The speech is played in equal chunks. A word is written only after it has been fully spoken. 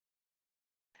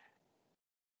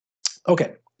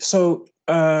Okay, so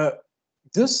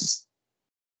this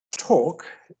talk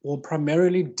will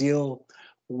primarily deal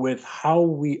with how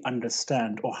we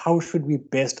understand, or how should we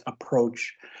best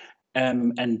approach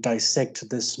and dissect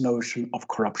this notion of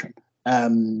corruption.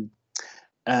 And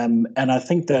I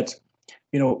think that,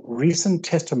 recent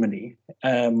testimony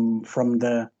from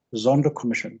the Zondo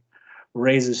Commission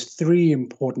raises three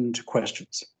important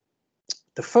questions.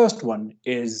 The first one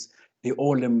is the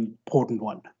all-important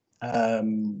one,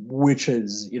 which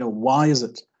is, why is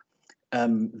it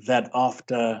that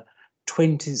after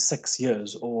 26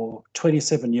 years or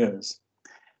 27 years,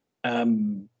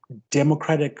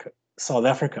 democratic South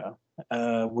Africa,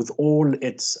 with all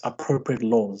its appropriate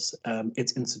laws,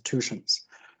 its institutions,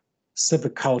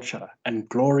 civic culture, and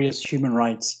glorious human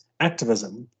rights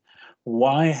activism,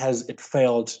 why has it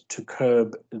failed to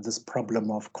curb this problem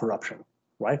of corruption,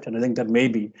 right? And I think that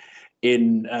maybe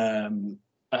in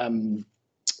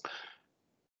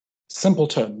simple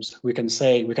terms, we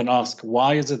can ask,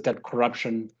 why is it that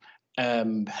corruption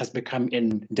has become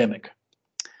endemic?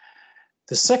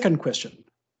 The second question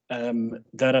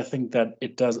that I think that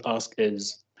it does ask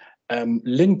is,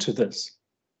 linked to this,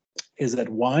 is that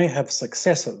why have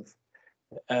successive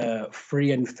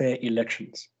free and fair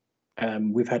elections?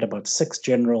 We've had about 6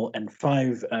 general and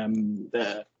 5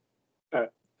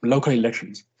 local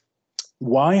elections.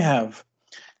 Why have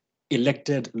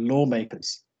elected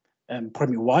lawmakers,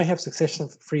 why have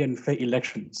successive free and fair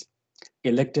elections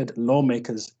elected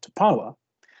lawmakers to power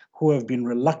who have been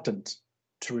reluctant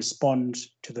to respond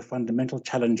to the fundamental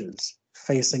challenges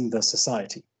facing the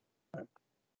society?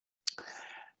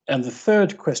 And the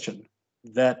third question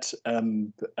that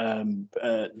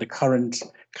the current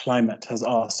climate has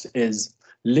asked is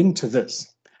linked to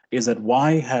this, is that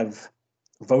why have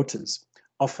voters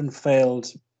often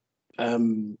failed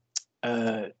to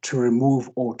remove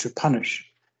or to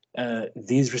punish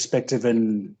these respective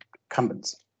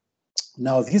incumbents?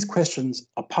 Now, these questions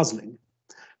are puzzling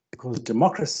because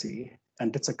democracy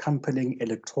and its accompanying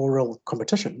electoral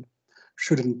competition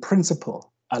should in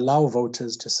principle allow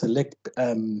voters to select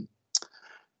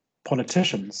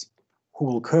politicians who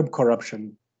will curb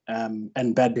corruption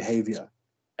and bad behavior,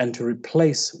 and to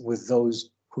replace with those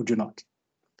who do not.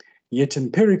 Yet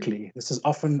empirically, this is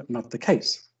often not the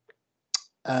case.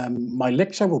 My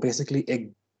lecture will basically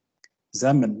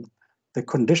examine the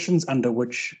conditions under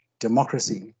which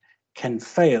democracy can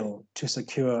fail to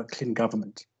secure clean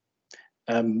government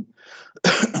in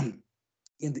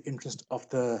the interest of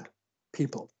the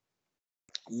people.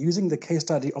 Using the case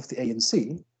study of the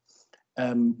ANC,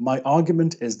 my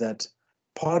argument is that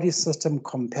party system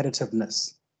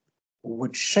competitiveness,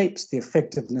 which shapes the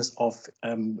effectiveness of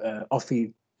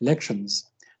elections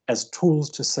as tools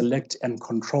to select and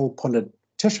control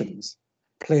politicians,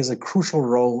 plays a crucial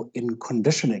role in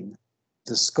conditioning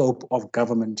the scope of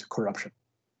government corruption.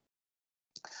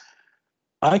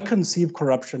 I conceive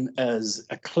corruption as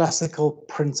a classical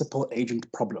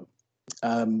principal-agent problem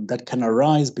that can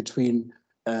arise between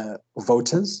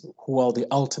voters, who are the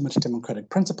ultimate democratic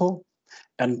principle,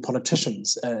 and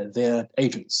politicians, their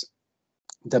agents.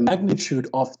 The magnitude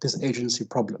of this agency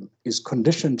problem is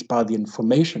conditioned by the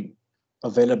information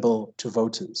available to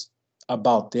voters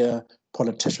about their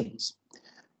politicians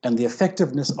and the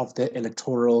effectiveness of their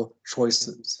electoral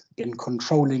choices in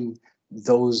controlling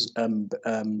those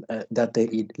that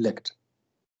they elect.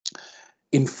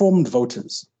 Informed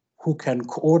voters who can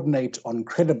coordinate on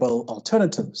credible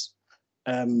alternatives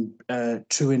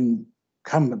to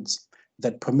incumbents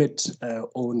that permit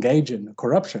or engage in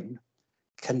corruption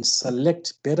can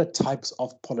select better types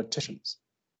of politicians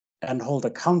and hold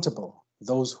accountable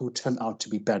those who turn out to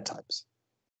be bad types.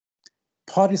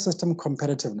 Party system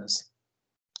competitiveness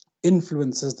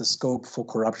influences the scope for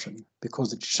corruption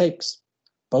because it shapes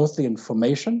both the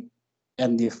information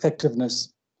and the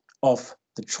effectiveness of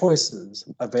the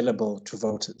choices available to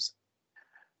voters.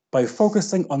 By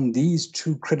focusing on these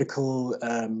two critical,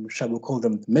 shall we call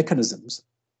them, mechanisms,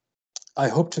 I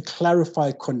hope to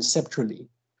clarify conceptually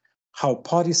how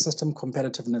party system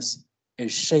competitiveness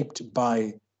is shaped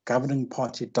by governing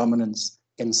party dominance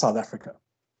in South Africa,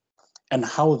 and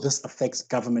how this affects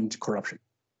government corruption.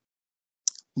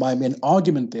 My main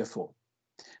argument, therefore,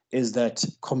 is that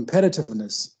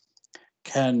competitiveness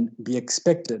can be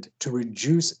expected to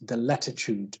reduce the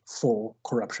latitude for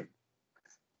corruption.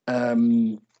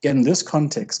 In this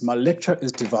context, my lecture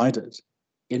is divided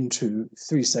into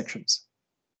 3 sections.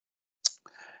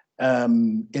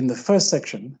 In the first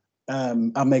section,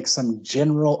 I'll make some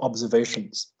general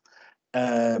observations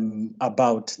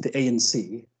about the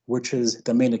ANC, which is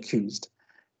the main accused,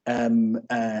 and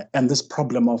this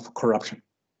problem of corruption.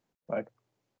 Right.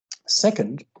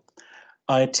 Second,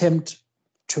 I attempt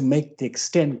to make the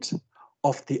extent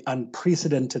of the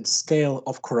unprecedented scale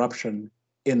of corruption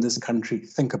in this country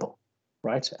thinkable,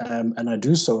 right? And I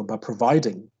do so by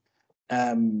providing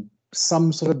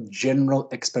some sort of general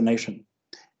explanation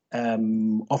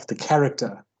of the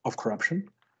character of corruption.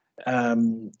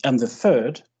 And the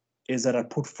third is that I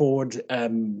put forward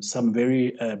some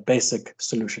very basic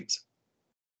solutions.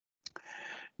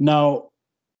 Now,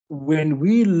 when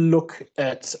we look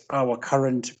at our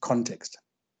current context,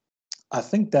 I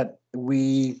think that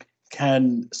we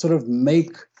can sort of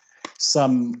make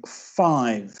some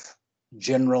 5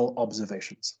 general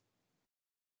observations.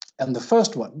 And the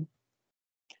first one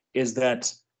is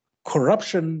that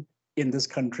corruption in this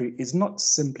country is not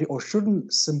simply, or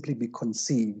shouldn't simply be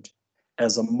conceived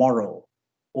as a moral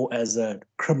or as a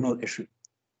criminal issue.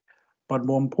 But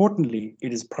more importantly,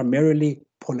 it is primarily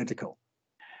political.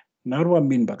 Now, what do I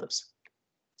mean by this?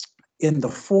 In the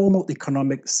formal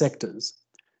economic sectors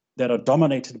that are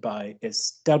dominated by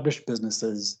established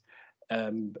businesses,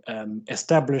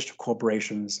 established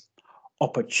corporations,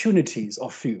 opportunities are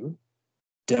few,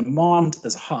 demand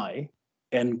is high,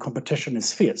 and competition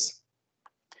is fierce.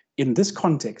 In this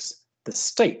context, the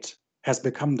state has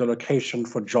become the location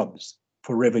for jobs,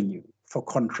 for revenue, for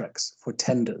contracts, for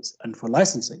tenders, and for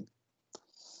licensing.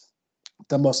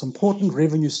 The most important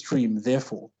revenue stream,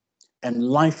 therefore, and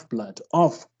lifeblood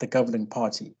of the governing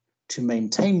party to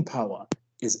maintain power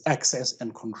is access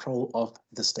and control of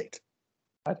the state.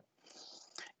 Right?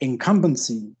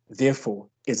 Incumbency, therefore,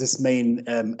 is its main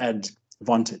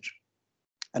advantage,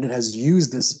 and it has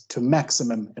used this to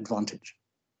maximum advantage.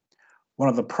 One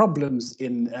of the problems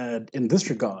in this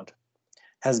regard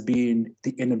has been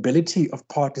the inability of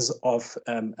parties of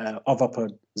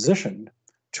opposition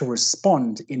to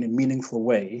respond in a meaningful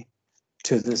way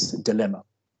to this dilemma.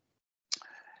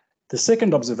 The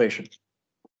second observation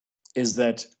is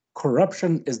that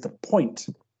corruption is the point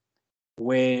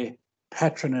where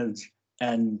patronage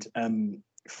and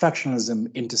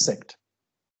factionalism intersect.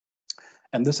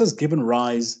 And this has given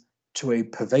rise to a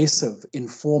pervasive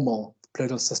informal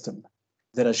political system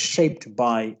that is shaped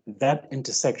by that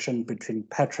intersection between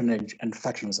patronage and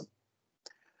factionalism,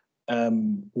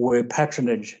 where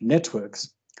patronage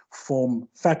networks form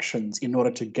factions in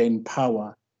order to gain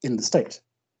power in the state.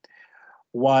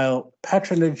 While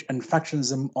patronage and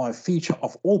factionalism are a feature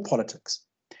of all politics,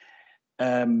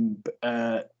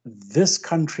 this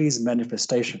country's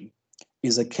manifestation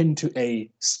is akin to a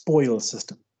spoil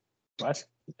system, right?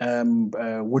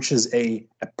 Which is a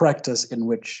practice in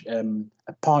which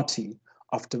a party,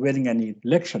 after winning an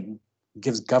election,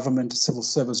 gives government civil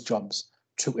service jobs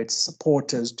to its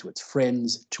supporters, to its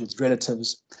friends, to its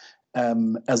relatives,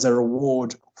 as a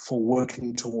reward for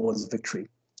working towards victory.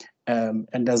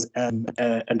 And as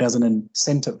an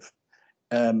incentive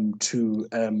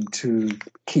to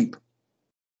keep.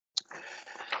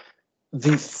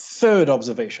 The third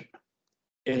observation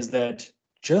is that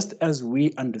just as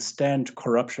we understand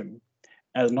corruption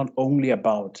as not only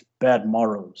about bad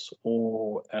morals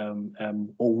or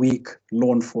weak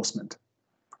law enforcement,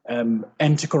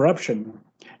 anti-corruption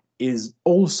is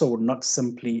also not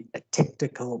simply a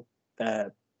technical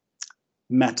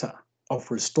matter of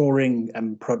restoring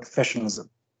professionalism,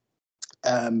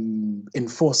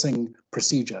 enforcing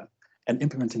procedure, and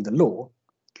implementing the law.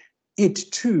 It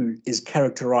too is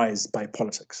characterized by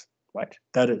politics, right?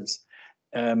 That is,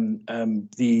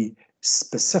 the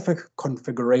specific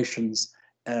configurations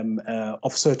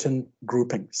of certain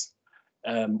groupings,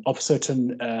 of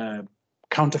certain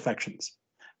counterfactions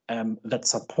that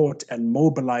support and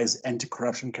mobilize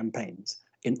anti-corruption campaigns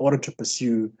in order to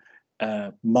pursue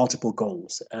multiple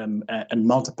goals and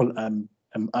multiple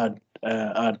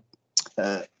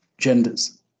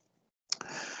genders.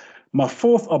 My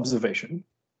fourth observation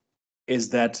is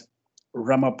that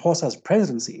Ramaphosa's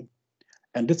presidency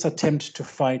and its attempt to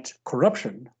fight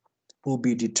corruption will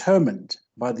be determined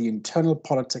by the internal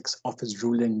politics of his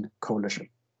ruling coalition,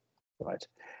 right?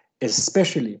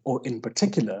 Especially, or in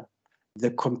particular,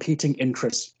 the competing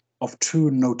interests of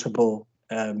 2 notable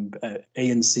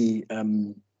ANC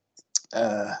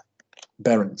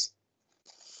barons.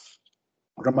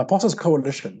 Ramaphosa's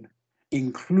coalition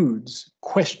includes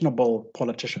questionable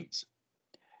politicians.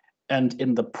 And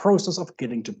in the process of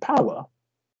getting to power,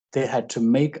 they had to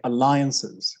make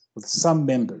alliances with some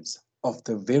members of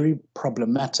the very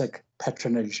problematic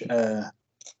patronage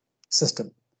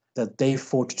system that they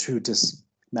fought to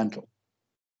dismantle.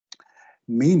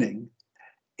 Meaning,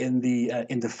 in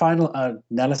the final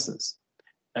analysis,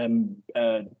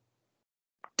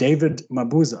 David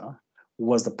Mabuza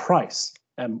was the price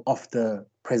of the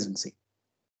presidency.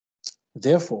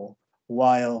 Therefore,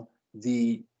 while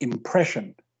the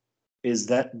impression is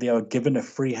that they are given a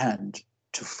free hand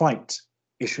to fight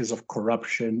issues of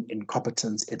corruption,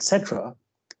 incompetence, etc.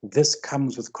 This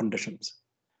comes with conditions.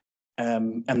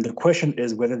 And the question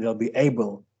is whether they'll be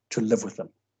able to live with them.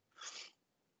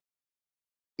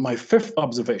 My fifth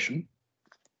observation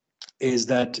is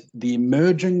that the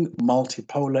emerging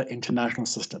multipolar international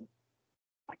system,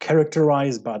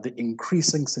 characterized by the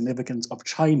increasing significance of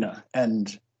China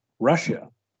and Russia,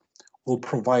 will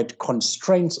provide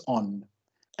constraints on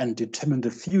and determine the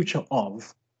future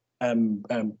of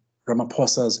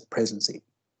Ramaphosa's presidency.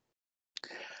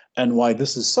 And why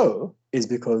this is so is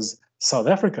because South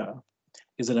Africa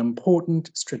is an important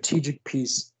strategic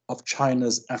piece of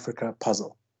China's Africa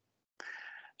puzzle.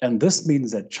 And this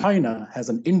means that China has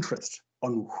an interest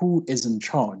on who is in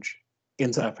charge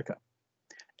in South Africa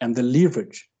and the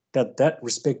leverage that that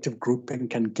respective grouping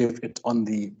can give it on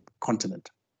the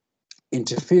continent.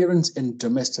 Interference in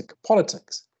domestic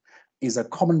politics is a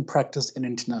common practice in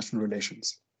international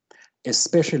relations,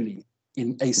 especially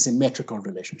in asymmetrical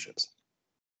relationships.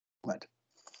 Right.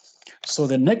 So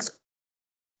the next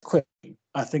question,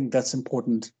 I think that's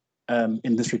important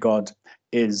in this regard,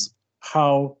 is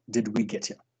how did we get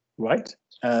here, right?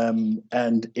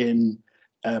 And in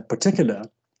particular,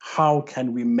 how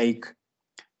can we make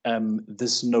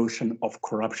this notion of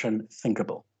corruption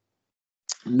thinkable?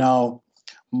 Now,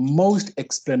 most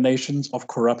explanations of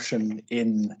corruption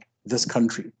in this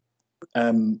country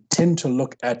tend to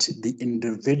look at the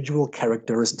individual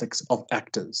characteristics of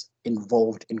actors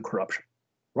involved in corruption,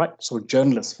 right? So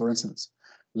journalists, for instance,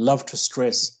 love to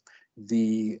stress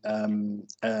the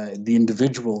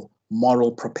individual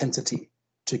moral propensity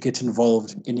to get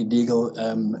involved in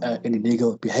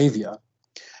illegal behavior,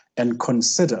 and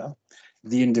consider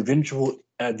the individual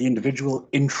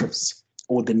interests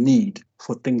or the need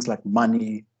for things like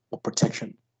money or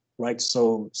protection, right?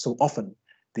 So often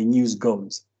the news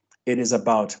goes, it is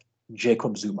about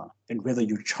Jacob Zuma and whether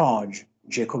you charge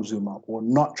Jacob Zuma or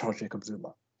not charge Jacob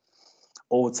Zuma,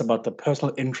 or it's about the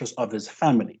personal interest of his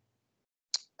family,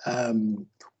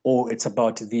 or it's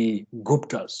about the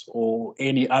Guptas or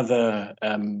any other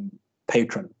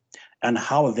patron and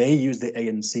how they use the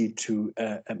ANC to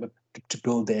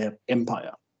build their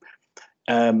empire.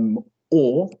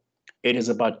 Or it is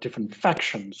about different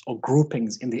factions or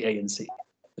groupings in the ANC.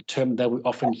 The term that we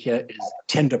often hear is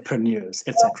tenderpreneurs,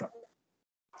 etc.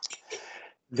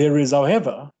 There is,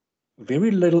 however,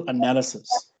 very little analysis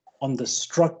on the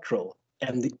structural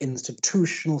and the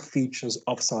institutional features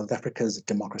of South Africa's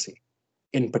democracy,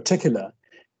 in particular,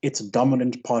 its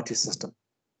dominant party system,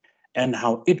 and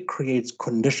how it creates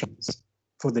conditions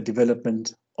for the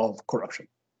development of corruption.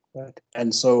 Right?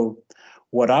 And so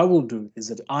what I will do is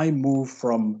that I move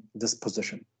from this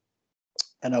position,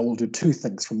 and I will do two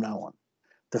things from now on.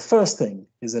 The first thing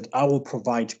is that I will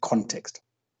provide context,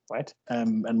 right?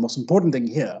 And most important thing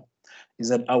here is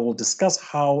that I will discuss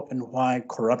how and why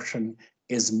corruption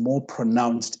is more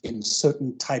pronounced in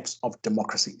certain types of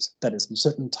democracies, that is, in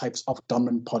certain types of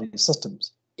dominant party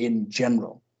systems in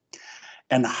general,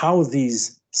 and how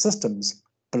these systems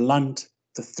blunt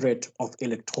the threat of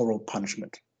electoral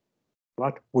punishment,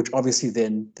 right? Which obviously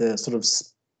then the sort of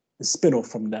spin-off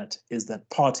from that is that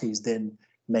parties then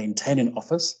maintain an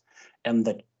office and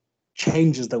that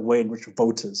changes the way in which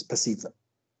voters perceive them,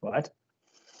 right?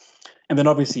 And then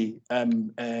obviously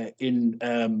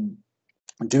in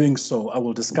doing so, I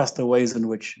will discuss the ways in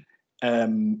which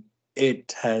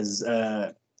it has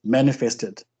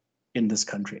manifested in this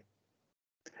country.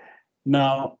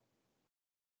 Now,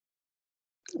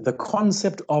 the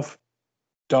concept of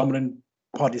dominant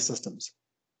party systems,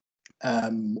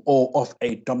 or of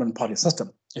a dominant party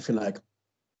system, if you like,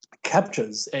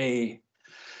 captures a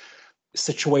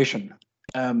situation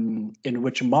in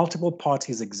which multiple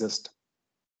parties exist,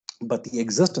 but the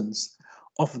existence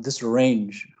of this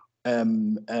range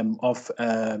of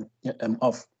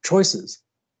choices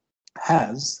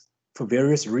has, for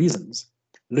various reasons,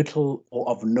 little or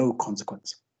of no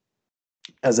consequence.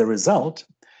 As a result,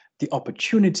 the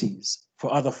opportunities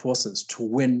for other forces to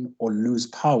win or lose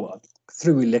power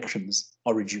through elections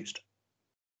are reduced.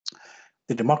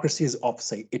 The democracies of,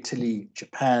 say, Italy,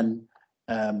 Japan,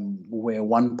 where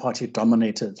one party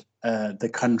dominated the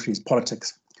country's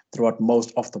politics throughout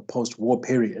most of the post-war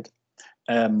period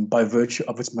by virtue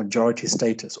of its majority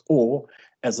status, or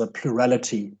as a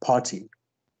plurality party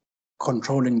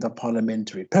controlling the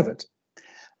parliamentary pivot,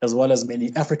 as well as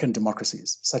many African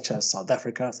democracies, such as South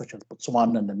Africa, such as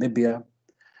Botswana and Namibia,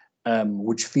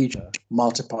 which feature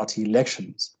multi-party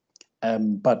elections,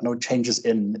 but no changes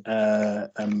in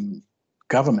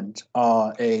government,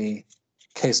 are a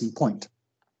case in point.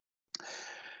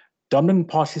 Dominant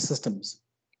party systems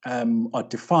are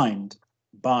defined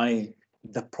by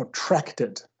the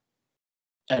protracted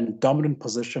and dominant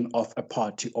position of a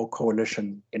party or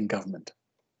coalition in government.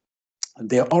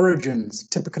 Their origins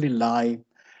typically lie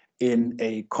in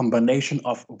a combination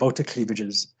of voter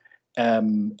cleavages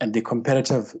and the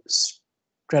competitive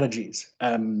strategies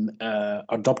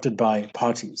adopted by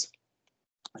parties.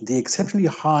 The exceptionally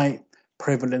high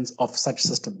prevalence of such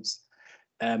systems,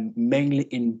 mainly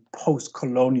in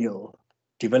post-colonial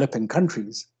developing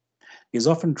countries, is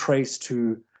often traced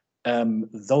to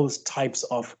those types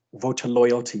of voter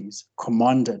loyalties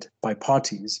commanded by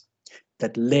parties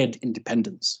that led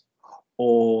independence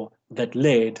or that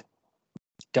led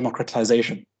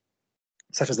democratization,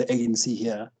 such as the ANC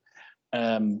here,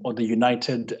 or the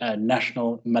United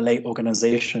National Malay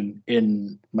Organization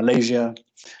in Malaysia,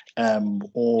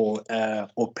 or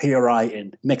PRI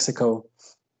in Mexico.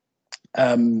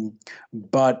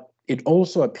 But it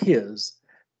also appears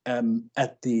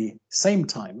at the same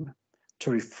time to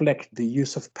reflect the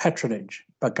use of patronage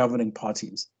by governing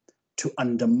parties to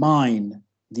undermine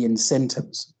the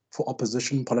incentives for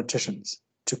opposition politicians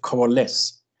to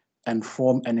coalesce and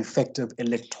form an effective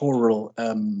electoral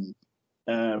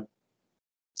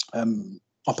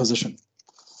opposition.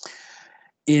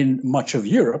 In much of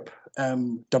Europe,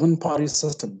 dominant party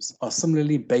systems are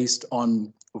similarly based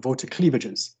on voter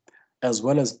cleavages, as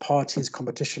well as parties'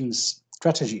 competition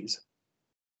strategies,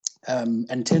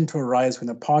 and tend to arise when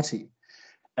a party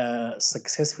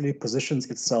successfully positions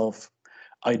itself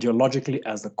ideologically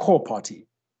as the core party,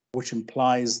 which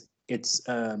implies its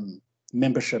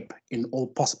membership in all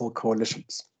possible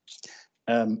coalitions.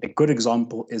 A good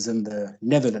example is in the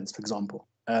Netherlands, for example,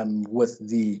 with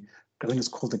I think it's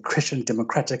called the Christian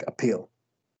Democratic Appeal.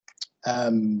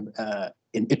 In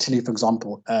Italy, for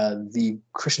example, the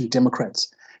Christian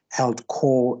Democrats held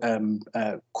core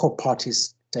party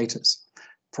status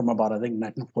from about, I think,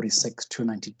 1946 to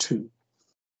 92.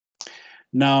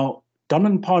 Now,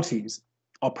 dominant parties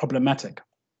are problematic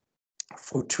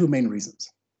for two main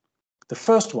reasons. The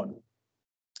first one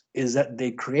is that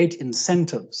they create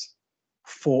incentives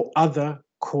for other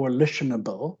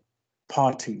coalitionable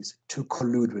parties to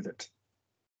collude with it,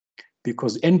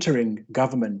 because entering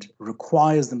government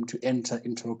requires them to enter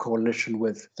into a coalition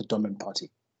with the dominant party.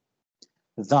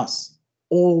 Thus,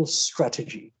 all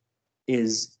strategy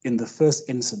is, in the first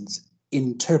instance,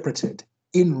 interpreted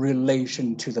in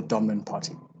relation to the dominant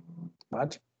party.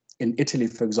 Right? In Italy,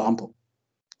 for example,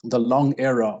 the long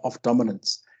era of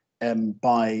dominance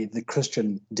by the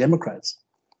Christian Democrats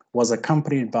was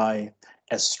accompanied by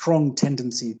a strong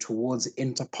tendency towards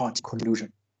inter-party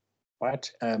collusion,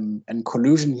 right? And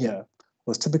collusion here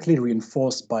was typically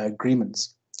reinforced by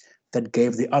agreements that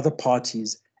gave the other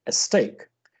parties a stake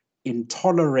in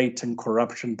tolerating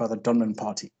corruption by the dominant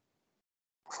party.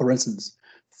 For instance,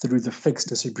 through the fixed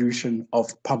distribution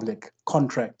of public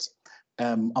contracts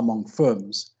among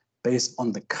firms based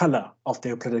on the color of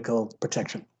their political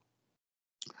protection.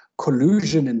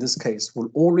 Collusion in this case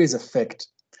will always affect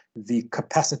the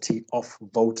capacity of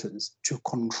voters to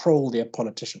control their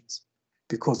politicians,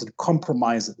 because it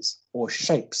compromises or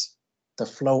shapes the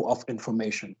flow of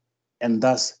information and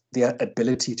thus their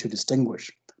ability to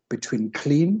distinguish between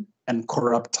clean and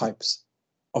corrupt types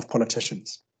of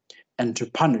politicians and to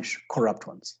punish corrupt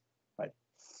ones. Right?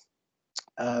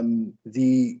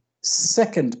 The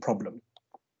second problem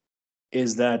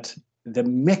is that the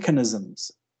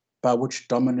mechanisms by which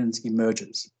dominance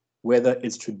emerges, whether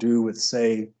it's to do with,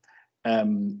 say,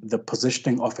 the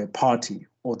positioning of a party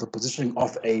or the positioning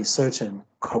of a certain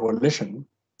coalition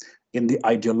in the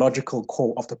ideological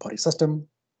core of the party system,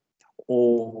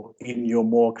 or in your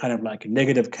more kind of like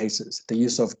negative cases, the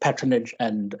use of patronage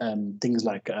and things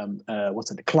like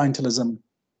clientelism,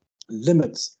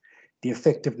 limits the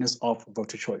effectiveness of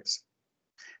voter choice.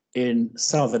 In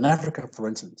Southern Africa, for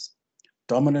instance,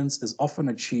 dominance is often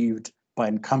achieved by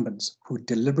incumbents who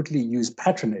deliberately use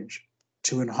patronage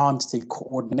to enhance the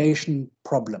coordination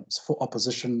problems for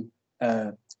opposition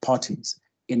parties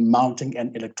in mounting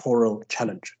an electoral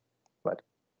challenge. Right?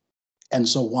 And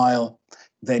so while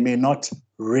they may not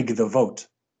rig the vote,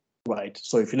 right?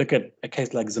 So if you look at a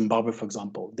case like Zimbabwe, for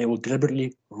example, they will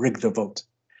deliberately rig the vote.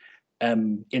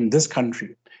 In this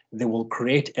country, they will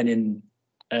create an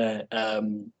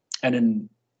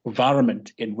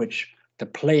environment in which the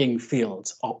playing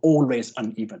fields are always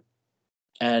uneven.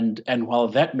 And while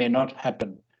that may not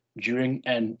happen during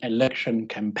an election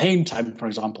campaign time, for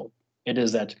example, it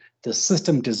is that the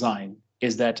system design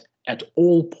is that at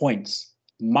all points,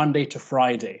 Monday to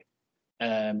Friday,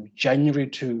 January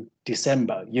to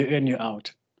December, year in, year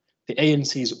out, the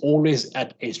ANC is always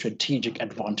at a strategic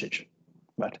advantage.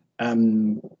 Right?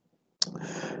 And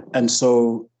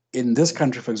so in this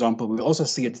country, for example, we also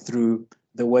see it through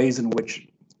the ways in which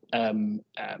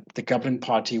the governing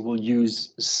party will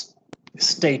use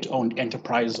state-owned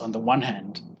enterprises on the one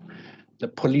hand, the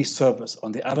police service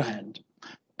on the other hand,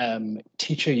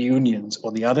 teacher unions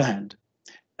on the other hand,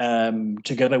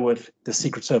 together with the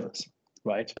Secret Service,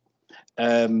 right?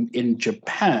 In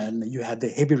Japan, you had the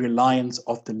heavy reliance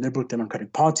of the Liberal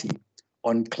Democratic Party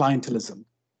on clientelism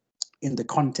in the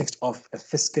context of a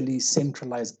fiscally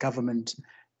centralized government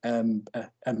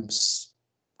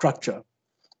structure.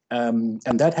 And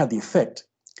that had the effect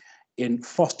in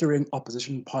fostering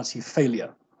opposition party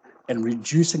failure and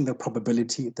reducing the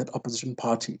probability that opposition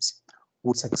parties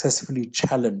would successfully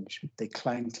challenge the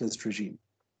clientelist regime.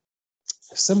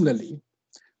 Similarly,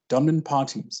 dominant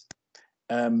parties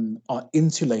are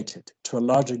insulated to a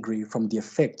large degree from the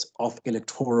effects of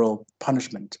electoral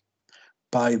punishment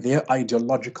by their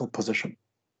ideological position,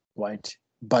 right?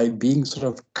 By being sort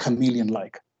of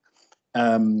chameleon-like,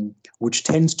 which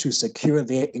tends to secure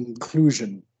their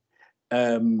inclusion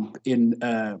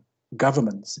in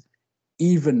governments,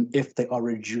 even if they are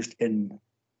reduced in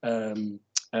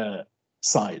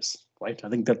size, right? I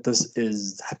think that this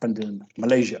is happened in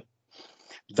Malaysia.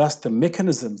 Thus, the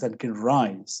mechanisms that give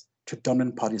rise to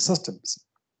dominant party systems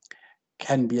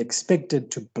can be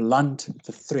expected to blunt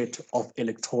the threat of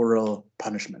electoral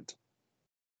punishment.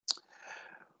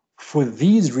 For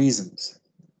these reasons,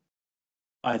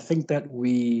 I think that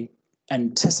we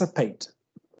anticipate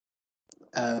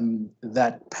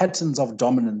that patterns of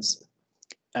dominance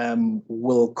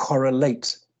will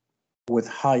correlate with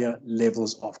higher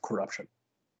levels of corruption.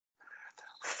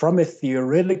 From a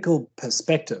theoretical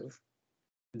perspective,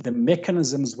 the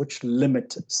mechanisms which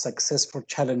limit successful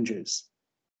challenges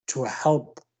to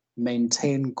help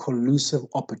maintain collusive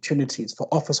opportunities for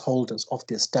office holders of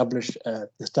the established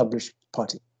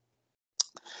party.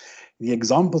 The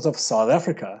examples of South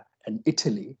Africa and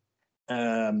Italy,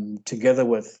 together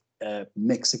with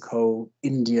Mexico,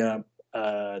 India,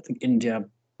 I think India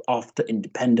after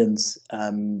independence,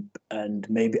 and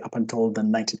maybe up until the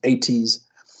 1980s,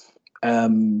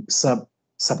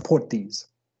 support these.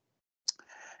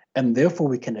 And therefore,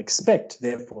 we can expect,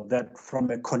 therefore, that from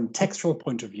a contextual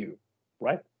point of view,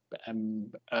 right,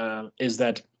 is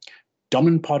that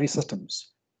dominant party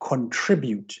systems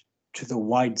contribute to the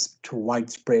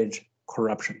widespread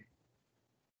corruption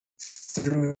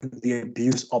through the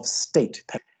abuse of state.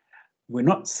 We're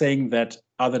not saying that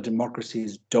other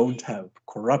democracies don't have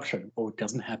corruption or it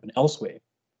doesn't happen elsewhere,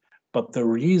 but the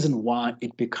reason why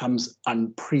it becomes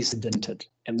unprecedented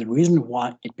and the reason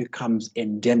why it becomes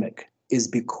endemic is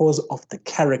because of the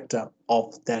character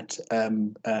of that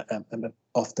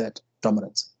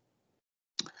dominance.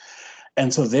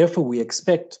 And so therefore we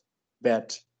expect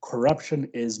that corruption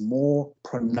is more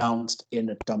pronounced in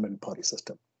a dominant party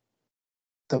system.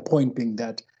 The point being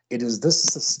that it is this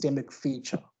systemic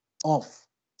feature of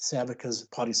South Africa's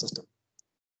party system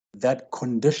that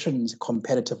conditions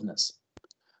competitiveness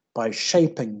by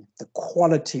shaping the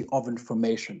quality of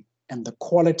information and the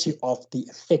quality of the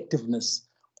effectiveness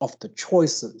of the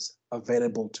choices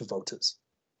available to voters.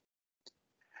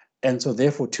 And so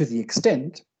therefore, to the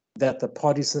extent that the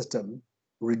party system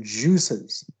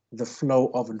reduces the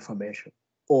flow of information,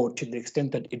 or to the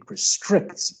extent that it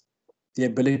restricts the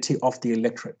ability of the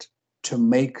electorate to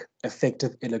make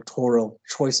effective electoral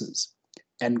choices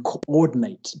and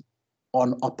coordinate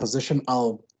on opposition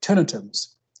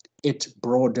alternatives, it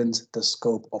broadens the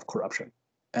scope of corruption.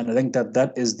 And I think that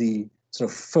that is the sort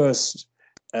of first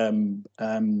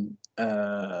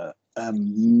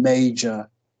major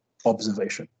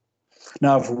observation.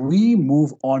 Now, if we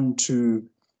move on to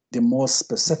the more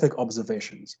specific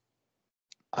observations,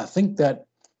 I think that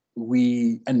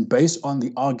and based on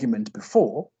the argument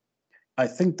before, I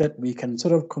think that we can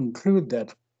sort of conclude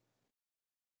that,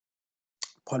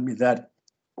 that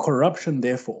corruption,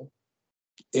 therefore,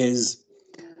 is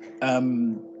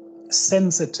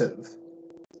sensitive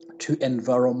to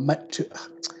environmental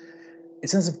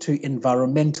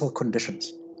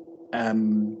conditions,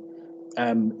 in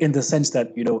the sense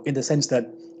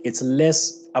that it's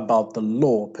less about the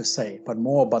law per se, but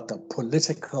more about the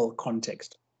political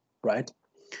context, right?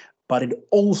 But it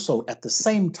also, at the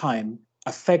same time,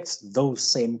 affects those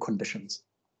same conditions.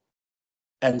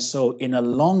 And so in a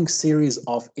long series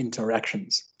of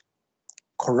interactions,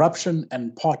 corruption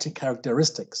and party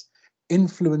characteristics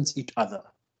influence each other,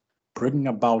 bringing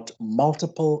about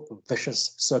multiple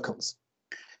vicious circles,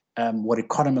 what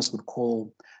economists would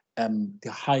call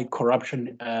the high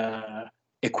corruption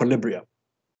equilibria.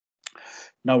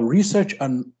 Now, research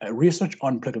on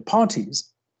political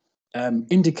parties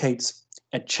indicates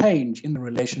a change in the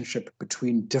relationship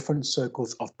between different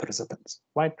circles of participants,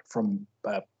 right? From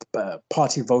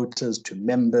party voters to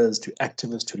members to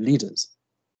activists to leaders.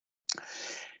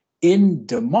 In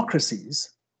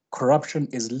democracies, corruption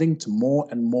is linked more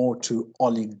and more to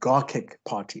oligarchic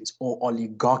parties or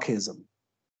oligarchism,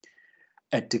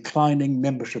 a declining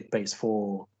membership base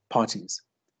for parties,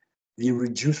 the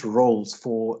reduced roles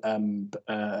for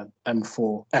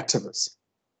activists,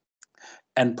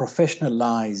 and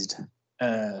professionalized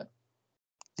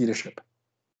leadership.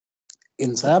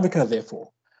 In South Africa,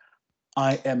 therefore,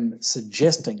 I am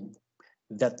suggesting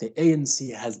that the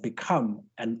ANC has become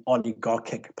an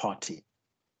oligarchic party,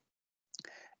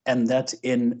 and that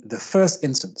in the first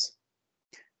instance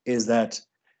is that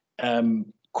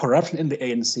corruption in the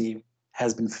ANC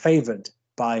has been favored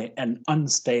by an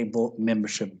unstable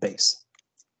membership base.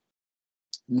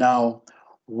 Now,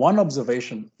 one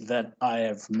observation that I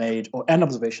have made, or an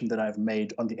observation that I've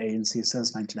made on the ANC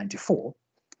since 1994,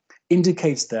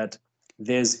 indicates that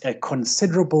there's a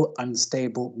considerable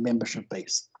unstable membership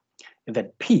base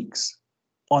that peaks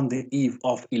on the eve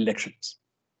of elections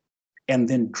and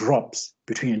then drops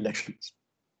between elections,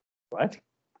 right?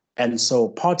 And so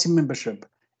party membership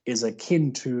is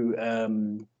akin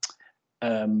to,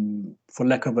 for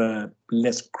lack of a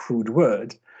less crude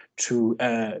word, to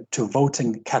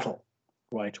voting cattle,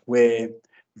 right? Where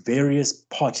various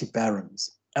party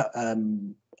barons,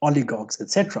 oligarchs,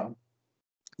 etc.,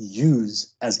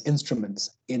 use as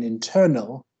instruments in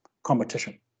internal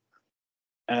competition.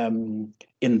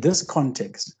 In this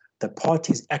context, the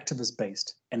party's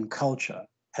activist-based and culture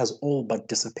has all but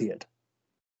disappeared.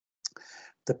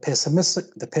 The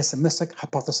pessimistic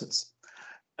hypothesis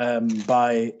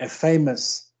by a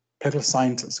famous political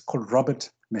scientist called Robert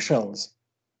Michels,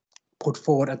 put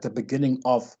forward at the beginning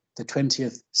of the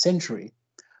 20th century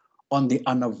on the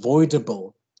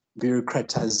unavoidable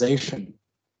bureaucratization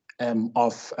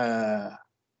of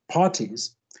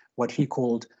parties, what he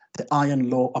called the iron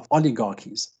law of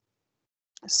oligarchies,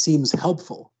 seems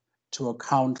helpful to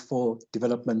account for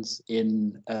developments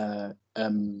in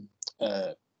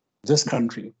this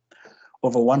country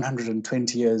over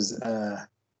 120 years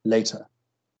later.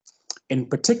 In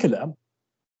particular,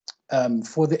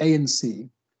 for the ANC,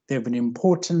 there have been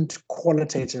important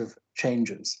qualitative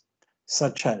changes,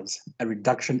 such as a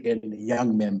reduction in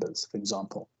young members, for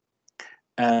example,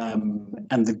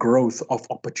 and the growth of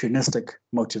opportunistic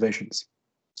motivations.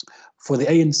 For the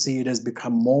ANC, it has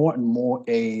become more and more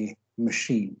a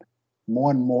machine,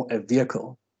 more and more a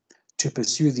vehicle to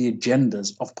pursue the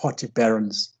agendas of party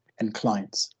barons and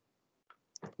clients.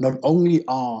 Not only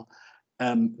are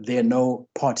there no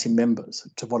party members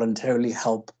to voluntarily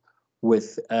help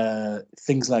with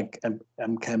things like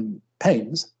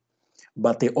campaigns,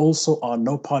 but there also are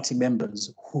no party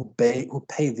members who pay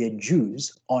their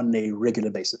dues on a regular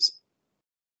basis.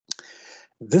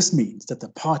 This means that the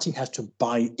party has to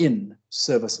buy in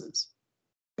services,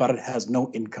 but it has no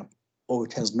income, or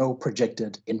it has no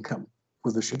projected income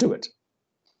with which to do it.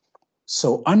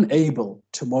 So unable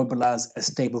to mobilize a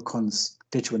stable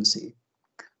constituency,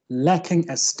 lacking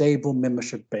a stable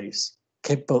membership base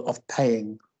capable of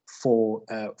paying for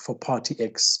party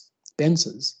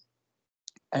expenses,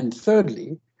 and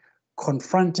thirdly,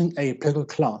 confronting a political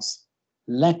class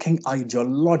lacking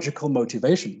ideological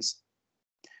motivations,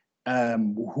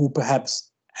 who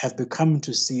perhaps have become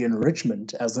to see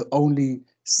enrichment as the only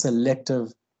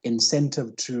selective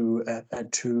incentive to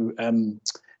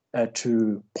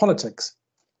politics.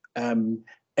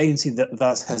 ANC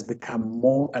thus has become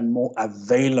more and more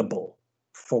available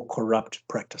for corrupt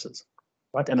practices,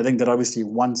 right? And I think that obviously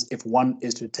if one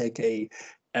is to take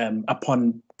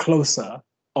upon closer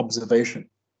observation,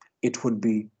 it would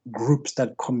be groups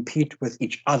that compete with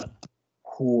each other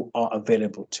who are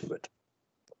available to it.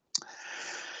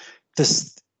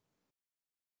 This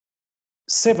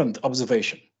seventh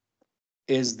observation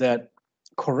is that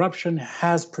corruption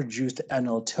has produced an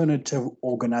alternative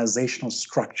organizational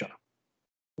structure,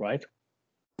 right?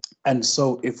 And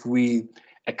so if we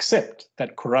accept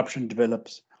that corruption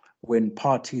develops when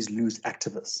parties lose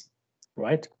activists,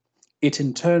 right, it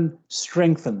in turn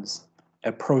strengthens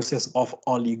a process of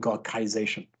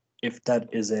oligarchization, if that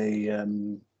is a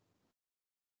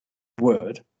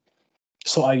word.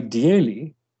 So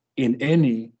ideally, in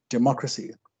any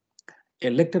democracy,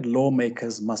 elected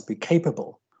lawmakers must be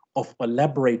capable of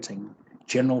elaborating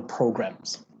general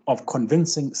programs, of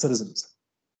convincing citizens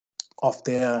of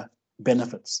their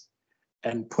benefits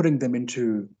and putting them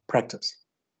into practice.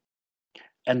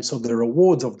 And so the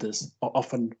rewards of this are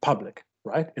often public,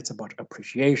 right? It's about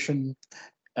appreciation,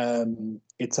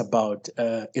 it's about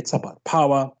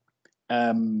power,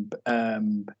 and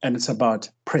it's about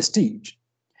prestige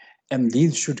and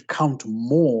these should count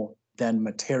more than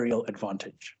material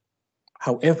advantage.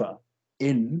 However,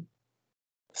 in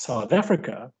South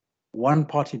Africa,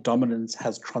 one-party dominance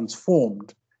has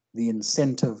transformed the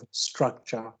incentive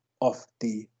structure of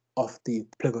the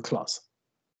political class.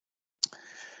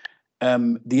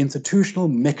 The institutional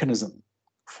mechanism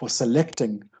for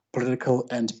selecting political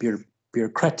and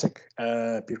bureaucratic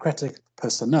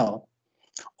personnel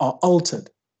are altered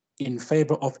in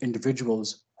favor of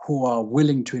individuals who are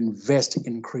willing to invest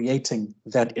in creating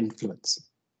that influence,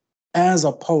 as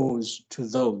opposed to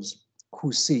those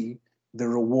who see the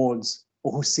rewards,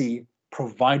 or who see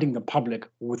providing the public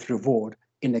with reward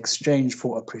in exchange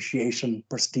for appreciation,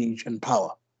 prestige, and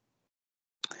power.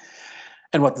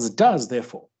 And what this does,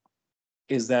 therefore,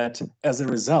 is that as a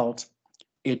result,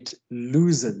 it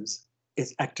loses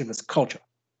its activist culture.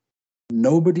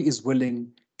 Nobody is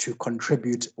willing to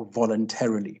contribute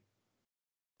voluntarily,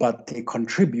 but they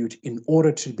contribute in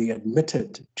order to be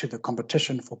admitted to the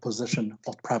competition for position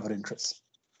of private interests.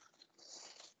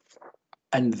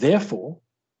 And therefore,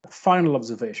 the final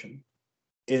observation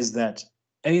is that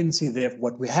ANC,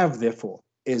 what we have, therefore,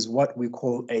 is what we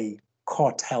call a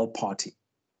cartel party,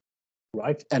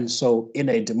 right? And so in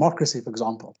a democracy, for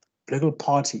example, political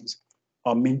parties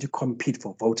are meant to compete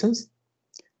for voters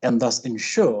and thus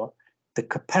ensure the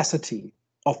capacity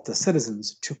of the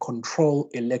citizens to control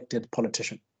elected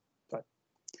politicians. Right?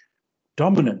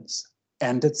 Dominance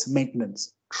and its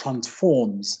maintenance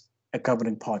transforms a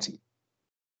governing party.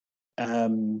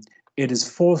 It is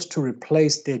forced to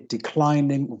replace their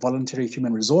declining voluntary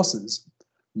human resources,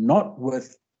 not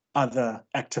with other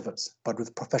activists, but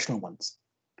with professional ones,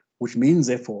 which means,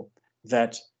 therefore,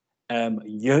 that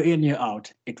year in, year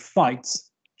out, it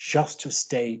fights just to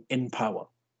stay in power.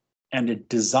 And it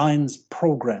designs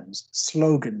programs,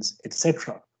 slogans,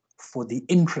 etc., for the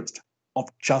interest of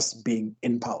just being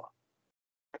in power.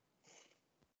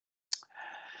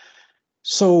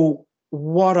 So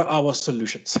what are our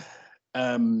solutions?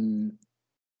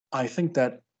 I think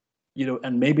that,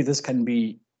 and maybe this can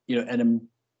be, an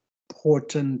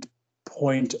important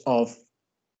point of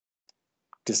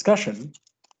discussion,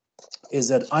 is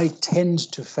that I tend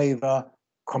to favor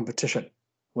competition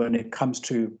when it comes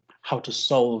to how to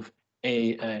solve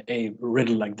a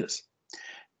riddle like this.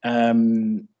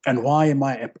 And why am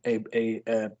I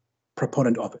a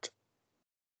proponent of it?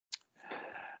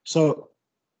 So,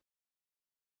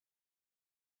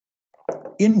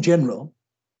 in general,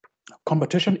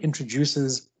 competition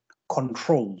introduces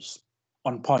controls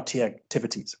on party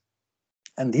activities,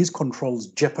 and these controls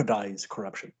jeopardize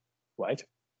corruption, right?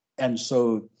 And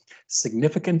so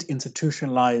significant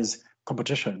institutionalized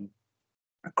competition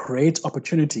creates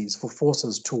opportunities for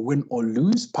forces to win or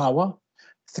lose power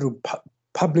through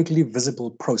publicly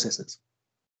visible processes.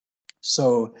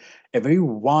 So a very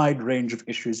wide range of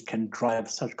issues can drive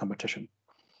such competition.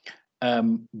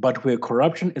 But where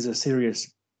corruption is a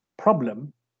serious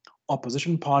problem,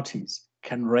 opposition parties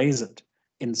can raise it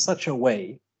in such a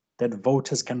way that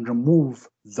voters can remove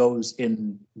those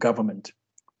in government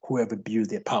who have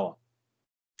abused their power.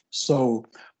 So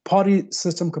party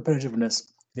system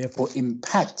competitiveness therefore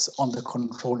impacts on the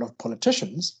control of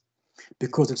politicians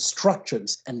because it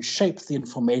structures and shapes the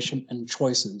information and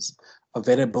choices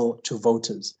available to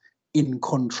voters in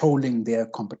controlling their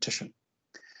competition.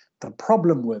 The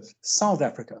problem with South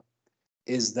Africa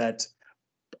is that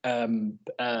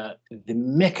the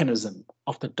mechanism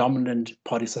of the dominant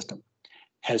party system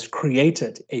has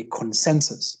created a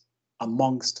consensus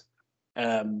amongst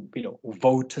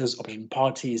voters, opposition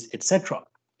parties, etc.,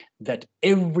 that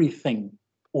everything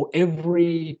or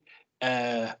every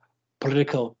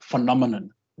political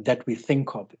phenomenon that we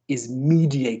think of is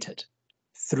mediated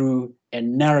through a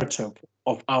narrative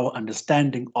of our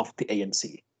understanding of the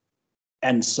ANC.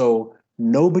 And so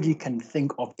nobody can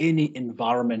think of any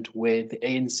environment where the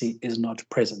ANC is not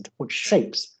present, which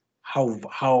shapes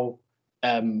how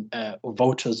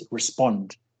voters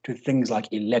respond to things like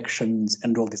elections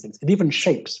and all these things. It even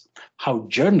shapes how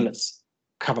journalists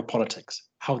cover politics,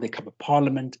 how they cover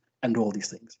parliament and all these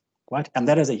things, right? And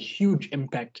that has a huge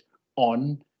impact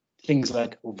on things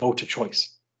like voter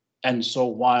choice. And so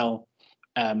while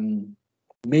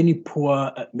many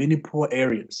poor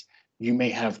areas, you may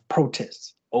have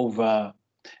protests over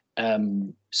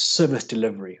service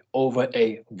delivery, over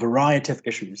a variety of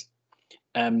issues,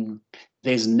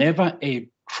 there's never a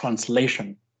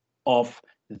translation of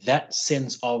that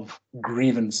sense of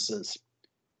grievances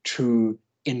to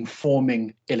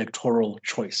informing electoral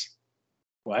choice,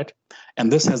 right?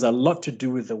 And this has a lot to do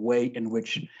with the way in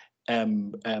which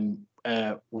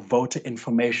voter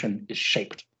information is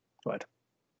shaped, right?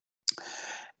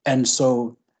 And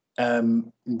so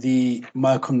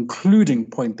My concluding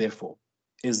point, therefore,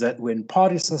 is that when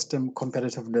party system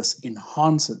competitiveness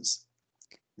enhances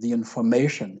the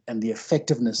information and the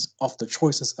effectiveness of the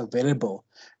choices available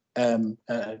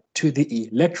to the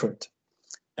electorate,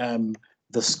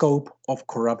 the scope of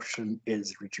corruption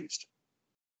is reduced.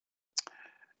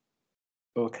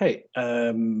 Okay,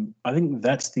 I think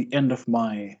that's the end of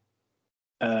my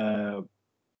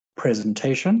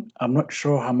presentation. I'm not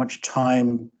sure how much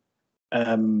time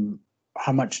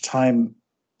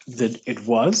that it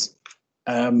was,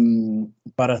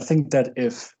 but I think that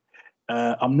if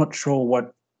I'm not sure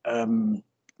what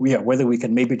whether we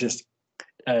can maybe just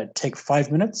take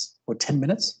 5 minutes or 10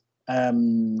 minutes,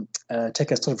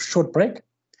 take a sort of short break,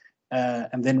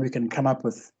 and then we can come up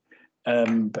with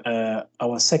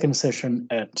our second session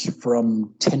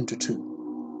from 10 to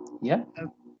 2. Yeah?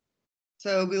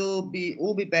 So we'll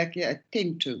be back here at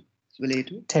 10 to,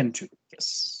 Zwelethu? 10 to,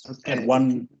 yes. Okay. At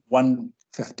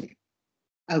 1:50.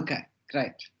 Okay,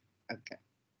 great. Okay.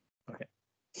 Okay.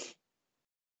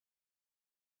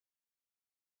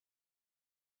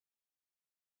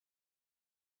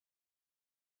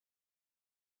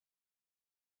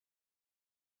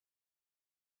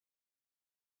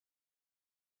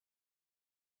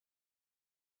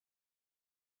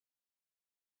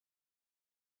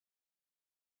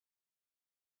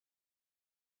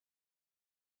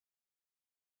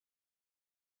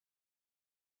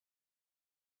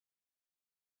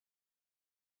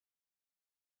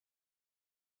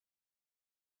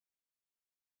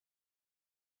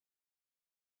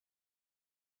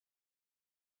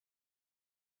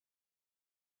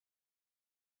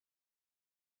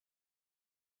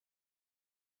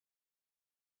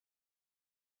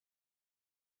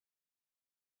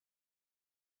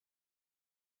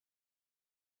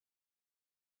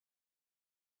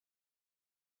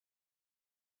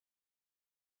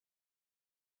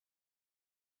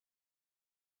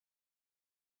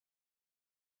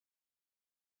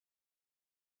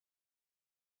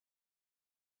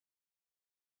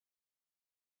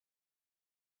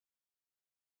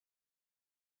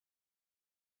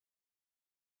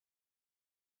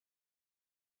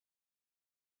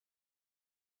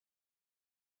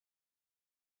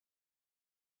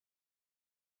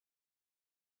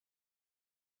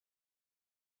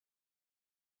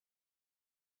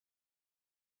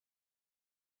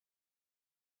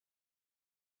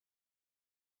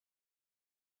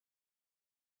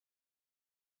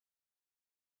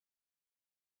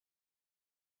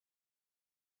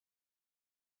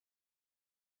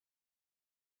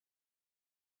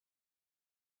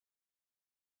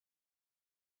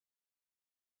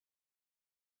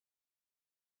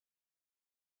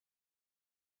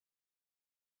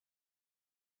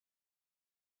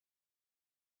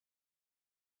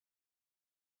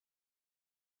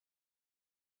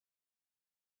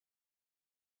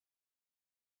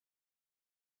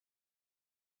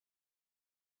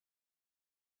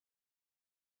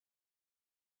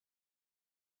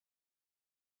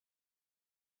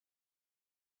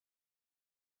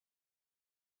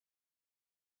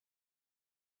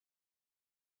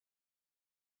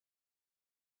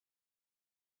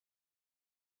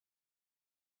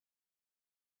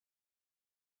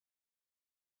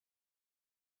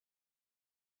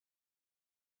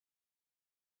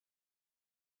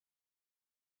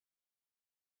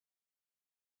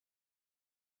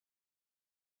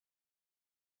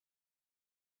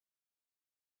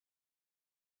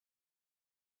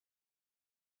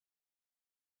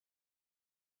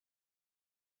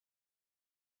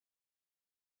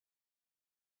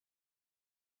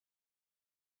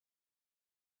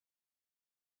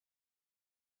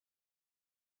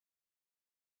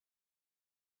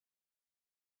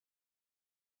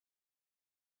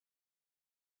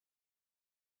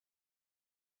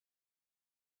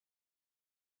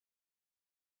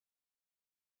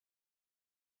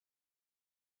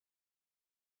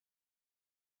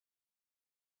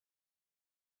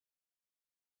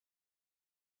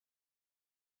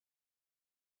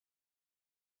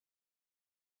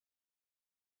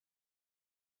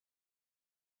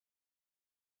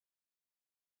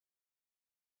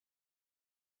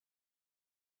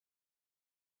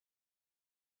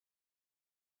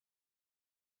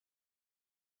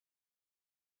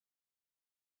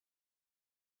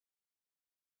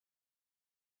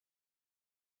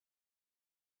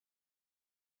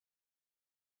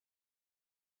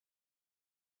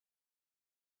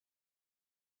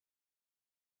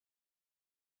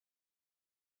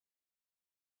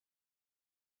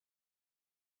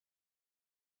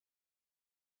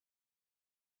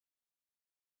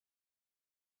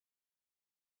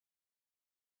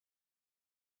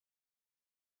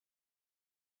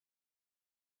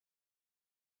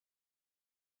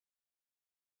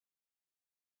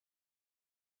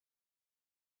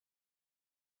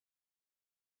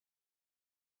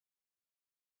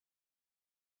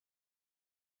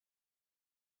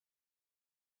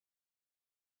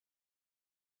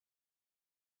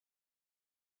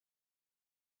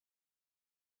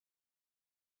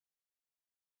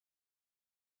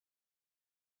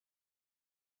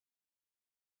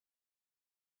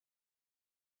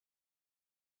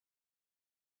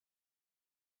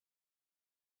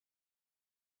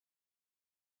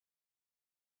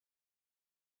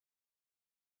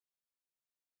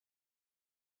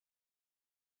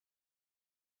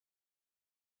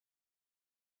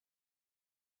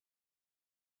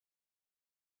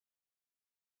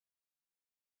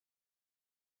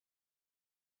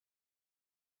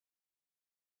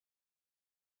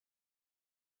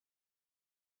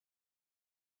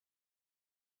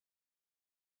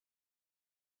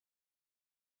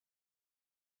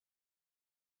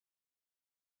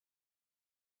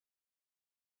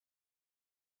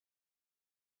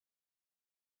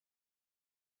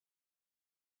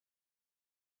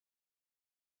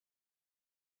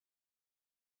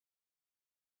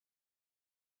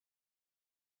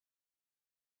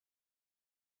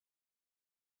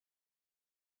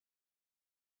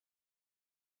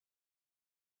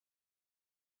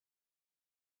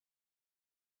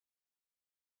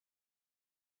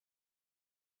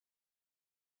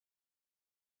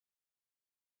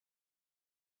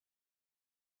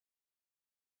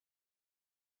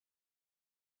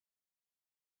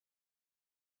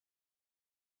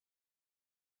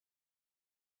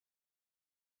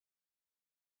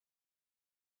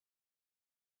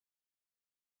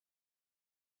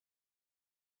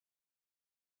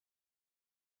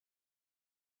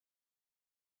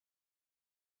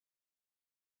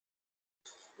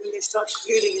 when they started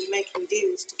ruling and making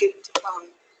deals to get into power.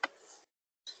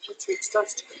 That's where it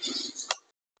starts to go.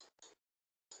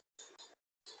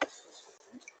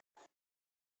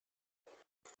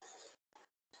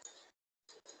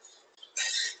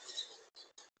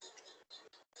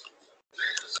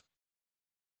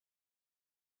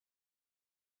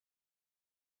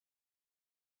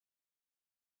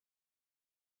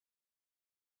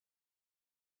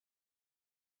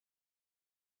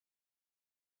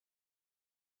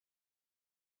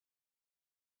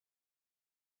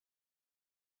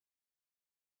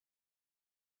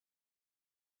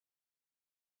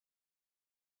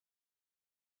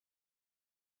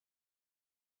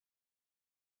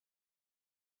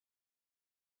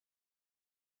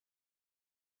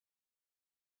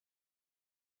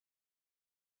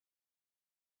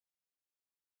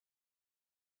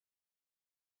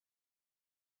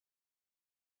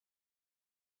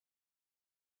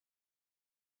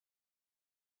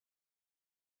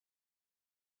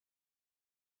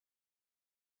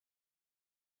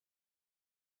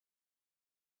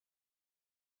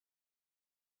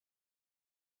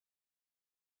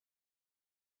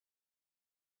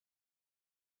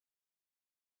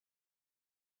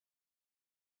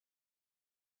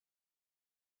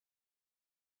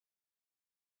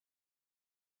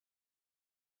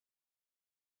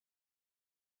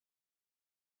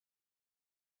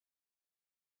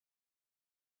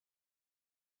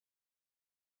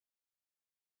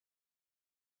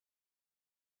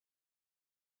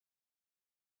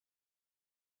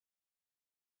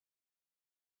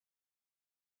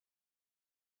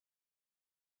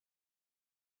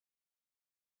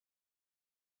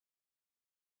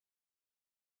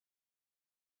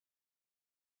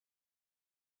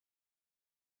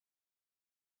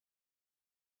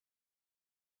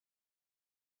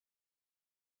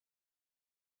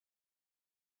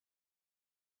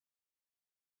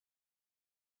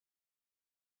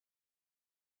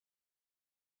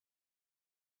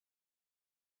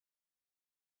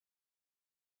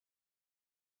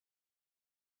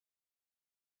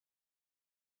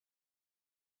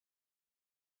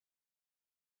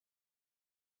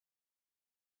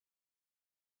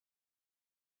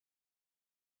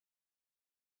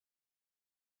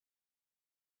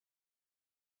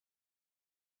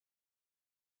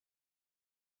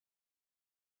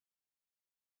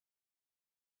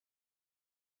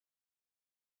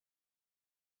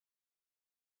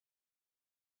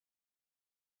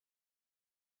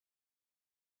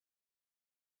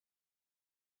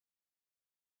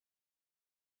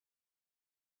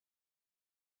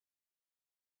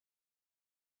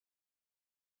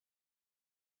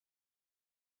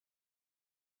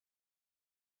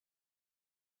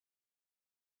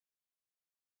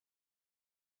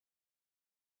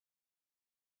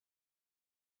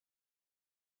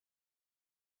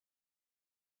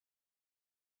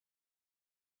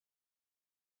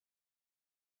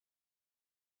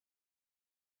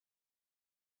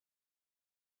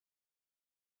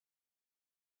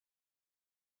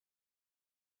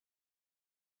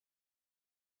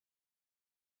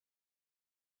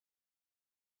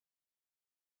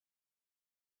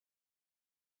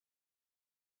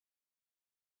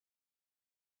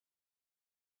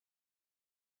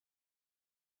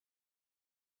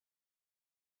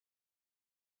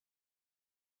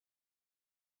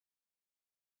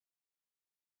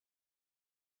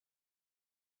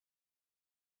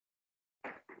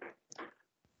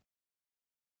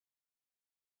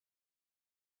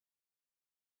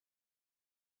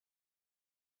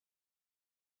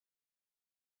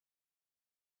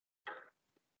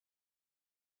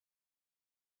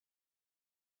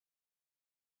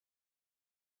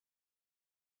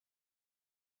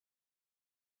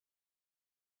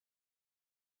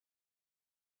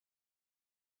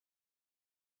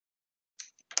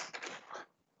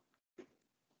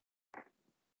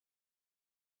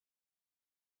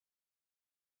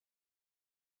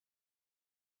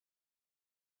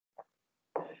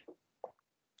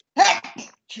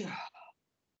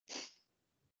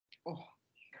 Oh.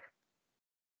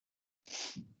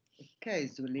 Okay,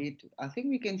 Zwelethu. I think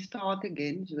we can start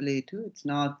again, Zwelethu. It's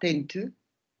now 10:02.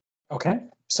 Okay,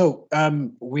 so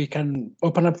we can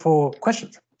open up for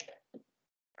questions.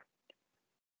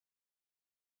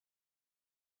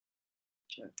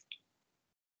 Sure.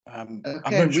 I'm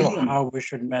Okay, not sure William. how we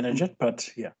should manage it, but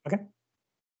yeah, okay.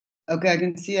 Okay, I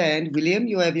can see a hand. William,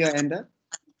 you have your hand up.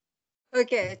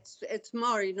 Okay, it's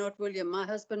Mari, not William. My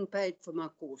husband paid for my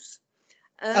course.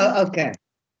 Oh, okay.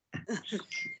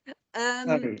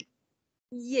 Sorry.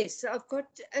 Yes, I've got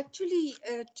actually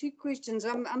two questions.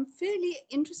 I'm fairly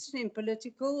interested in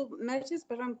political matters,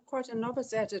 but I'm quite a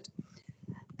novice at it.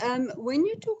 when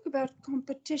you talk about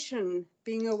competition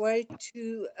being a way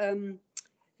to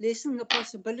lessen the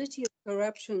possibility of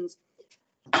corruptions,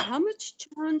 how much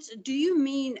chance do you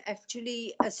mean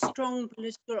actually a strong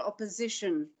political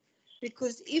opposition?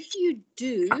 Because if you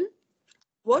do,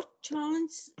 what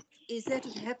chance is that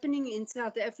of happening in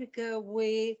South Africa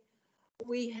where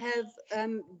we have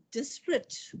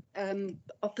disparate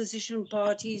opposition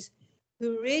parties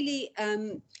who really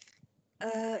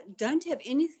don't have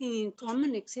anything in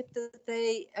common except that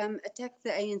they attack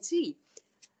the ANC?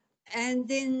 And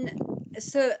then,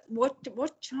 so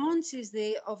what chance is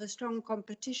there of a strong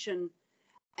competition?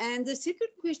 And the second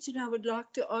question I would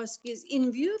like to ask is,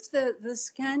 in view of the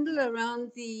scandal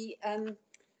around the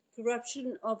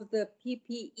corruption of the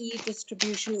PPE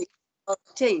distribution of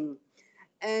 10,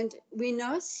 and we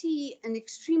now see an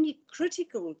extremely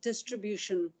critical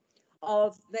distribution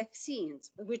of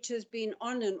vaccines, which has been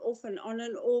on and off and on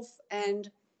and off, and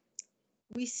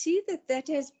we see that that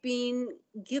has been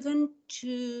given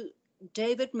to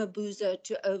David Mabuza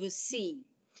to oversee.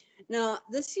 Now,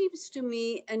 this seems to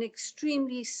me an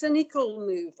extremely cynical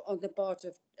move on the part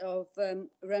of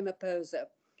Ramaphosa.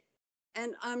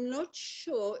 And I'm not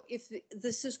sure if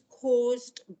this is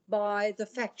caused by the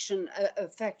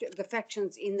the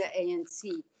factions in the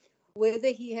ANC, whether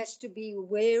he has to be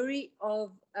wary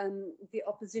of the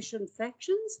opposition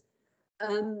factions,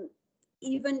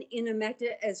 even in a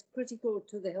matter as critical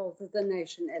to the health of the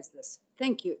nation as this.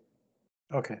 Thank you.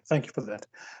 Okay, thank you for that.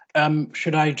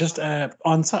 Should I just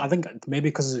answer? I think maybe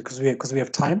because we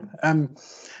have time.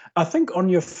 I think on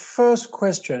your first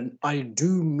question, I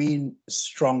do mean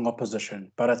strong opposition,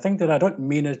 but I think that I don't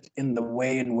mean it in the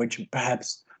way in which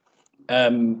perhaps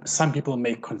some people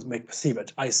may perceive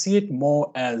it. I see it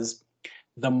more as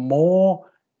the more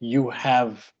you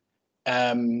have,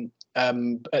 the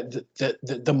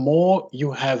more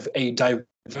you have a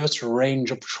diverse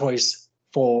range of choice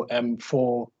for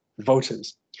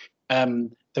voters,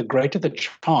 the greater the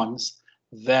chance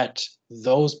that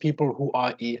those people who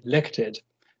are elected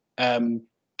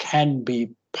can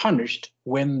be punished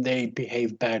when they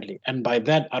behave badly. And by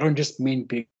that, I don't just mean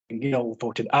being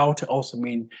voted out, I also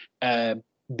mean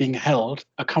being held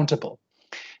accountable.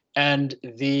 And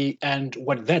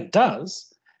what that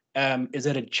does is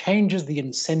that it changes the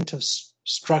incentive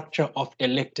structure of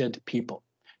elected people,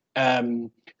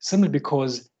 simply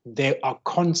because there are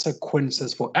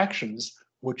consequences for actions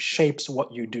which shapes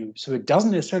what you do. So it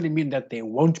doesn't necessarily mean that there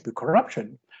won't be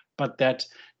corruption, but that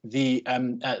the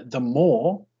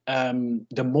more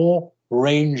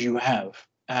range you have,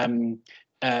 the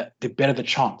better the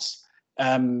chance.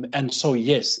 And so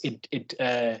yes, it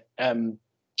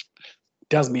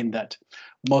does mean that.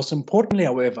 Most importantly,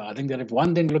 however, I think that if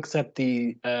one then looks at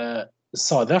the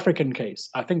South African case,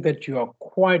 I think that you are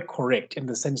quite correct in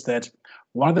the sense that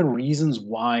one of the reasons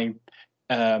why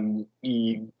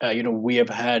we have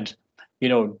had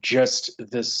just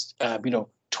this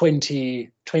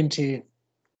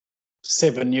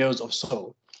 27 years or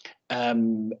so,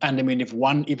 and I mean, if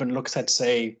one even looks at,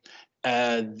 say,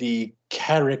 the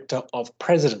character of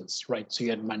presidents, right? So you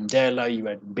had Mandela, you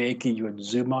had Mbeki, you had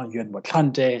Zuma, you had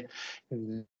Motlanthe,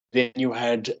 then you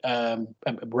had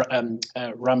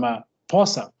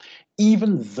Ramaphosa.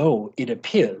 Even though it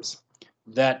appears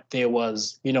that there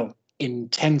was,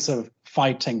 intensive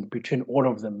fighting between all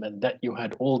of them, and that you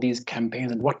had all these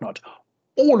campaigns and whatnot,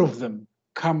 all of them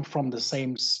come from the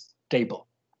same stable,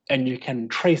 and you can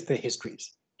trace their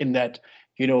histories in that,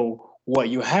 what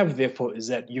you have, therefore, is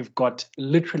that you've got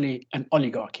literally an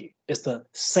oligarchy. It's the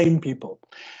same people.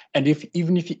 And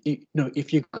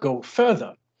if you go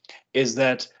further, is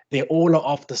that they all are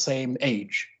of the same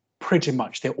age, pretty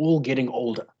much. They're all getting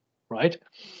older, right?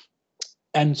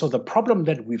 And so the problem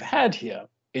that we've had here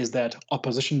is that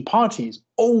opposition parties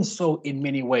also, in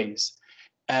many ways,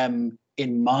 in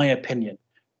my opinion,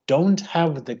 don't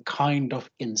have the kind of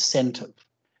incentive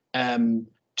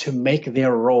to make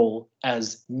their role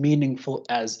as meaningful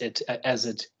as it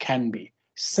can be.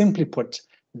 Simply put,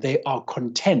 they are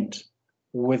content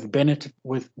with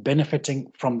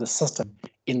benefiting from the system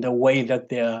in the way that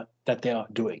they are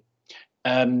doing.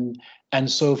 And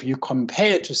so if you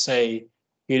compare to, say,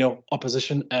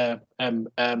 opposition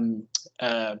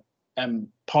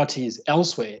parties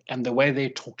elsewhere, and the way they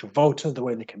talk to voters, the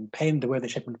way they campaign, the way they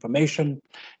shape information,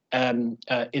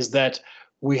 is that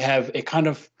we have a kind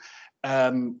of,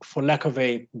 for lack of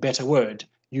a better word,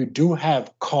 you do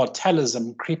have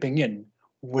cartelism creeping in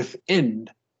within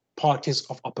parties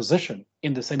of opposition,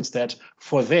 in the sense that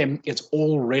for them it's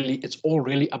all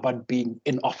really about being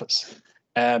in office,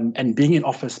 and being in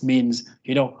office means,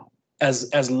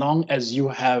 as long as you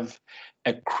have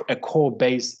a core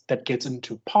base that gets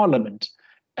into parliament,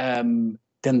 then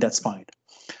that's fine.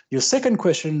 Your second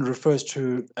question refers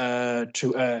to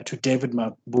David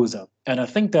Mabuza, and I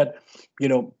think that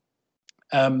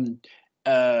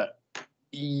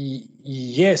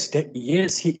yes,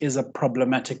 he is a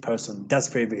problematic person. That's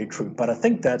very, very true. But I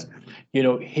think that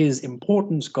his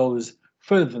importance goes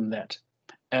further than that.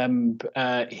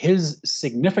 His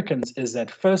significance is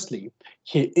that, firstly,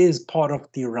 he is part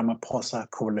of the Ramaphosa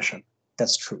coalition.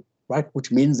 That's true, right?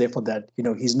 Which means, therefore, that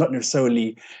he's not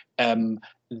necessarily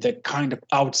the kind of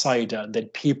outsider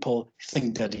that people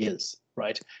think that he is,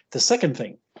 right? The second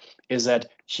thing is that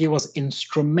he was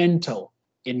instrumental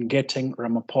in getting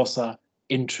Ramaphosa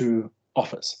into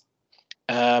office.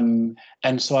 And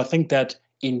so I think that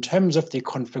in terms of the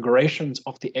configurations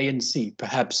of the ANC,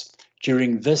 perhaps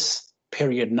during this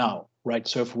period now, right?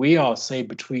 So if we are, say,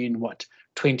 between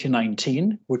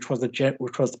 2019, which was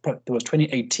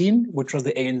 2018, which was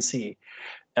the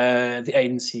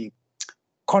ANC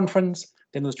conference.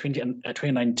 Then there was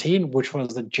 2019, which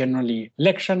was the general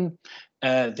election.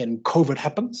 Then COVID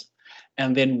happens.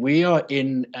 And then we are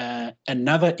in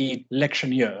another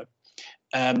election year.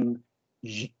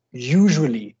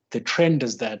 Usually, the trend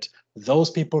is that those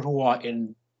people who are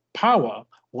in power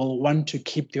will want to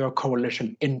keep their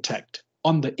coalition intact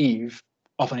on the eve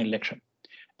of an election.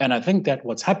 And I think that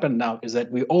what's happened now is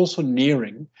that we're also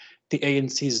nearing the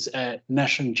ANC's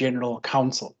National General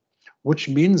Council, which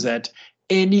means that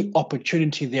any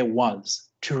opportunity there was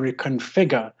to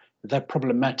reconfigure that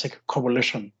problematic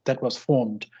coalition that was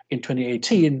formed in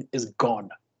 2018 is gone.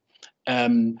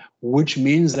 Which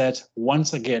means that,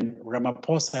 once again,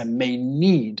 Ramaphosa may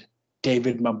need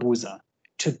David Mabuza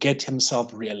to get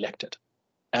himself re-elected.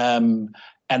 And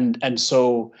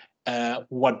so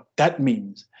what that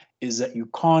means is that you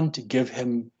can't give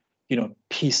him,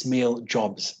 piecemeal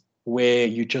jobs where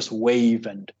you just wave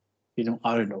and,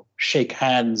 I don't know, shake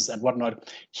hands and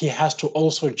whatnot. He has to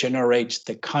also generate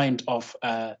the kind of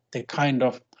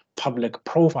public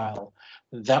profile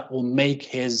that will make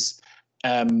his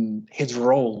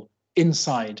role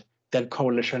inside that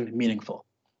coalition meaningful.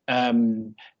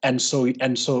 And so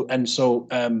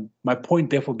my point,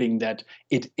 therefore, being that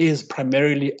it is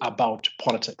primarily about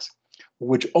politics,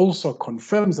 which also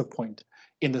confirms the point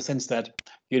in the sense that,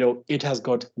 it has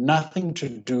got nothing to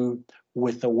do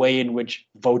with the way in which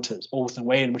voters, or the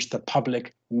way in which the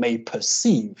public may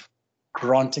perceive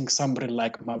granting somebody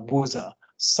like Mabuza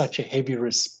such a heavy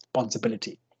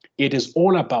responsibility. It is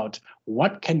all about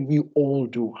what can we all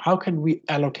do? How can we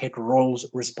allocate roles,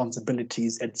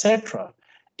 responsibilities, etc.,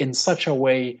 in such a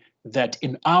way that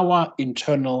in our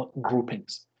internal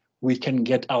groupings, we can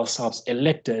get ourselves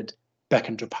elected back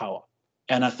into power.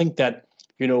 And I think that,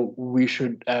 we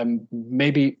should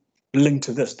maybe link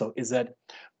to this, though, is that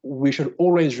we should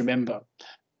always remember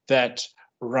that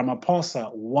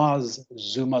Ramaphosa was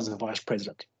Zuma's vice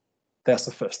president. That's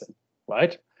the first thing,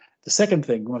 right? The second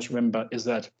thing we must remember is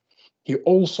that he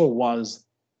also was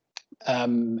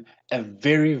a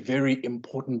very, very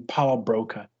important power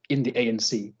broker in the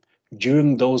ANC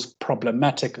during those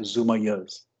problematic Zuma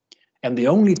years. And the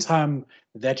only time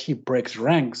that he breaks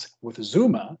ranks with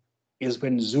Zuma is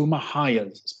when Zuma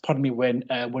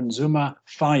when Zuma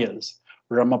fires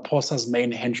Ramaphosa's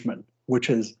main henchman, which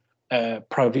is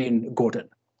Pravin Gordhan.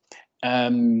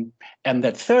 And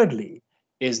that thirdly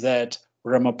is that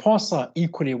Ramaphosa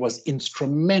equally was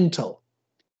instrumental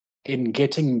in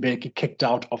getting Mbeki kicked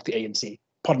out of the ANC,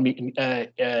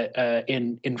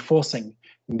 in forcing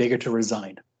Mbeki to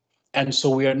resign. And so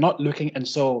we are not looking, and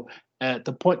so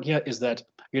the point here is that,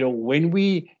 when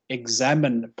we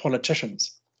examine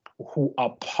politicians who are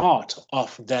part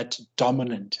of that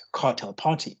dominant cartel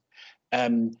party,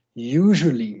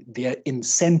 usually their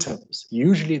incentives,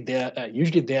 usually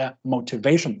their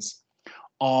motivations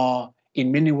are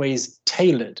in many ways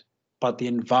tailored by the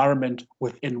environment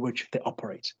within which they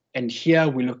operate. And here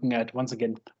we're looking at, once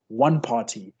again, one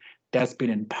party that's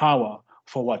been in power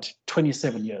for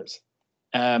 27 years.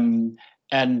 And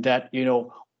that,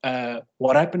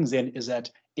 what happens then is that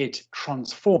it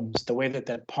transforms the way that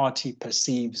that party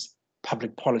perceives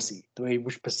public policy, the way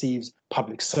which perceives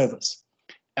public service.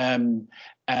 And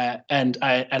I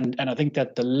think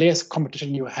that the less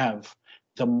competition you have,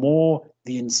 the more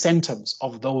the incentives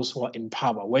of those who are in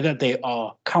power, whether they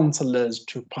are councillors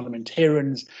to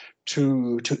parliamentarians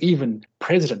to even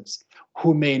presidents,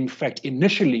 who may in fact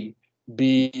initially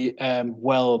be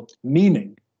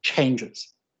well-meaning,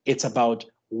 changes. It's about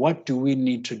what do we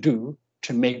need to do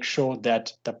to make sure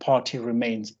that the party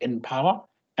remains in power.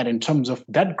 And in terms of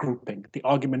that grouping, the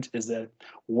argument is that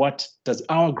what does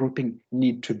our grouping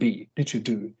need to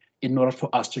do in order for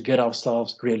us to get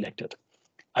ourselves re-elected?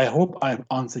 I hope I've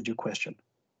answered your question.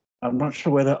 I'm not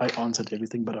sure whether I answered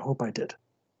everything, but I hope I did.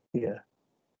 Yeah.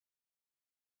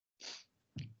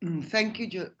 Thank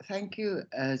you,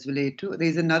 Zwelethu.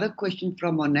 There's another question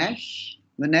from Monash.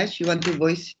 Monash, you want to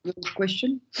voice your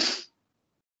question?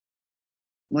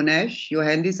 Monash, your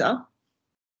hand is up.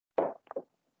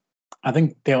 I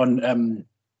think they're on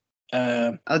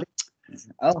mute.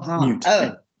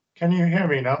 Can you hear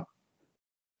me now?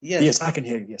 Yes. Yes, I can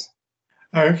hear you, yes.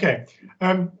 Okay.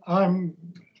 I'm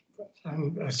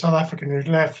a South African who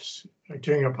left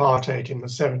during apartheid in the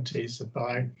 70s.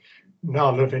 I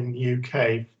now live in the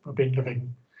UK. I've been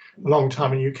living a long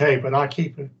time in the UK, but I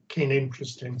keep a keen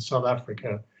interest in South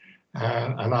Africa,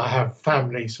 and I have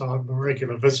family, so I'm a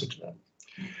regular visitor.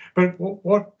 But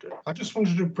what I just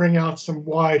wanted to bring out some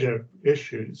wider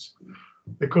issues,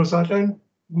 because I don't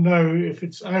know if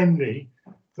it's only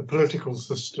the political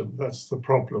system that's the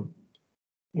problem,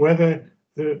 whether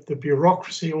the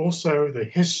bureaucracy, also the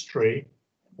history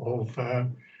of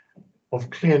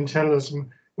clientelism,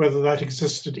 whether that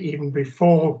existed even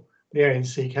before the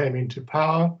ANC came into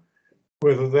power,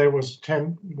 whether there was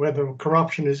whether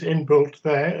corruption is inbuilt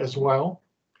there as well,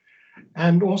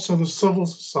 and also the civil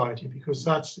society, because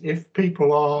that's, if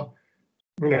people are,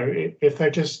 you know, if they're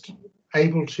just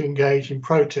able to engage in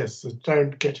protests that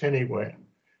don't get anywhere,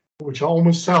 which are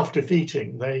almost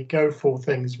self-defeating, they go for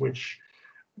things which,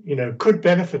 you know, could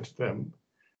benefit them,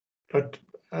 but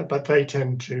they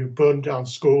tend to burn down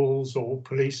schools or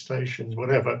police stations,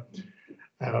 whatever,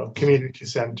 community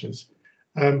centres.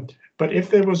 But if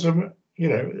there was a, you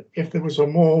know, if there was a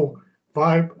more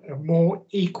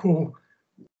equal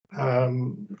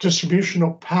distribution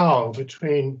of power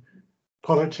between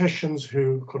politicians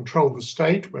who control the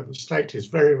state, where the state is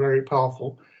very, very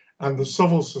powerful, and the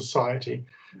civil society,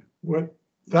 whether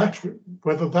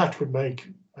that would make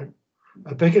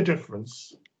a bigger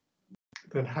difference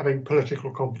than having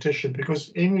political competition.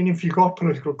 Because even if you got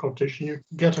political competition, you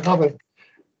get another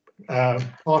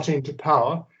party into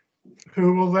power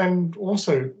who will then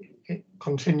also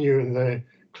continue in the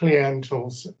client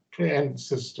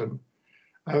system.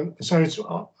 So it's,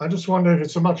 I just wonder if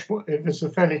it's a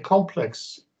fairly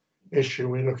complex issue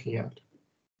we're looking at.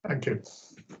 Thank you.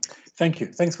 Thank you.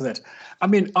 Thanks for that. I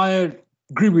mean, I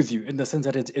agree with you in the sense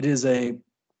that it is a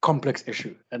complex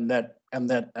issue, and I think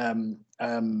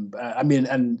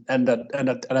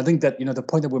that, you know, the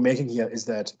point that we're making here is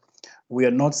that we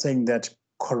are not saying that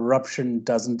corruption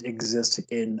doesn't exist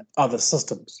in other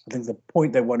systems. I think the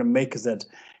point they want to make is that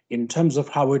in terms of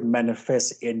how it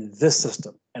manifests in this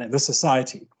system and in this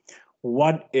society,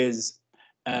 what is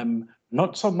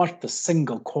not so much the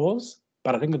single cause,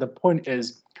 but I think that the point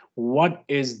is what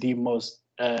is the most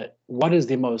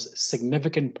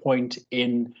significant point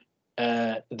in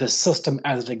the system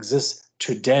as it exists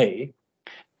today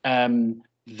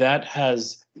that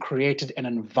has created an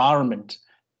environment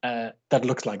that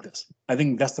looks like this. I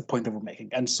think that's the point that we're making.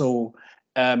 And so,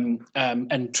 and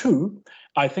two,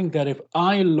 I think that if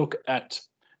I look at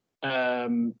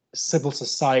civil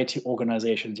society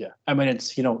organizations here, I mean,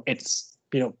 it's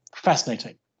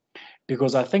fascinating,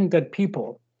 because I think that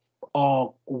people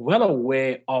are well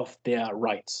aware of their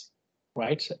rights,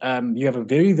 right? You have a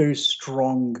very, very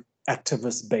strong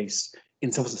activist base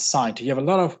in civil society. You have a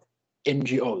lot of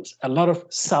NGOs, a lot of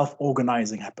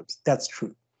self-organizing happens. That's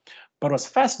true. But what's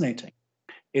fascinating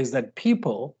is that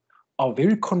people are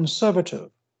very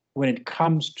conservative when it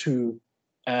comes to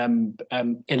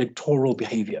electoral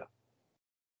behavior.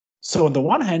 So on the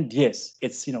one hand, yes,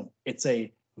 it's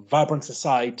a vibrant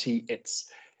society. It's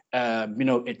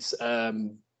it's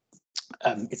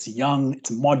young,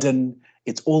 it's modern,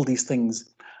 it's all these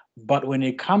things. But when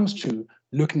it comes to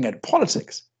looking at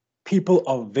politics, people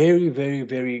are very, very,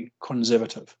 very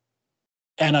conservative.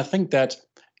 And I think that,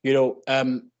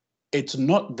 it's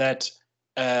not that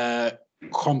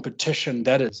competition,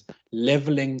 that is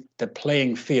leveling the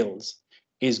playing fields,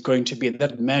 is going to be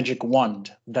that magic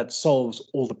wand that solves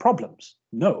all the problems.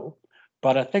 No,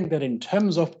 but I think that in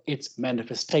terms of its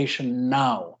manifestation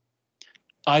now,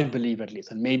 I believe at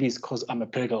least, and maybe it's because I'm a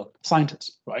political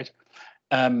scientist, right?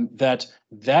 That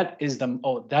is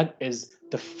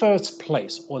the first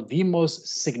place or the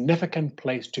most significant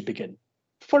place to begin.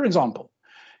 For example,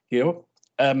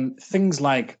 things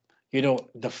like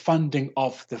the funding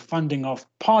of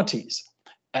parties.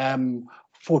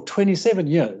 For 27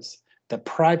 years, the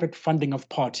private funding of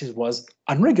parties was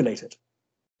unregulated,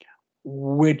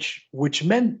 which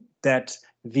meant that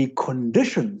the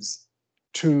conditions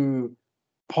to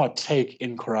partake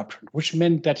in corruption, which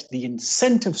meant that the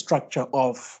incentive structure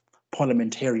of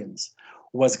parliamentarians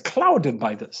was clouded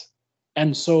by this.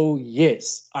 And so,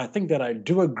 yes, I think that I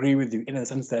do agree with you in the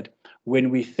sense that when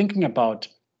we're thinking about,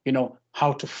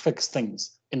 how to fix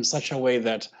things in such a way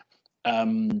that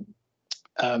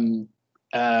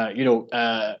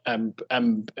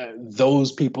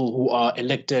those people who are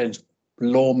elected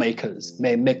lawmakers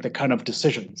may make the kind of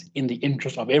decisions in the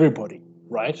interest of everybody,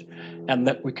 right? And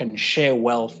that we can share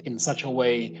wealth in such a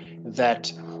way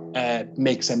that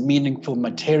makes a meaningful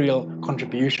material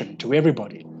contribution to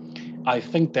everybody. I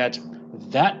think that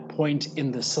point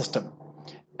in the system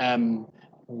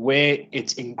where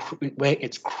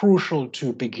it's crucial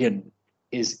to begin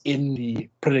is in the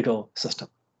political system.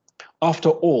 After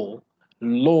all,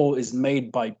 law is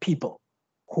made by people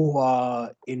who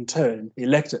are in turn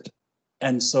elected,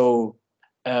 and so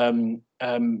it's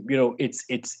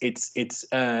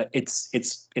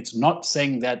not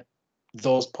saying that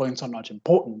those points are not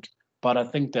important, but I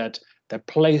think that the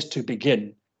place to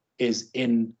begin is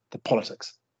in the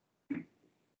politics.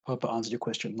 Hope I answered your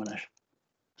question, Monash.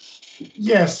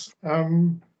 Yes,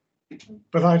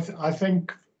 but I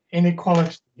think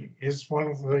inequality is one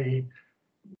of the,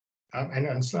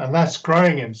 and that's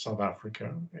growing in South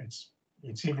Africa.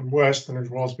 It's even worse than it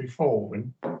was before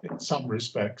in some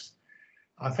respects.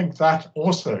 I think that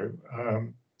also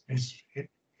is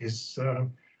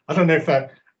I don't know if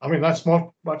that, I mean, that's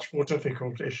much more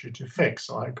difficult issue to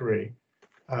fix, I agree.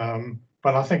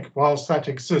 But I think whilst that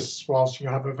exists, whilst you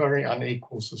have a very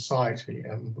unequal society,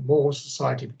 and the more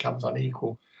society becomes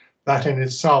unequal, that in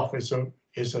itself is a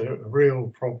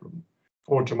real problem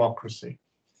for democracy.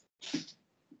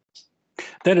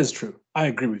 That is true. I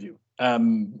agree with you.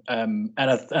 And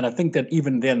I think that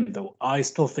even then, though, I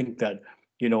still think that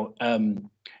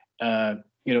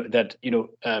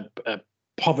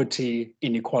poverty,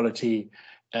 inequality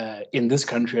in this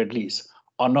country, at least,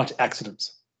 are not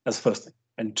accidents. That's the first thing.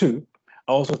 And two,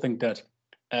 I also think that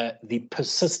the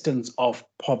persistence of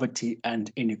poverty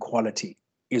and inequality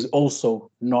is also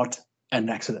not an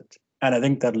accident. And I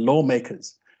think that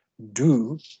lawmakers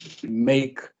do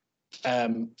make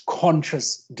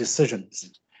conscious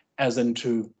decisions as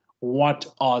into what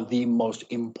are the most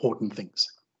important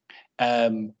things.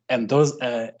 And those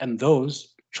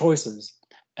choices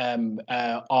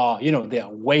are, they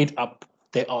are weighed up,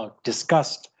 they are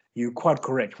discussed. You're quite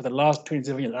correct. For the last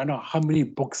 27 years, I don't know how many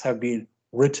books have been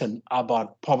written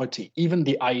about poverty. Even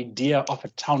the idea of a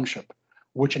township,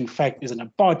 which in fact is an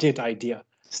apartheid idea,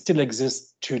 still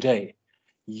exists today,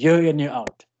 year in, year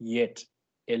out. Yet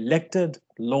elected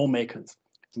lawmakers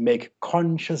make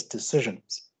conscious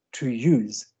decisions to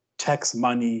use tax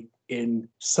money in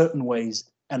certain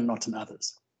ways and not in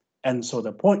others. And so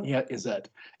the point here is that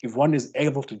if one is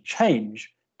able to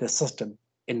change the system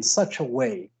in such a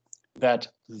way that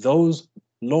those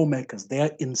lawmakers,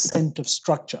 their incentive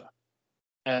structure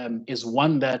is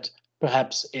one that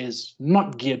perhaps is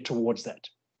not geared towards that.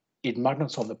 It might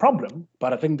not solve the problem,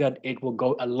 but I think that it will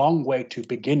go a long way to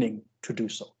beginning to do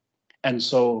so. And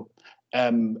so,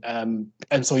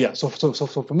 yeah. So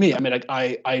for me, I mean, like,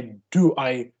 I do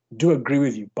agree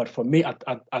with you. But for me, I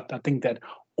think that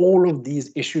all of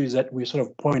these issues that we sort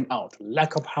of point out,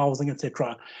 lack of housing,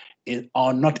 etc.,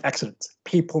 are not accidents.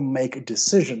 People make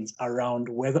decisions around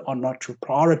whether or not to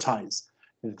prioritize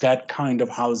that kind of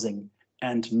housing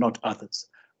and not others,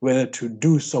 whether to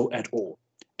do so at all.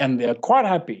 And they're quite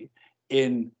happy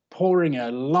in pouring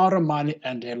a lot of money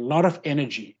and a lot of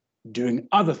energy doing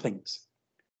other things,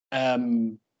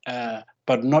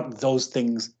 but not those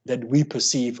things that we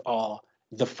perceive are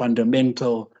the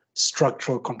fundamental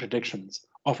structural contradictions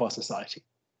of our society.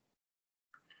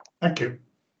 Thank you.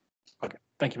 Okay,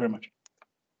 thank you very much.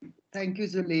 Thank you,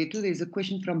 Zwelethu. There's a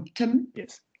question from Tim.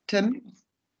 Yes. Tim.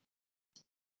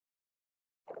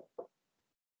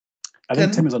 I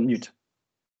think Tim is on mute.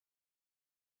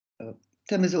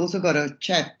 Tim has also got a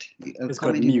chat. It's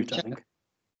got mute, I think.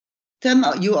 Tim,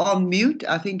 you are on mute.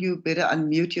 I think you better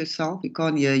unmute yourself. We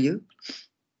can't hear you.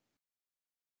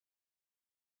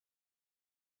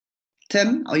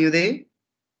 Tim, are you there?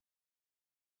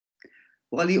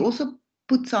 Well, he also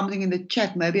put something in the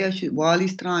chat. Maybe I should, while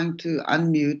he's trying to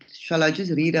unmute, shall I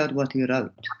just read out what he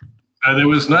wrote? There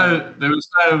was no,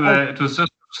 it was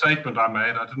just a statement I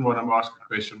made. I didn't want to ask a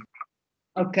question.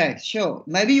 Okay, sure.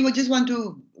 Maybe you would just want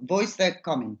to voice that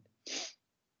comment.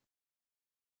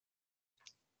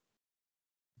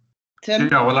 Tim?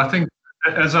 Yeah, well, I think,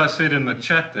 as I said in the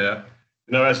chat there,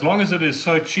 as long as it is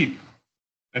so cheap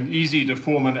and easy to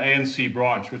form an ANC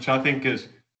branch, which I think is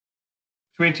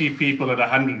 20 people at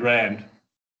 100 Rand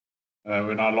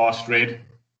when I last read.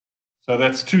 So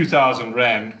that's 2,000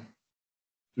 Rand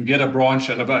to get a branch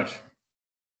and a vote.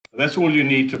 That's all you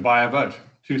need to buy a vote,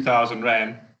 2,000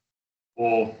 Rand,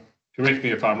 or correct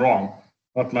me if I'm wrong,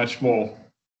 not much more.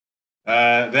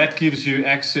 That gives you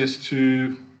access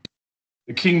to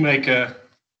the kingmaker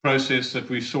process that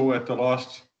we saw at the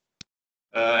last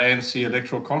ANC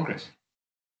Electoral Congress,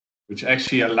 which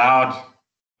actually allowed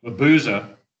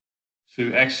Mabuza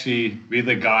to actually be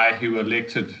the guy who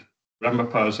elected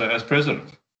Ramaphosa as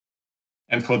president.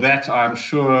 And for that, I'm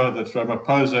sure that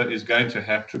Ramaphosa is going to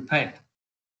have to pay.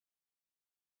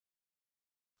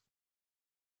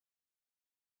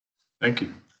 Thank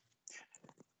you.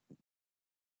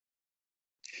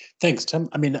 Thanks, Tim.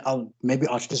 I mean, I'll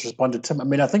just respond to Tim. I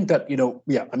mean, I think that,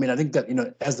 I think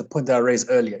that, as the point that I raised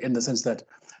earlier, in the sense that,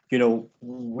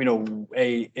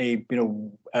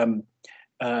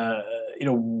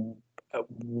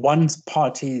 once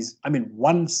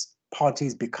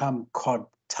parties become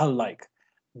cartel-like,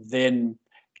 then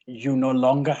you no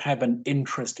longer have an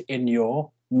interest in your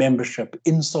membership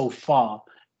insofar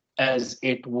as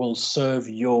it will serve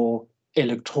your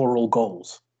electoral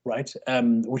goals, right?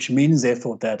 Which means,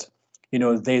 therefore, that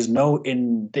there's no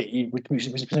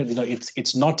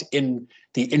it's not in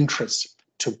the interest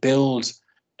to build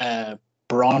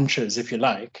branches, if you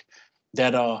like,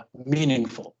 that are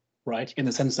meaningful, right? In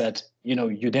the sense that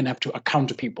you then have to account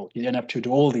to people, you then have to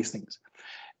do all these things,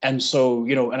 and so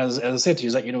and as I said to you,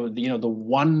 is that the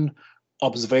one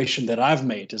observation that I've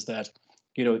made is that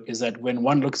when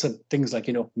one looks at things like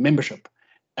membership,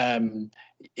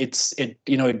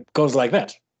 it goes like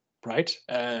that, right?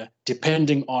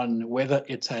 Depending on whether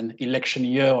it's an election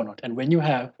year or not, and when you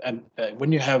have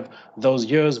those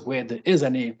years where there is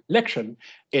an election,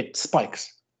 it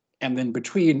spikes, and then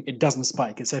between it doesn't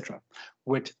spike, etc.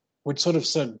 Which sort of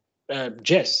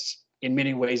suggests in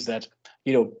many ways that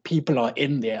people are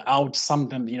in there, out. Some of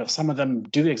them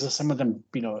do exist, some of them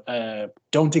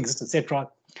don't exist, etc.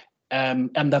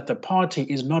 And that the party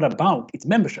is not about its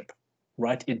membership,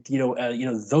 right?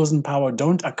 Those in power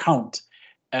don't account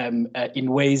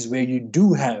in ways where you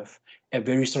do have a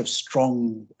very sort of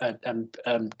strong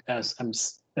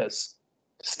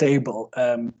stable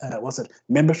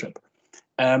membership,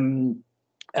 and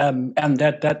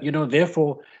that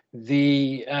therefore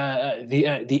the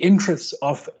interests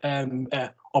of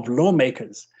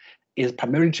lawmakers is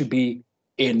primarily to be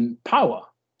in power,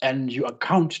 and you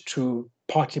account to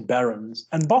party barons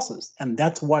and bosses, and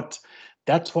that's what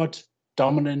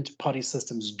dominant party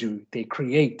systems do. They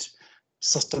create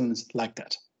systems like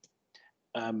that.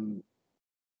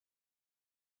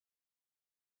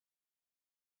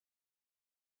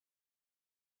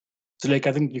 So, like,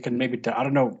 I think you can maybe, I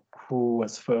don't know who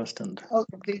was first, and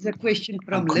there's a question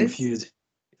from I'm Liz. Confused.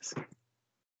 Yes.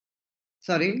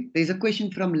 Sorry, there's a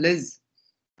question from Liz.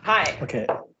 Hi. Okay.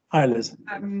 Hi, Liz.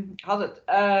 How's it?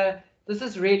 This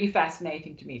is really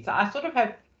fascinating to me. So I sort of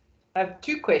have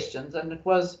two questions, and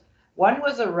one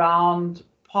was around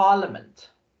Parliament.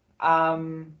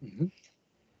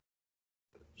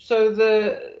 So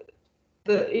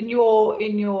in your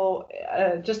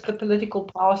just the political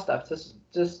power stuff,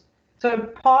 so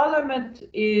Parliament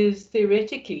is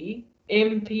theoretically,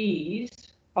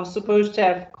 MPs are supposed to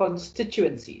have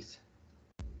constituencies.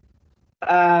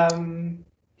 And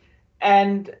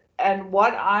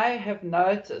what I have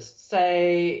noticed,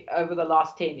 say, over the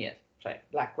last 10 years, say,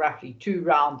 like roughly 2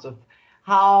 rounds of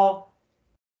how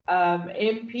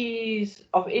MPs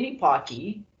of any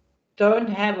party don't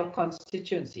have a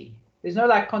constituency. There's no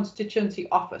like constituency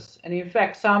office. And in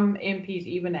fact, some MPs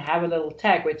even have a little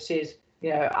tag which says,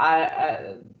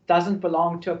 I doesn't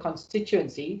belong to a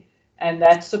constituency. And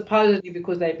that's supposedly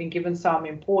because they've been given some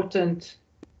important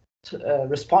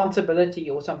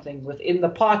responsibility or something within the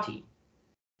party.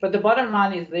 But the bottom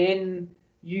line is then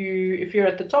if you're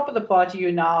at the top of the party,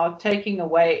 you're now taking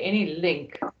away any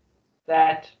link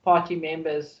that party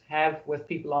members have with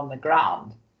people on the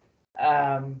ground.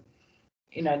 Never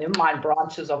mind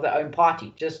branches of their own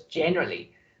party, just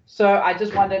generally. So I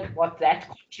just wondered what that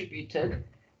contributed.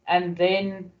 And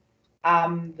then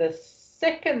the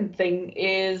second thing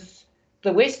is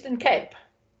the Western Cape.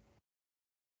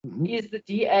 Is the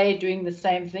DA doing the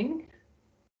same thing?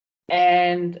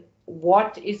 And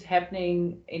what is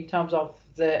happening in terms of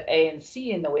the ANC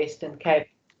in the Western Cape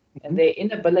and their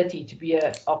inability to be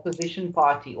an opposition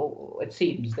party, or it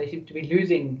seems they seem to be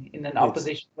losing in an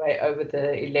opposition way over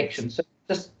the election. So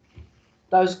just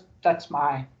that's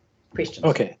my question.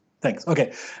 Okay, thanks.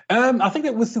 Okay, I think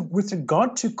that with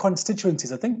regard to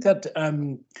constituencies, I think that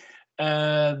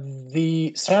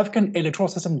the South African electoral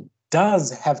system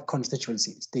does have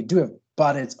constituencies. They do have,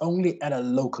 but it's only at a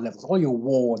local level. All your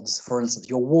wards, for instance,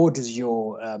 your ward is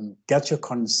that's your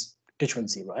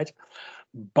constituency, right?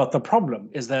 But the problem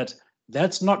is that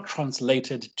that's not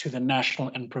translated to the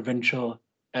national and provincial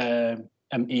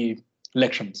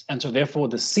elections, and so therefore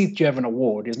the seat you have in a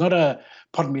ward is not the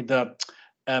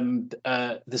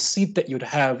the seat that you'd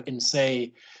have in,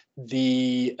 say,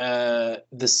 the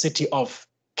city of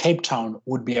Cape Town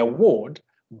would be a ward,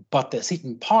 but the seat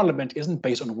in Parliament isn't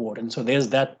based on a ward, and so there's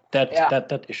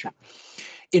that issue.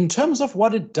 In terms of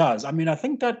what it does, I mean, I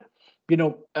think that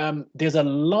there's a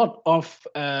lot of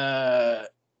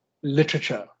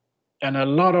literature and a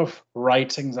lot of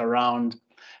writings around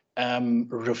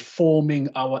reforming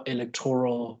our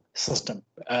electoral system,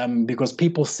 because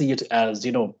people see it as,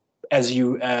 as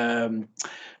you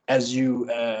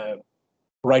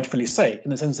rightfully say, in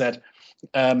the sense that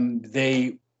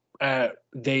they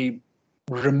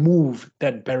remove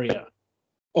that barrier.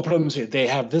 Or they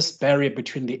have this barrier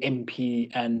between the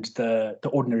MP and the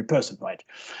ordinary person, right?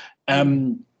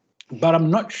 But I'm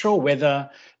not sure whether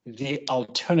the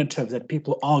alternative that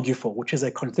people argue for, which is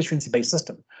a constituency-based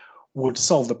system, would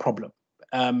solve the problem.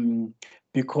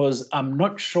 Because I'm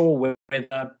not sure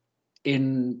whether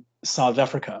in South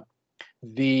Africa,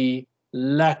 the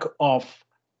lack of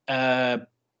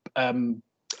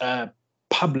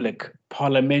public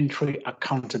parliamentary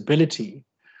accountability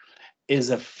is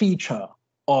a feature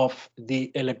of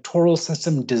the electoral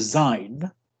system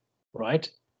design, right?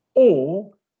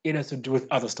 Or it has to do with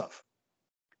other stuff.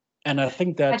 And I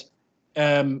think that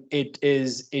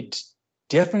it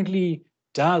definitely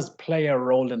does play a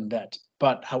role in that.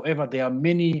 But however, there are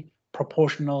many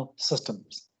proportional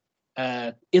systems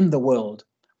in the world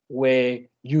where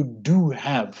you do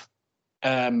have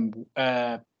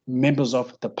members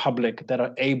of the public that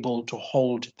are able to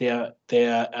hold their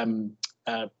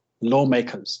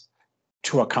lawmakers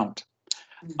to account.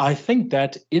 I think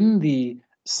that in the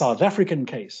South African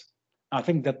case, I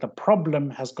think that the problem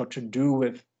has got to do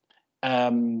with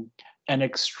an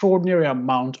extraordinary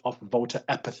amount of voter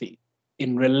apathy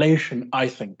in relation, I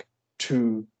think,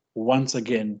 to, once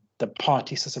again, the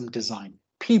party system design.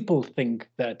 People think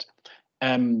that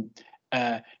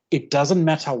it doesn't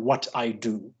matter what I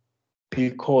do,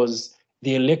 because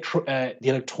the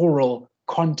electoral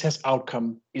contest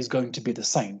outcome is going to be the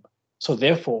same. So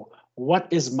therefore, what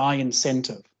is my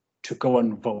incentive to go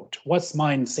and vote? What's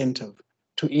my incentive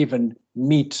to even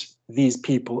meet these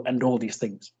people and all these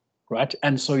things, right?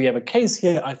 And so you have a case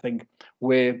here, I think,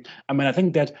 where, I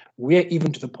think that we're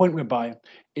even to the point whereby,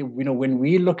 when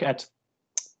we look at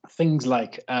things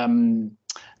like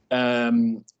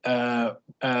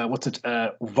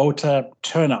voter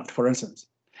turnout, for instance,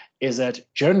 is that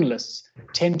journalists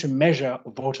tend to measure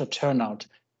voter turnout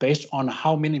based on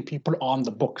how many people are on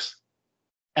the books,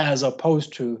 as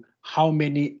opposed to how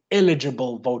many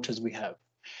eligible voters we have.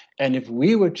 And if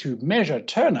we were to measure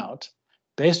turnout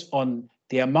based on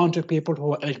the amount of people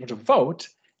who are eligible to vote,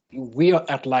 we are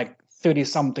at like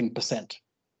 30-something%,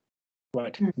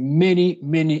 right? Many,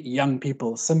 many young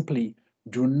people simply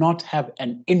do not have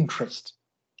an interest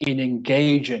in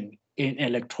engaging in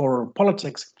electoral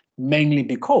politics, mainly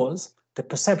because the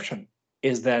perception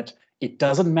is that it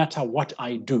doesn't matter what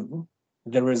I do,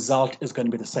 the result is going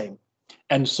to be the same.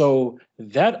 And so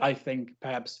that, I think,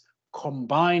 perhaps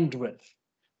combined with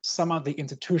some of the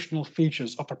institutional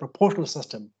features of a proportional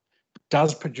system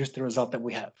does produce the result that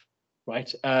we have,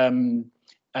 right?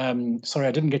 Sorry,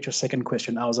 I didn't get your second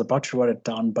question. I was about to write it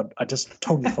down, but I just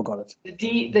totally forgot it. The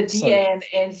DA and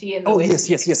ANC and the West.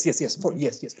 Yes.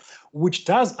 Which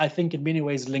does, I think, in many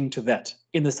ways link to that,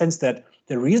 in the sense that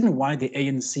the reason why the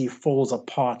ANC falls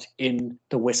apart in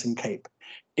the Western Cape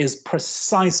is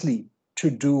precisely to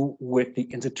do with the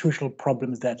institutional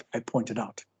problems that I pointed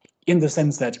out, in the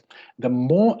sense that the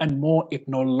more and more it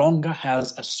no longer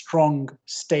has a strong,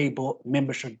 stable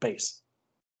membership base,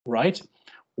 right?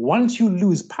 Once you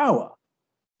lose power,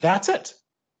 that's it.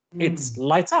 It's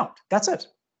lights out. That's it,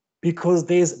 because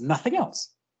there's nothing else.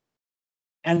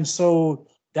 And so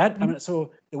that,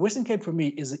 so the Western Cape for me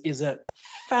is a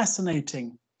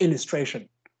fascinating illustration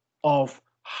of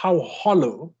how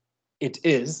hollow it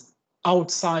is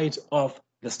outside of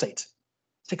the state.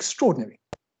 It's extraordinary.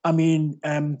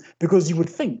 Because you would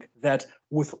think that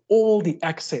with all the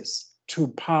access to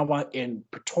power in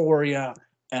Pretoria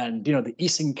and the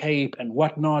Eastern Cape and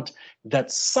whatnot,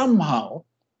 that somehow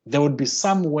there would be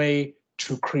some way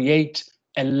to create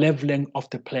a leveling of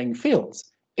the playing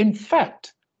fields. In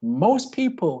fact, most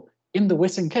people in the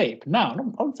Western Cape now, I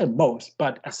won't say most,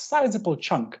 but a sizable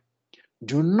chunk,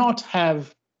 do not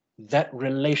have that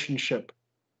relationship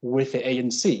with the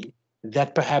ANC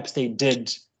that perhaps they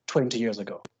did 20 years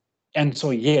ago. And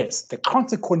so, yes, the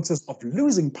consequences of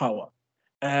losing power,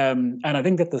 and I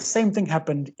think that the same thing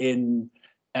happened in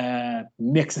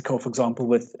Mexico, for example,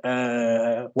 with,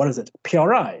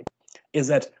 PRI, is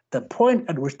that the point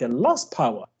at which they lost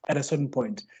power at a certain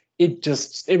point,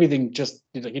 everything just,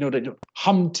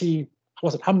 Humpty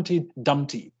was it Humpty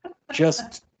Dumpty,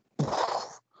 just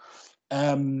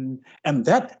and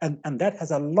that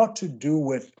has a lot to do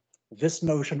with this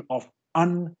notion of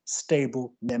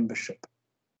unstable membership.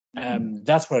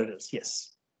 That's what it is.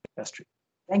 Yes, that's true.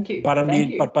 Thank you. But I Thank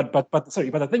mean, you. but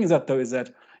the thing is that though is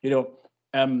that, you know,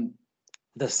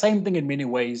 the same thing in many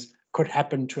ways could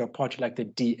happen to a party like the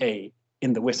DA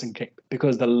in the Western Cape,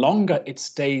 because the longer it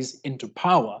stays into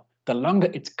power, the longer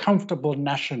it's comfortable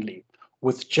nationally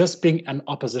with just being an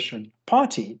opposition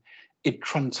party, it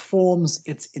transforms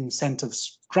its incentive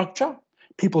structure.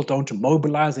 People don't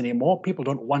mobilize anymore. People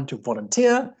don't want to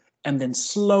volunteer, and then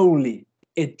slowly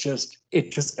it just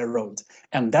erodes,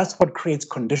 and that's what creates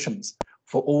conditions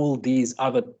for all these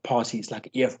other parties like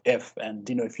EFF, and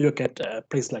you know, if you look at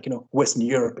places like, you know, Western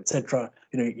Europe, etc.,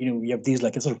 you know, you have these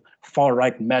like sort of far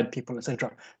right mad people, etc.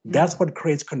 That's what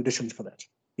creates conditions for that.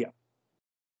 Yeah.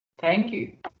 Thank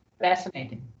you.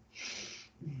 Fascinating.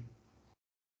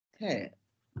 Okay,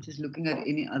 just looking at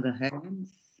any other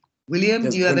hands. William,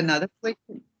 There's you have one- another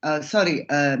question? Sorry,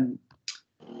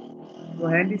 your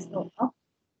hand is still up.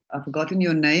 I've forgotten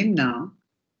your name now.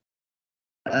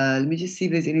 Let me just see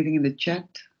if there's anything in the chat.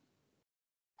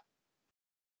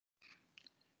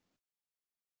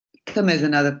 Tim has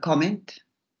another comment.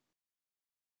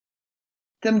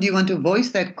 Tim, do you want to voice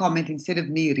that comment instead of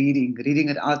me reading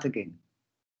it out again?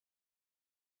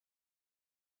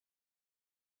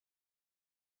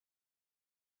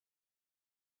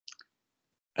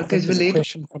 I think there's a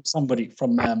question from somebody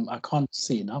from I can't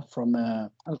see now, from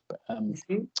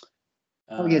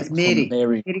yes, Mary.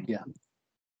 Mary. Yeah.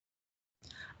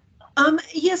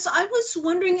 Yes, I was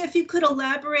wondering if you could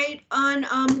elaborate on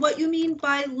what you mean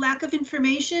by lack of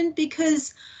information,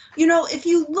 because, you know, if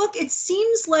you look, it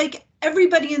seems like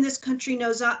everybody in this country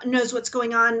knows what's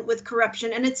going on with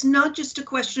corruption, and it's not just a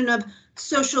question of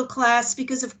social class,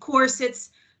 because of course it's,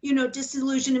 you know,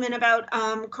 disillusionment about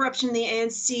corruption in the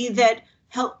ANC that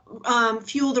helped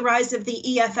fuel the rise of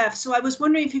the EFF. So I was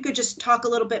wondering if you could just talk a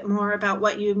little bit more about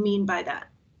what you mean by that.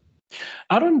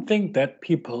 I don't think that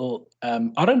people,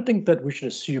 I don't think that we should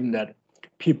assume that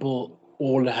people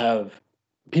in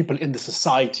the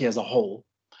society as a whole,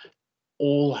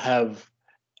 all have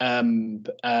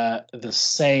the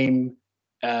same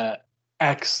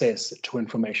access to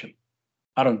information.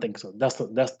 I don't think so. That's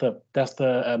the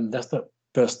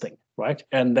first thing, right?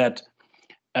 And that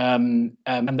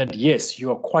yes, you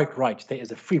are quite right. There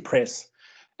is a free press,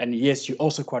 and yes, you're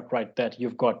also quite right that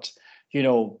you've got, you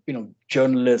know,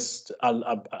 journalists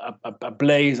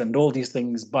ablaze and all these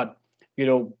things. But you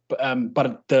know,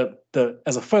 but the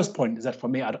as a first point is that for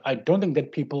me, I don't think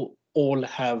that people all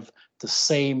have the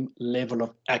same level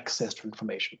of access to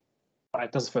information.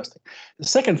 Right, that's the first thing. The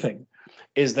second thing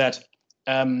is that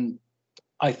I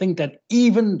think that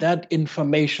even that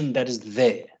information that is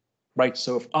there, right?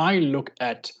 So if I look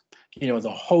at, you know,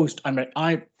 the host, I mean,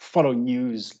 I follow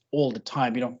news all the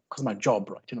time, you know, because of my job,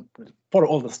 right? You know, follow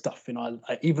all the stuff, you know,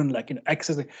 I even like, you know,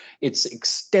 accessing, it's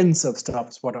extensive stuff.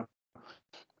 It's what, and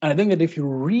I think that if you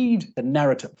read the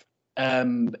narrative,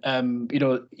 you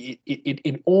know,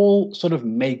 it all sort of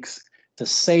makes the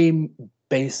same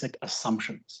basic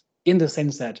assumptions, in the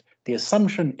sense that the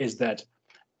assumption is that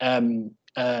the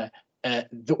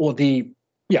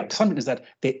assumption is that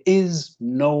there is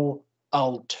no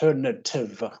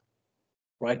alternative,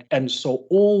 right? And so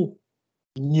all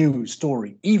news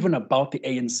story, even about the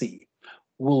ANC,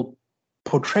 will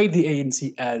portray the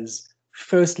ANC as,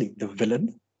 firstly, the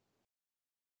villain,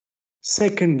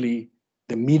 secondly,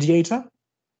 the mediator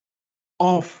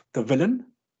of the villain,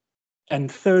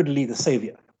 and thirdly, the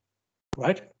savior,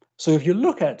 right? So if you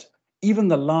look at even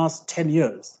the last 10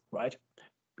 years, right,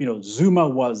 you know, Zuma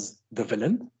was the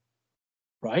villain,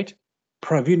 right?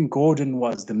 Pravin Gordhan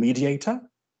was the mediator,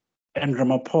 and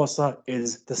Ramaphosa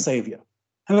is the savior.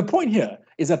 And the point here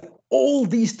is that all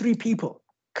these three people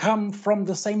come from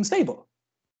the same stable.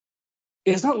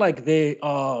 It's not like they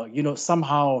are, you know,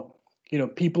 somehow, you know,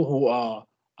 people who are,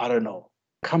 I don't know,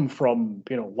 come from,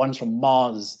 you know, one's from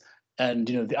Mars and,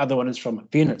 you know, the other one is from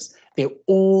Venus. They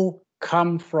all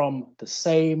come from the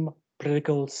same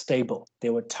political stable.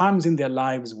 There were times in their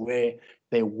lives where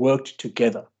they worked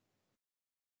together.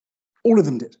 All of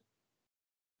them did.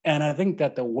 And I think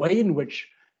that the way in which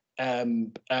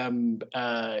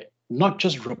not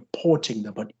just reporting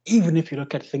them, but even if you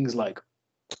look at things like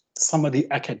some of the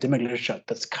academic literature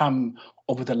that's come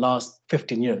over the last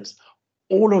 15 years,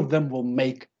 all of them will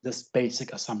make this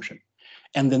basic assumption.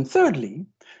 And then thirdly,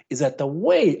 is that the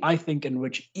way I think in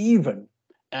which even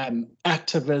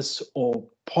activists or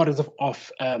parties of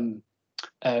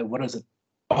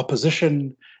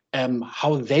opposition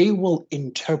how they will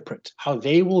interpret, how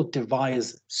they will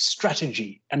devise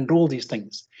strategy and all these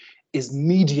things is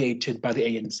mediated by the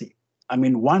ANC. I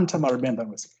mean, one time I remember, it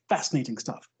was fascinating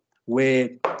stuff, where,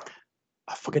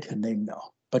 I forget her name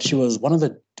now, but she was one of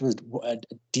the, a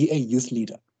DA youth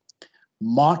leader,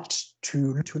 marched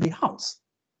to the house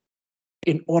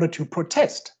in order to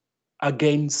protest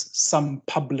against some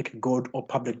public good or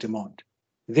public demand.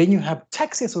 Then you have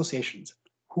taxi associations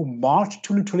who march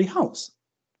to Lutuli House.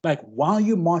 Like, while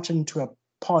you march into a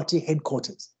party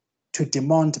headquarters to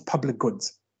demand public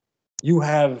goods, you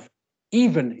have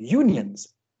even unions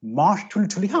march to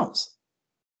Lutuli House.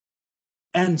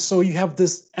 And so you have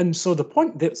this, and so the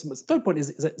point, the third point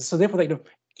is that, so therefore,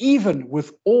 even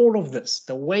with all of this,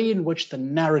 the way in which the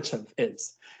narrative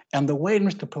is, and the way in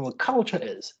which the political culture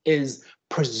is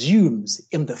presumes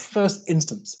in the first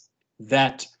instance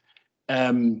that,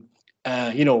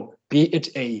 be it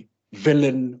a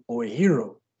villain or a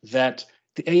hero, that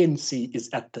the ANC is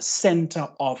at the center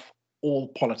of all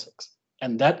politics,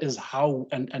 and that is how,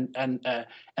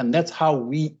 and that's how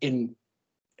we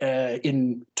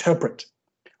interpret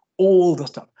all the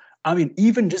stuff. I mean,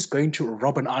 even just going to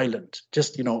Robben Island,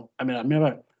 just, I mean, I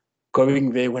remember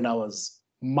going there when I was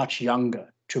much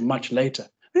younger to much later.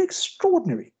 Very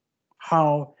extraordinary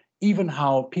how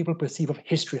people perceive of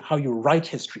history, how you write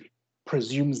history,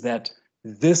 presumes that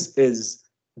this is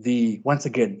once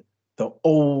again, the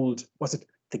old,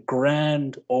 the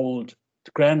grand old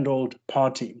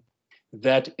party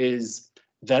that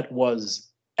was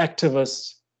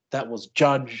activist, that was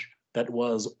judge, that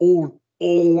was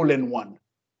all in one.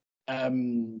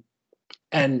 And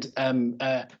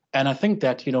I think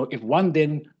that, if one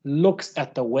then looks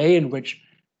at the way in which,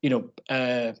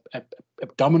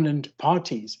 dominant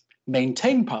parties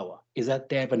maintain power, is that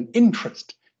they have an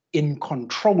interest in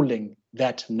controlling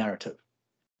that narrative.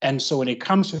 And so when it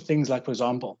comes to things like, for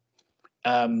example,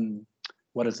 an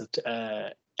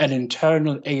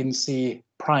internal ANC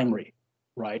primary,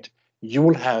 right? You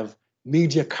will have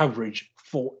media coverage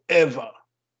forever.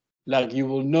 Like, you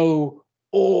will know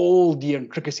all the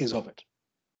intricacies of it.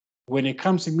 When it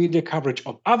comes to media coverage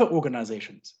of other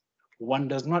organizations, one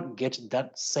does not get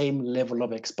that same level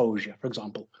of exposure, for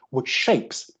example, which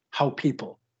shapes how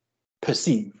people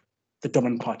perceive the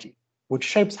dominant party, which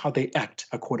shapes how they act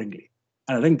accordingly.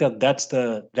 And I think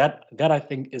that I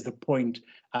think is the point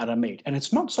that I made. And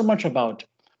it's not so much about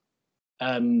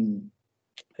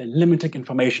limiting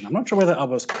information. I'm not sure whether I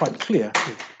was quite clear.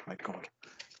 Oh my God.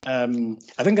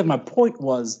 I think that my point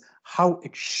was how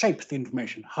it shapes the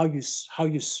information, how you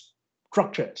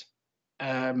structure it,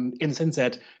 in the sense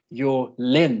that your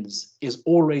lens is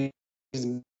always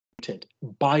limited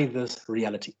by this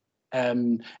reality.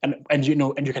 And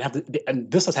you can have and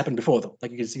this has happened before, though.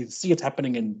 Like, you can see it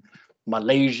happening in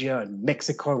Malaysia and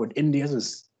Mexico and India. It's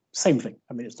the same thing.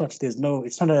 I mean, it's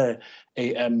not a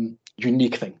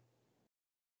unique thing.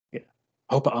 Yeah.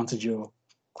 I hope I answered your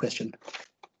question.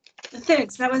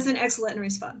 Thanks. That was an excellent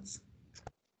response.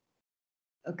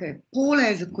 Okay, Paul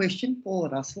has a question. Paul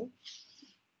Russell.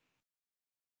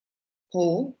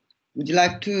 Paul, would you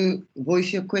like to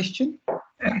voice your question?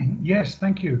 Yes,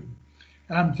 thank you.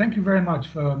 Thank you very much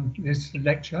for this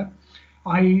lecture.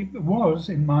 I was,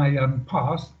 in my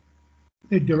past,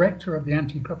 the director of the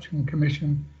Anti-Corruption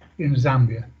Commission in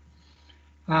Zambia.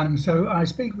 And so I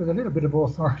speak with a little bit of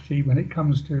authority when it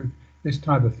comes to this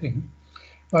type of thing.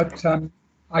 But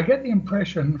I get the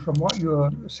impression from what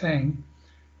you're saying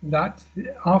that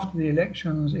after the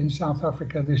elections in South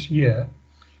Africa this year,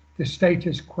 the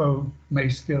status quo may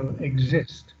still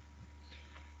exist.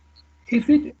 If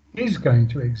it is going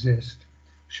to exist,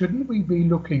 shouldn't we be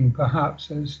looking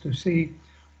perhaps as to see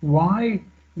why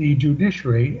the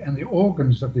judiciary and the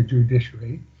organs of the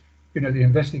judiciary, the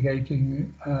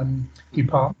investigating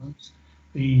departments,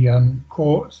 the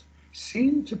courts,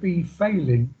 seem to be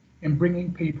failing in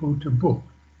bringing people to book?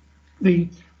 The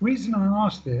reason I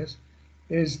ask this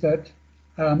is that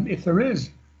if there is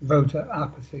voter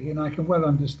apathy, and I can well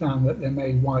understand that there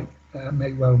may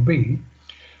well be,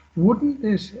 wouldn't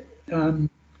this,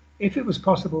 if it was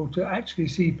possible to actually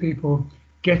see people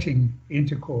getting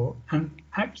into court and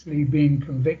actually being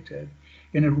convicted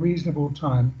in a reasonable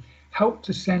time, help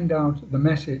to send out the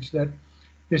message that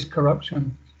this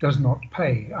corruption does not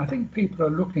pay? I think people are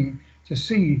looking to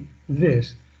see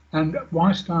this, and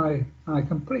whilst I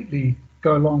completely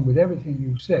go along with everything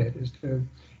you've said as to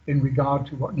in regard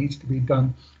to what needs to be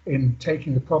done in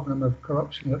taking the problem of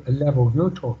corruption at the level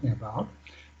you're talking about,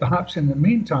 perhaps in the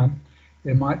meantime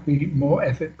there might be more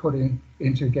effort put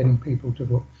into getting people to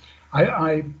vote.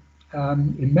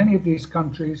 In many of these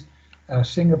countries,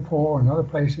 Singapore and other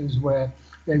places where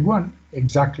they weren't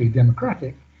exactly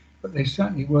democratic, but they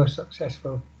certainly were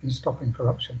successful in stopping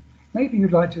corruption. Maybe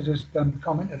you'd like to just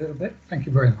comment a little bit. Thank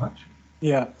you very much.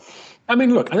 Yeah, I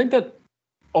mean, look, I think that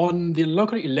on the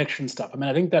local election stuff, I mean,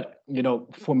 I think that,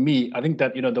 for me, I think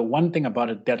that, the one thing about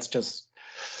it that's just,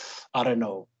 I don't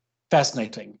know,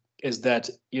 fascinating is that,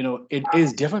 it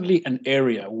is definitely an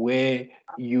area where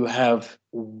you have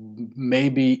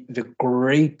maybe the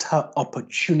greater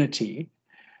opportunity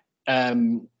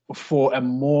for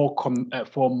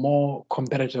more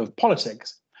competitive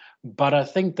politics. But I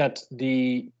think that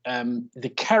the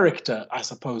character, I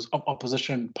suppose, of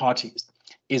opposition parties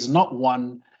is not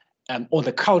one, or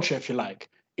the culture, if you like,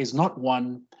 is not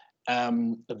one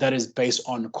that is based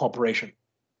on cooperation,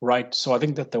 right? So I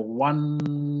think that the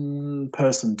one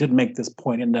person did make this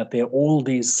point in that there are all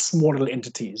these small little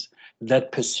entities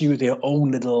that pursue their own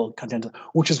little content,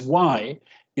 which is why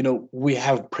we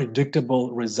have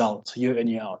predictable results year in,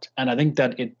 year out. And I think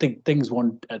that things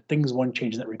won't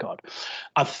change in that regard.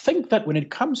 I think that when it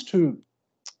comes to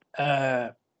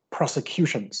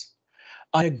prosecutions,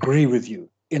 I agree with you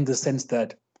in the sense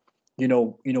that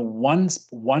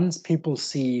once people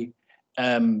see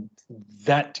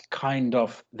that kind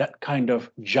of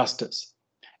justice,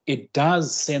 it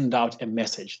does send out a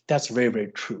message. That's very,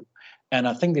 very true. And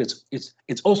I think that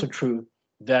it's also true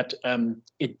that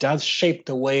it does shape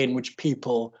the way in which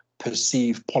people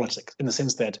perceive politics, in the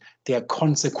sense that there are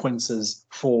consequences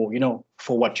for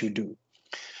what you do.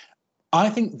 I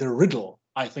think the riddle,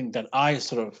 that I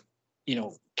sort of,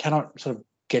 cannot sort of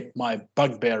get my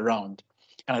bugbear around,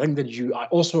 and I think that I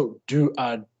also do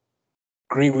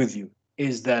agree with you,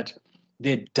 is that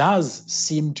there does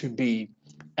seem to be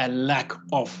a lack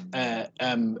of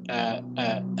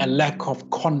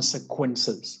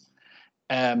consequences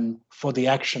for the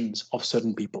actions of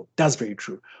certain people. That's very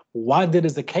true. Why that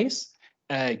is the case,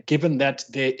 given that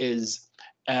there is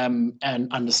an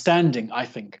understanding, I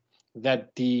think,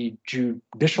 that the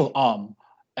judicial arm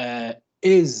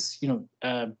is,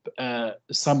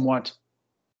 somewhat,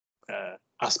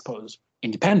 I suppose,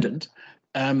 independent.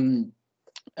 I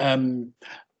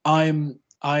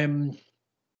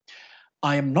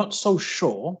am not so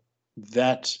sure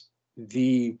that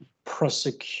the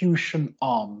prosecution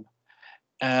arm,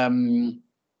 I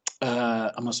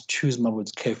must choose my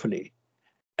words carefully,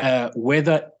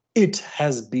 whether it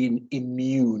has been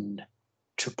immune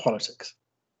to politics.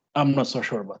 I'm not so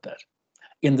sure about that.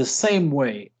 In the same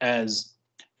way as,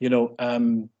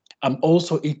 I'm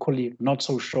also equally not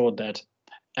so sure that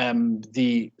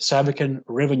the South African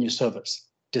Revenue Service,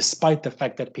 despite the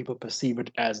fact that people perceive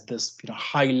it as this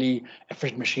highly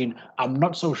efficient machine, I'm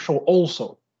not so sure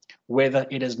also whether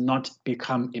it has not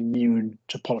become immune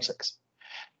to politics.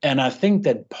 And I think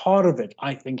that part of it,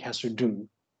 has to do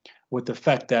with the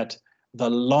fact that the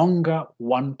longer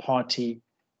one party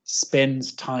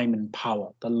spends time in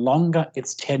power, the longer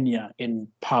its tenure in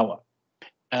power,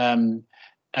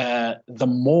 the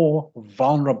more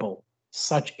vulnerable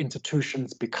such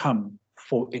institutions become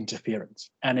for interference.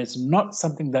 And it's not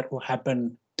something that will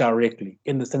happen directly,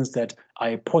 in the sense that I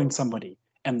appoint somebody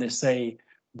and they say,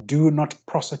 do not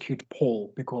prosecute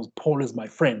Paul because Paul is my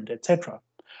friend, etc.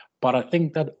 But I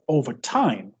think that over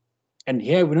time, and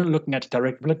here we're not looking at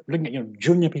direct, we're looking at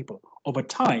junior people. Over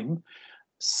time,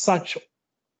 such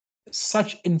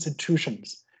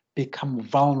institutions become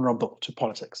vulnerable to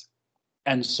politics,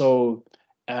 and so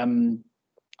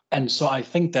I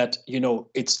think that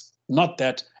it's not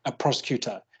that a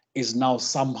prosecutor is now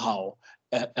somehow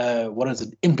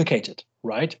implicated,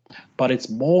 right? But it's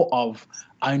more of,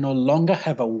 I no longer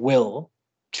have a will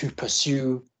to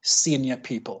pursue senior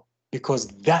people because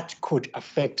that could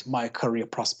affect my career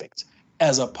prospects,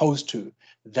 as opposed to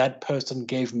that person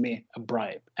gave me a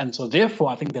bribe. And so therefore,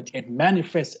 I think that it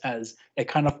manifests as a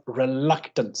kind of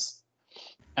reluctance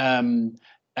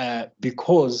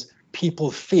because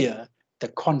people fear the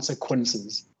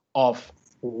consequences of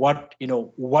what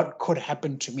could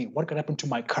happen to me, what could happen to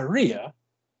my career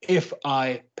if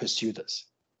I pursue this.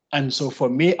 And so for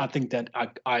me, I think that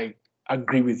I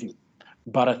agree with you.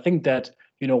 But I think that,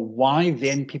 why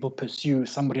then people pursue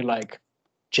somebody like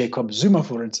Jacob Zuma,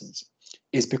 for instance,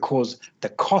 is because the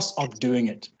costs of doing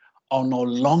it are no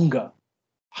longer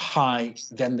high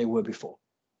than they were before.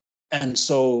 And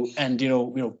so,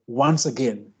 once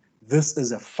again, this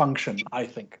is a function, I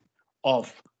think,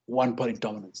 of one-party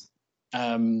dominance.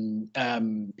 I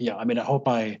hope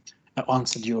I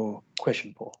answered your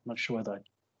question, Paul. I'm not sure whether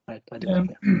I did.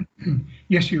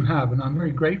 Yes, you have, and I'm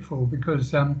very grateful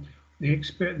because the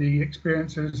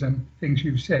experiences and things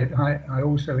you've said, I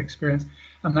also experienced,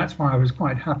 and that's why I was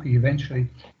quite happy eventually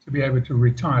to be able to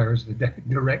retire as the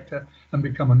director and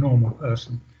become a normal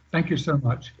person. Thank you so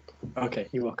much. Okay,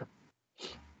 you're welcome.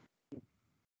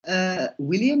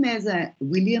 William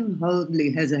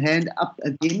Hoadley has a hand up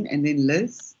again, and then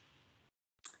Liz.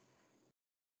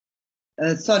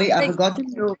 Sorry, I've forgotten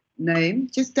your name.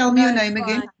 Just tell me your name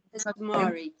again. It's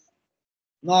Mari.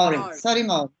 Mari. Sorry,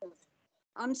 Mari.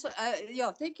 I'm so,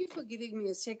 yeah, thank you for giving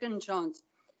me a second chance.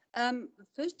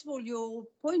 First of all, your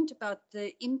point about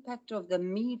the impact of the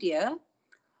media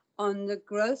on the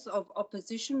growth of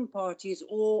opposition parties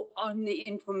or on the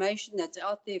information that's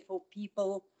out there for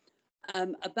people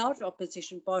about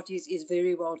opposition parties is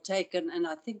very well taken. And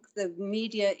I think the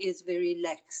media is very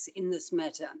lax in this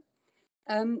matter.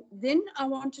 Then I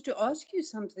wanted to ask you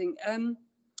something.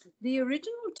 The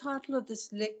original title of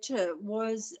this lecture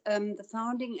was The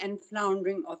Founding and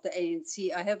Floundering of the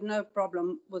ANC. I have no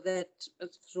problem with that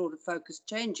sort of focus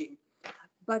changing.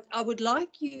 But I would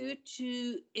like you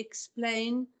to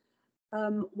explain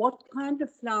what kind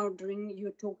of floundering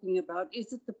you're talking about.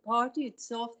 Is it the party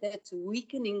itself that's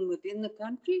weakening within the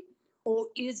country, or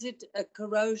is it a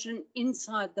corrosion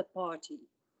inside the party?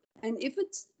 And if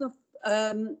it's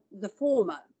the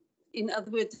former, in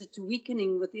other words, it's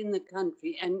weakening within the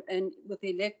country and with the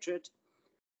electorate,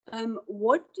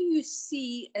 what do you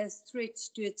see as threats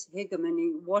to its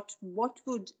hegemony? What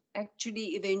would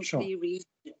actually eventually reach?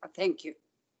 Thank you.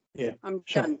 Yeah, I'm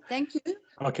done. Thank you.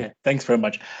 Okay, thanks very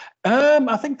much.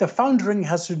 I think the foundering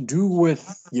has to do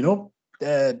with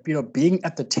being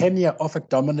at the tenure of a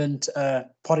dominant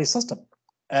party system,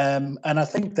 and I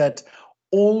think that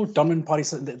all dominant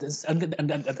parties, and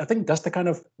I think that's the kind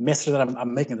of message that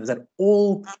I'm making, is that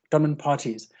all dominant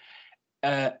parties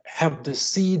have the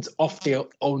seeds of their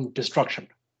own destruction.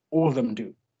 All of them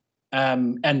do.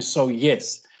 And so,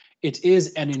 yes, it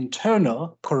is an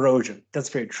internal corrosion. That's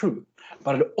very true.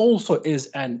 But it also is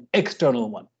an external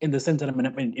one, in the sense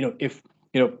that, if,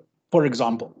 for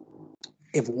example,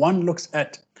 if one looks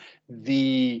at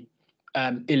the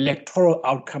electoral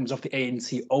outcomes of the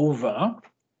ANC over, I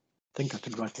think I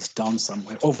could write this down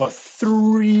somewhere, over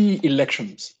three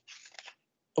elections,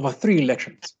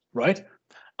 right?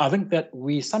 I think that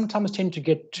we sometimes tend to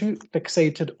get too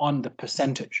fixated on the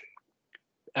percentage.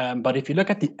 But if you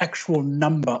look at the actual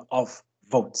number of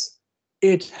votes,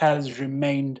 it has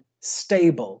remained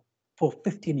stable for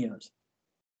 15 years.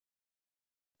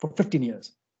 For 15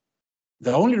 years.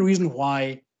 The only reason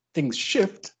why things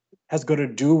shift has got to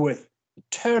do with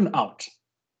turnout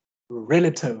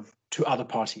relative to other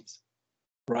parties,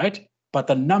 right? But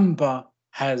the number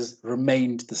has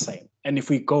remained the same. And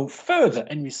if we go further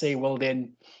and we say, well,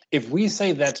 then, if we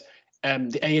say that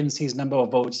the ANC's number of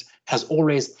votes has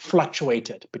always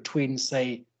fluctuated between,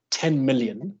 say, 10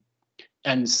 million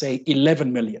and, say,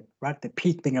 11 million, right? The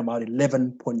peak being about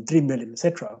 11.3 million,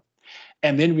 etc.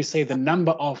 And then we say the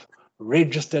number of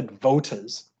registered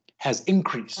voters has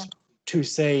increased to,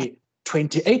 say,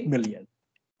 28 million.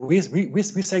 We're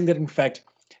saying that, in fact,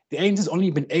 the ANC has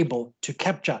only been able to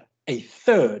capture a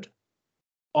third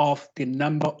of the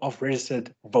number of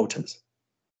registered voters,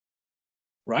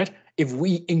 right? If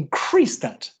we increase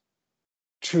that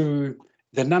to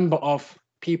the number of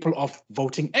people of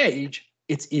voting age,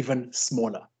 it's even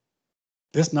smaller.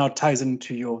 This now ties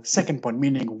into your second point,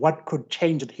 meaning what could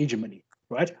change the hegemony,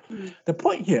 right? The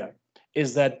point here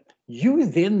is that you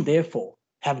then therefore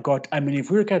have got, if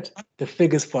we look at the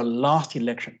figures for last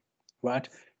election, right?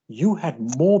 You had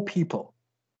more people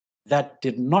that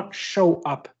did not show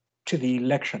up to the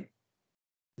election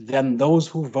than those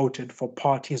who voted for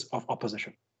parties of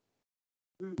opposition.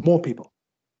 More people.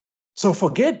 So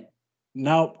forget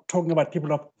now talking about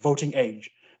people of voting age.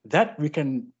 That we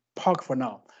can park for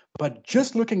now. But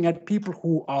just looking at people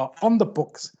who are on the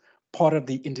books, part of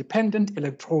the Independent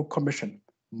Electoral Commission,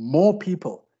 more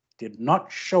people did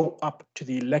not show up to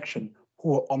the election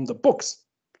who are on the books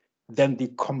than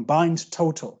the combined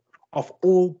total of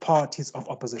all parties of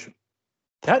opposition.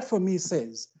 That for me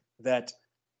says that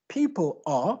people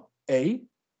are A,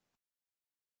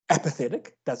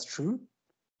 apathetic, that's true,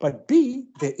 but B,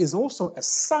 there is also a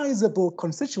sizable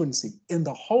constituency in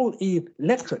the whole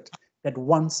electorate that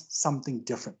wants something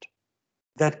different,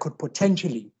 that could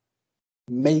potentially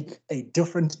make a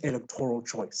different electoral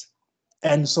choice.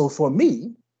 And so for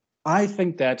me, I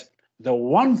think that the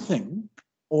one thing,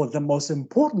 or the most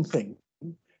important thing,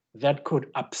 that could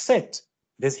upset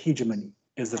this hegemony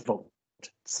is the vote.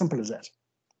 Simple as that.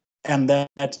 And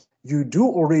that you do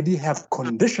already have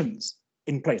conditions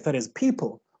in place, that is,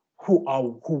 people who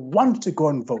want to go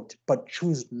and vote but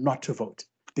choose not to vote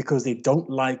because they don't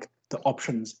like the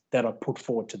options that are put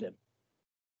forward to them.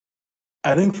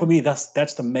 I think for me that's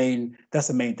the main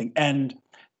thing. And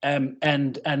And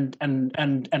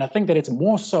I think that it's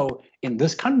more so in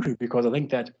this country, because I think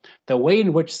that the way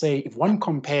in which, say, if one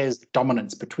compares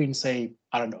dominance between, say,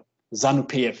 I don't know,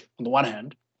 ZANU-PF on the one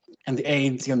hand and the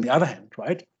ANC on the other hand,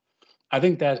 right? I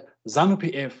think that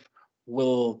ZANU-PF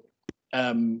will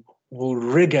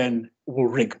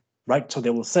rig, right? So they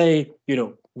will say, you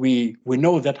know, we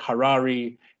know that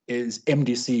Harare is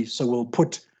MDC, so we'll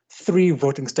put 3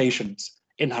 voting stations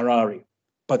in Harare.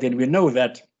 But then we know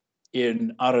that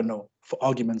in, I don't know, for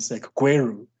argument's sake,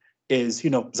 Gweru is, you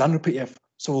know, ZANU-PF,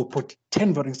 so we'll put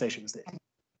 10 voting stations there,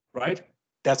 right?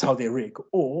 That's how they rig.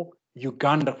 Or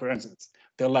Uganda, for instance,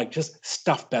 they're like, just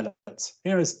stuff ballots.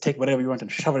 You know, just take whatever you want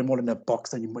and shove them all in a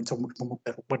box and you want to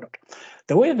whatnot.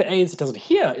 The way the ANC does it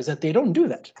here is that they don't do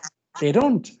that. They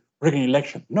don't rig an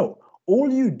election. No,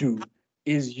 all you do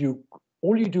is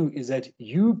that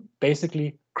you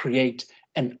basically create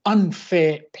an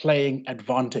unfair playing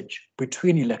advantage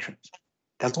between elections.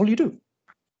 That's all you do.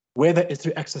 Whether it's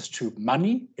through access to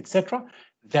money, etc.,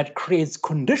 that creates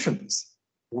conditions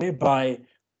whereby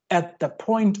at the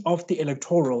point of the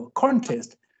electoral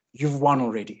contest, you've won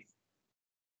already,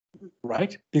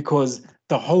 right? Because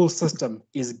the whole system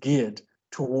is geared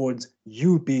towards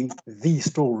you being the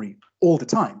story all the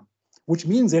time, which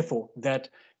means, therefore, that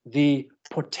the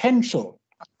potential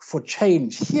for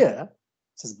change here,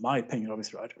 this is my opinion,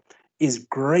 obviously, right, is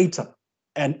greater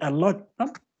and a lot,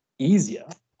 not easier,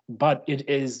 but it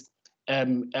is,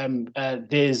 it's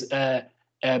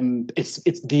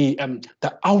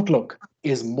the outlook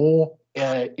is more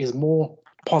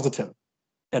positive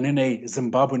than in a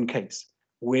Zimbabwean case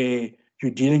where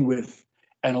you're dealing with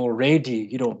an already,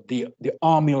 you know, the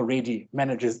army already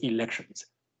manages elections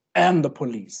and the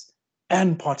police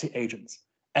and party agents.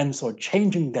 And so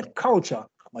changing that culture,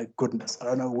 my goodness, I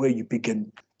don't know where you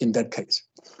begin in that case.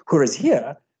 Whereas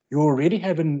here, you already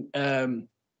have in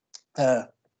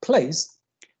place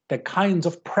the kinds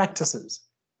of practices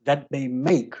that may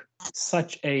make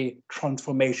such a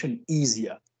transformation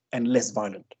easier and less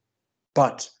violent.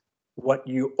 But what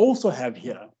you also have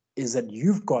here is that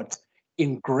you've got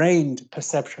ingrained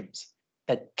perceptions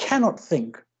that cannot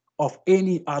think of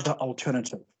any other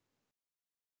alternative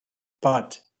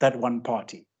but that one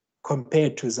party,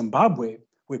 compared to Zimbabwe,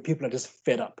 where people are just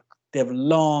fed up. They've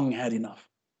long had enough.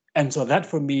 And so that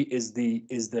for me is the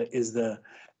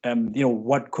you know,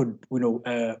 what could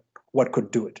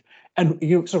do it. And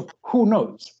you know, so who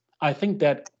knows? I think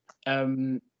that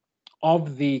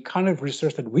of the kind of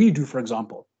research that we do, for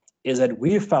example, is that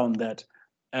we found that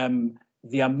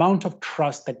the amount of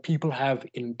trust that people have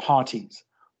in parties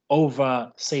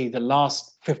over, say, the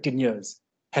last 15 years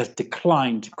has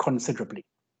declined considerably.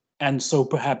 And so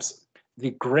perhaps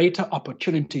the greater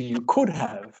opportunity you could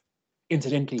have,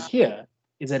 incidentally, here,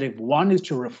 is that if one is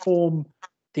to reform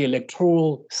the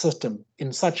electoral system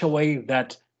in such a way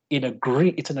that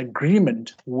it's an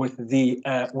agreement with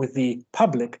the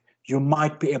public, you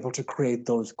might be able to create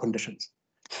those conditions.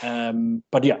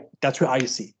 But yeah, that's where I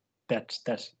see that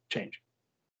change.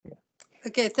 Yeah.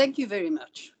 Okay, thank you very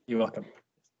much. You're welcome.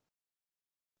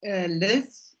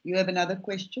 Liz, you have another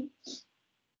question?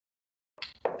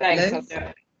 Thanks.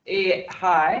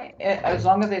 Hi, as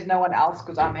long as there's no one else,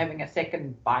 because I'm having a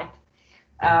second bite.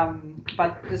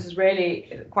 But this is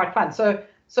really quite fun. So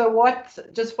what,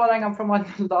 just following on from what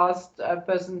the last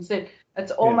person said,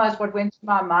 it's almost what went to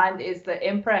my mind is the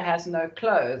emperor has no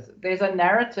clothes. There's a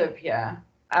narrative here,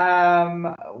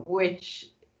 which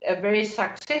a very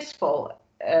successful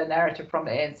narrative from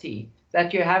the ANC,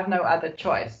 that you have no other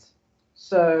choice.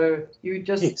 So you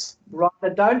just rather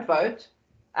don't vote,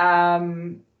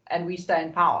 and we stay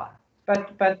in power.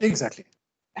 But exactly.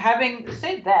 Having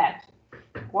said that,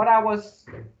 what I was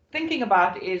thinking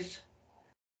about is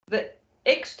the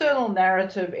external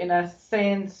narrative, in a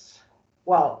sense.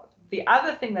 Well, the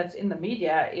other thing that's in the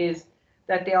media is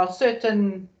that there are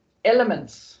certain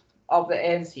elements of the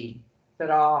ANC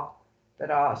that are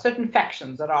certain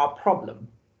factions that are a problem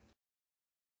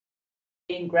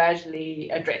being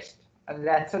gradually addressed, and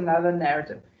that's another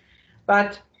narrative.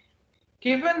 But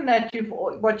given that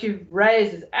what you've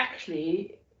raised is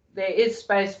actually there is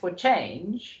space for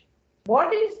change,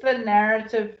 what is the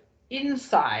narrative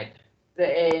inside the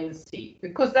ANC?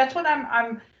 Because that's what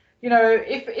I'm you know,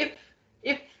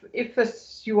 if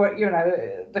this, you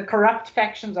know, the corrupt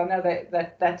factions, I know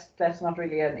that's not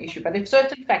really an issue, but if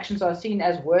certain factions are seen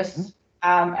as worse,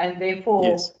 and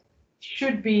therefore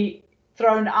should be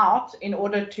thrown out in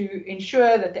order to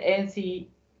ensure that the ANC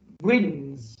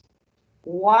wins,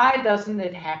 why doesn't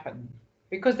it happen?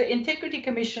 Because the Integrity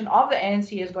Commission of the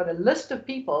ANC has got a list of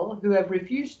people who have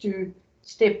refused to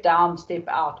step down, step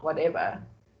out, whatever,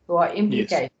 who are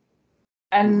implicated.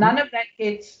 and none of that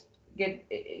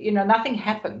nothing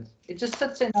happens. It just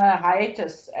sits in a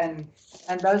hiatus, and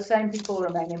those same people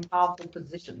remain in powerful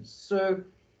positions. So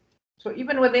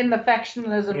even within the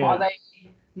factionalism, are they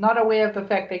not aware of the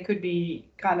fact they could be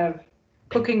kind of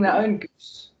cooking their own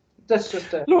goose? That's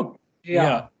just a look.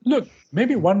 Look,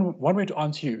 maybe one way to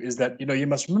answer you is that you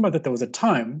must remember that there was a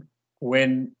time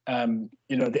when the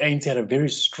ANC had a very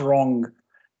strong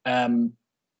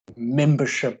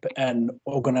membership and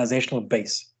organizational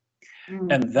base.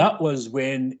 And that was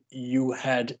when you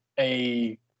had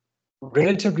a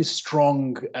relatively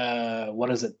strong,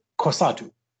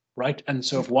 COSATU, right? And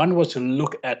so if one was to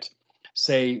look at,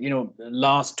 say, the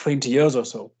last 20 years or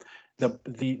so, the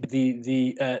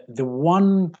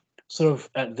one sort of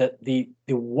the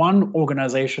one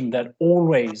organization that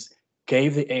always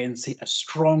gave the ANC a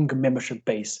strong membership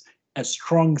base, a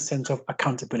strong sense of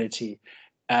accountability,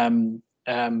 and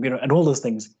all those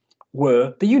things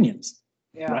were the unions,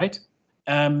 right?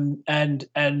 And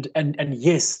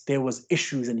yes, there was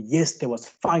issues, and yes, there was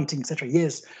fighting, etc.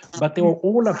 Yes, but they were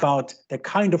all about the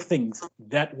kind of things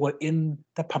that were in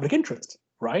the public interest,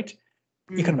 right?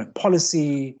 Economic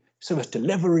policy, service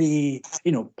delivery,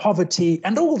 poverty,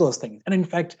 and all those things. And in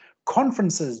fact,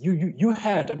 conferences, you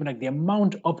had, the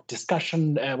amount of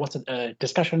discussion,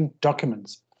 discussion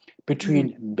documents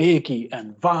between Mbeki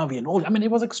and Vavi and all. It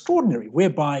was extraordinary,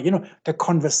 whereby the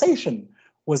conversation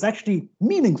was actually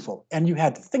meaningful, and you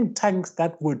had think tanks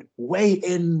that would weigh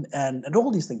in and all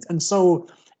these things. And so,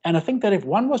 and I think that if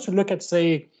one was to look at,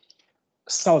 say,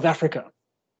 South Africa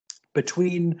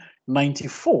between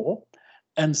 94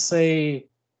 and say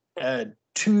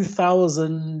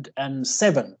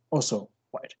 2007 or so,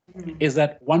 right, is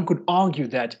that one could argue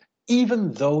that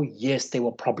even though, yes, there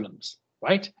were problems,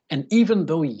 right, and even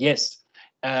though, yes,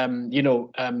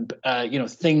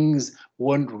 things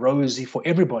weren't rosy for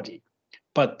everybody,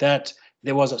 but that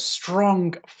there was a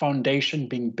strong foundation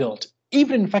being built,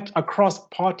 even in fact across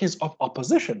parties of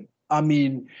opposition.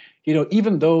 Even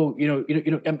though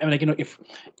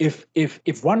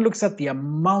if one looks at the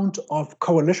amount of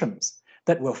coalitions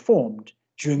that were formed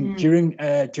during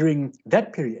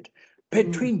that period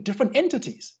between different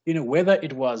entities, whether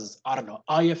it was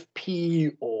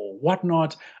IFP or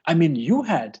whatnot, you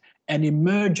had an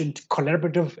emergent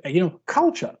collaborative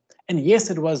culture. And yes,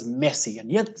 it was messy, and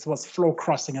yes, it was floor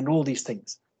crossing and all these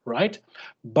things, right?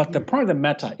 But the point of the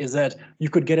matter is that you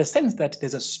could get a sense that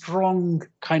there's a strong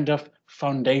kind of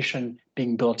foundation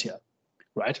being built here,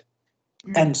 right?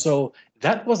 And so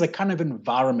that was a kind of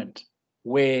environment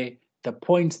where the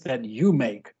points that you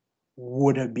make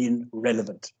would have been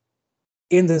relevant,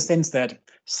 in the sense that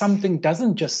something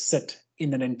doesn't just sit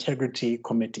in an integrity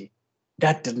committee.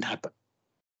 That didn't happen,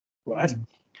 right?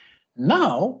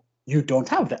 Now, you don't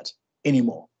have that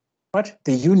anymore, right?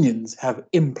 The unions have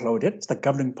imploded. The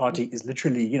governing party is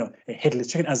literally, a headless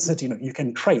chicken. As I said, you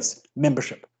can trace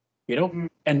membership, and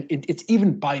it's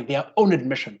even by their own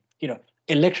admission,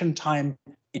 election time,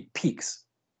 it peaks,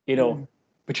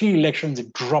 between elections,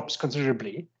 it drops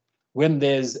considerably. When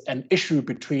there's an issue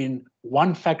between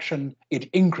one faction,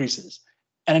 it increases.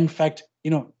 And in fact,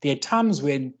 there are times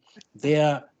when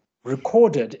their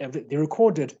recorded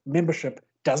membership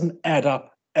doesn't add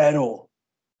up at all.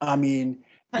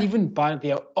 Even by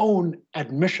their own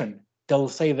admission, they'll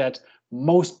say that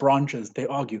most branches, they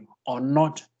argue, are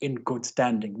not in good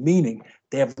standing, meaning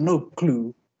they have no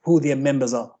clue who their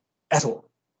members are at all.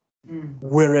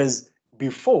 Whereas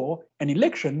before an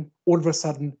election, all of a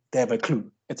sudden they have a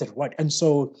clue, etc. Right? And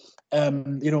so,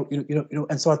 and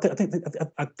so I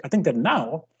think that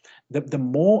now, the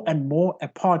more and more a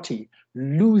party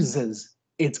loses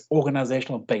its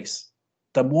organizational base,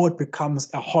 the more it becomes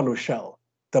a hollow shell,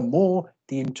 the more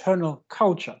the internal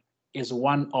culture is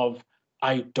one of,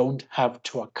 I don't have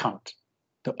to account.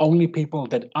 The only people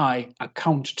that I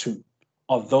account to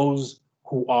are those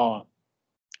who are,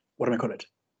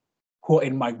 who are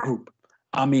in my group.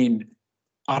 I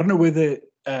don't know whether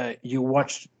you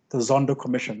watched the Zondo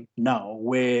Commission now,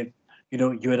 where,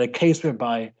 you had a case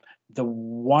whereby the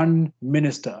one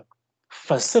minister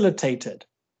facilitated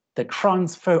the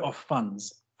transfer of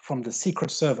funds from the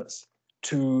Secret Service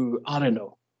to,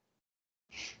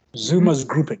 Zuma's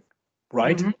grouping,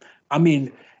 right?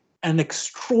 An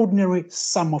extraordinary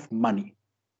sum of money,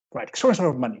 right? Extraordinary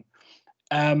sum of money.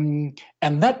 And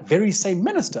that very same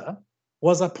minister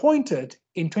was appointed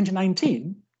in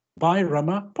 2019 by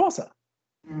Ramaphosa,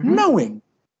 knowing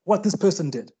what this person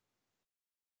did.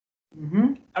 Do you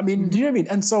know what I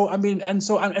mean?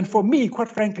 And for me, quite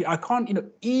frankly, I can't,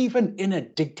 even in a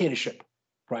dictatorship,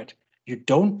 right? You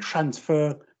don't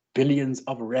transfer billions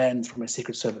of rands from a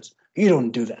secret service. You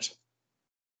don't do that.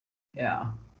 Yeah.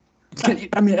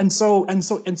 I mean, and so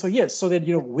yes. So that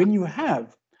when you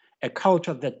have a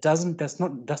culture that's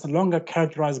no longer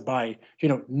characterized by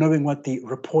knowing what the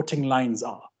reporting lines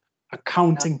are,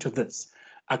 accounting to this,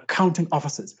 accounting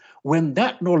officers, when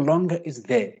that no longer is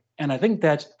there, and I think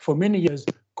that for many years,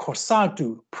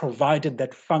 COSATU provided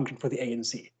that function for the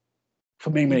ANC for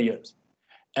many years.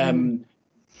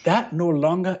 That no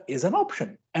longer is an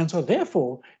option. And so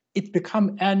therefore, it's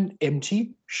become an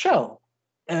empty shell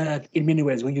in many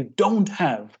ways, where you don't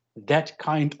have that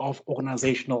kind of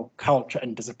organizational culture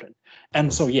and discipline.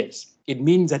 And so, yes, it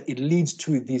means that it leads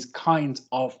to these kinds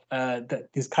of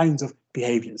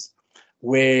behaviors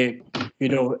where,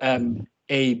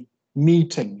 a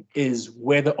meeting is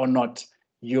whether or not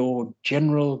your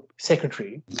general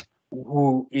secretary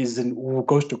who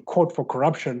goes to court for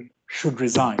corruption should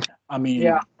resign. I mean,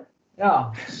 yeah,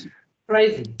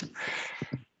 crazy.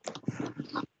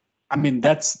 I mean,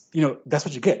 that's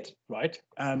what you get, right?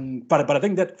 But I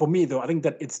think that for me, though, I think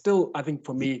that it's still,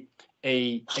 for me,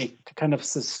 a kind of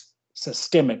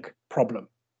systemic problem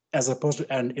as opposed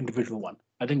to an individual one.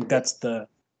 I think that's the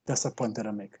point that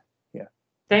I make. Yeah.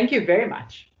 Thank you very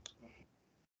much.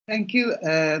 Thank you,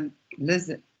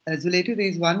 Liz. Zwelethu,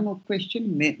 there's one more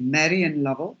question. Marion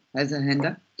Lovell has a hand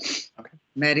up. Okay.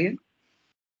 Marion.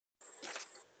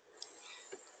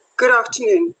 Good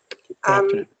afternoon.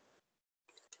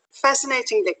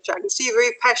 Fascinating lecture. I can see you're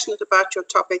very passionate about your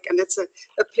topic, and it's a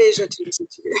pleasure to listen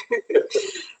to you.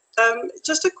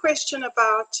 Just a question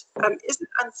about, is it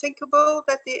unthinkable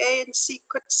that the ANC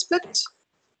could split?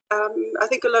 I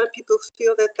think a lot of people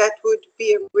feel that that would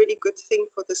be a really good thing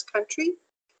for this country.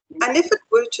 And if it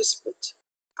were to split,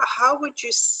 how would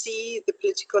you see the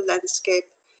political landscape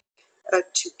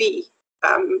to be?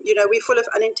 We're full of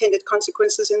unintended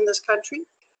consequences in this country.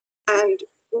 And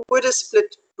would a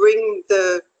split bring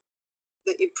the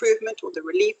improvement or the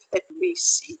relief that we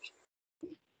seek?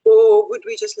 Or would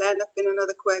we just land up in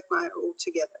another quagmire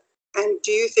altogether? And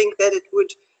do you think that it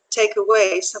would take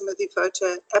away some of the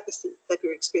voter apathy that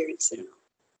we're experiencing?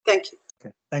 Thank you.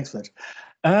 Okay, thanks for that.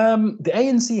 The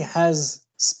ANC has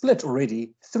split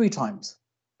already 3 times,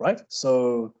 right?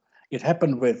 So it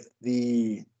happened with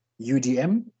the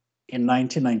UDM in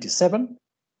 1997.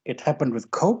 It happened with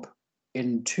COPE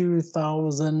in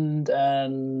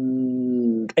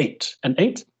 2008, and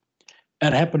it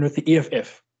happened with the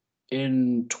EFF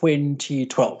in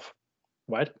 2012,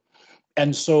 right?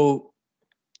 And so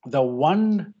the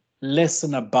one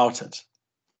lesson about it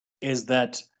is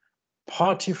that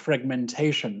party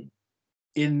fragmentation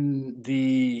in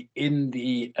the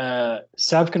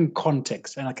South African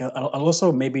context, and I'll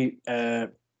also maybe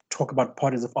talk about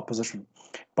parties of opposition,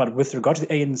 but with regard to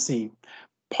the ANC,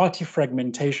 party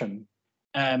fragmentation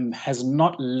has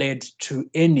not led to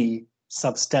any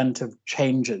substantive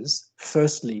changes,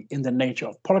 firstly, in the nature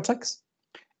of politics,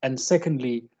 and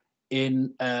secondly,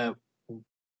 in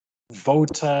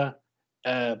voter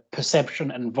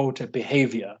perception and voter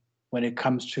behavior when it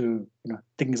comes to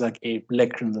things like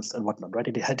elections and whatnot, right?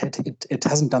 It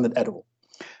hasn't done that at all.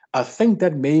 I think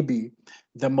that maybe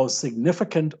the most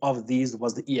significant of these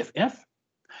was the EFF,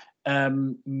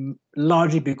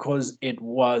 largely because it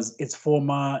was its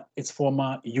former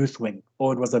youth wing,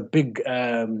 or it was a big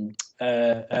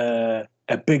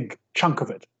chunk of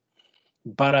it.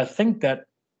 But I think that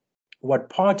what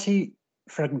party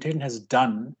fragmentation has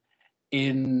done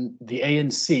in the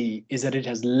ANC is that it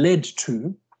has led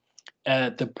to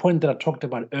the point that I talked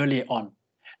about earlier on,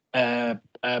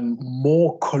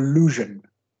 more collusion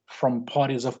from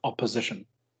parties of opposition.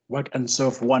 Right? And so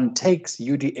if one takes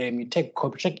UDM, you take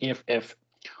COPE, check EFF,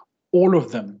 all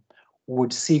of them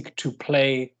would seek to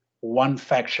play one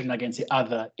faction against the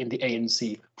other in the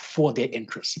ANC for their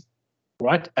interests,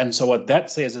 right? And so what that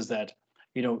says is that,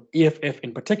 EFF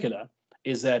in particular,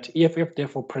 is that EFF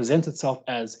therefore presents itself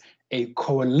as a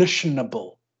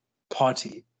coalitionable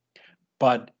party,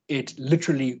 but it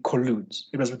literally colludes.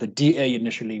 It was with the DA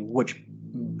initially, which,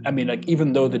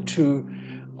 even though the two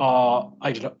are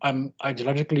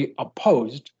ideologically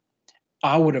opposed,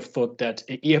 I would have thought that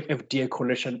an EFF-DA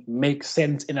coalition makes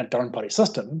sense in a down-party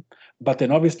system, but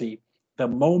then obviously, the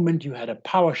moment you had a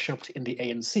power shift in the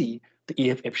ANC,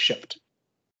 the EFF shift.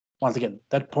 Once again,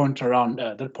 that point around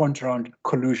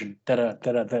collusion that are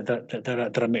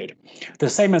made. The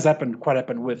same has happened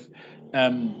with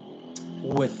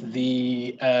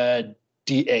the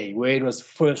DA, where it was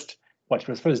first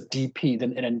DP,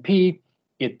 then NNP.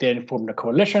 It then formed a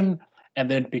coalition,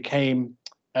 and then it became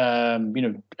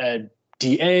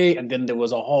DA, and then there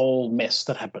was a whole mess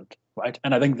that happened, right?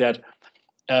 And I think that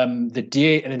the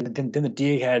DA, and then the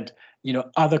DA had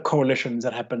other coalitions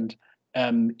that happened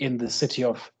in the city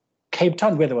of Cape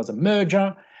Town, where there was a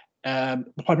merger, party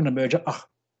and merger,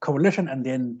 coalition, and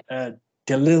then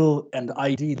DeLille and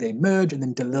ID, they merged, and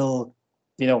then DeLille,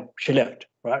 she left,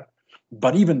 right?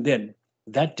 But even then,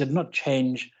 that did not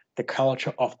change the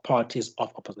culture of parties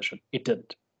of opposition. It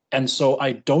didn't. And so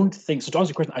I don't think, so to answer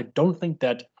your question, I don't think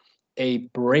that a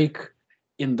break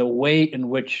in the way in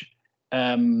which,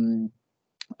 in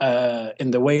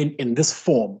this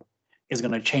form is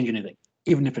going to change anything,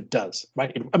 even if it does,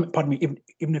 right? Pardon me,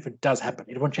 even if it does happen,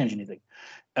 it won't change anything.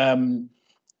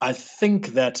 I think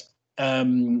that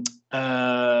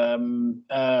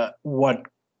what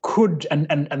could,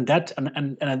 and I'm trying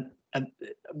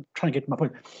to get to my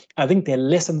point. I think there are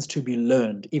lessons to be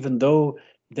learned, even though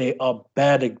they are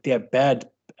bad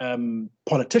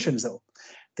politicians, though.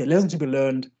 There are lessons to be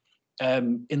learned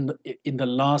in the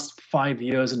last 5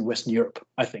 years in Western Europe,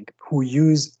 I think, who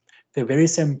use the very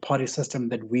same party system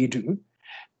that we do,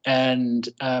 and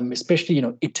especially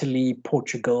Italy,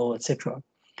 Portugal, etc.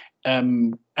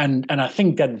 And I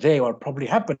think that what probably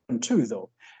happened too, though,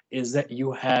 is that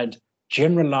you had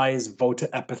generalized voter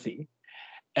apathy,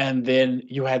 and then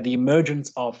you had the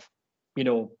emergence of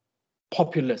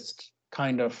populist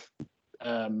kind of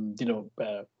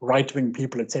right-wing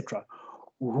people, etc.,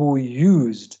 who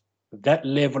used that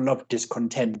level of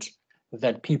discontent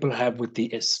that people have with the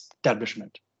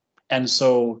establishment. And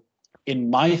so in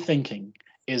my thinking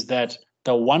is that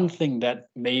the one thing that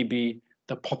maybe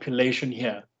the population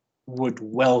here would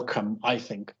welcome, I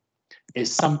think,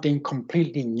 is something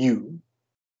completely new,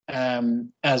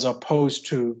 as opposed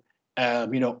to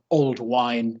old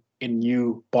wine in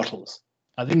new bottles.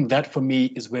 I think that for me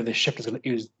is where the shift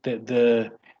the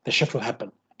shift will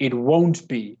happen. It won't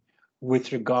be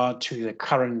with regard to the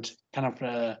current kind of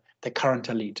the current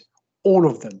elite. All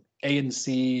of them,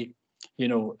 ANC,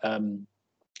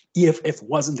 EFF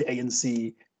wasn't the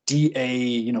ANC,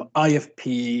 DA,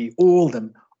 IFP, all of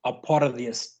them are part of the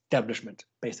establishment,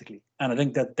 basically. And I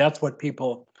think that that's what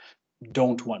people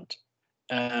don't want.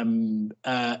 And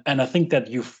I think that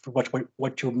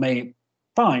what you may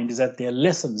find is that there are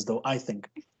lessons, though, I think,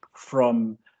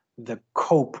 from the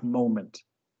Cope moment,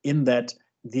 in that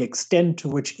the extent to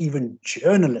which even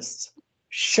journalists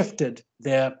shifted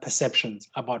their perceptions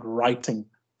about writing,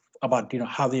 about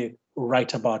how they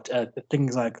write about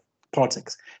things like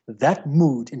politics. That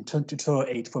mood in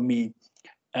 2008 for me,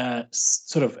 and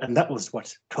that was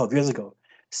 12 years ago,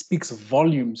 speaks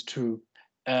volumes to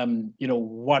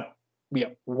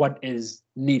what is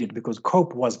needed, because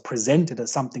Cope was presented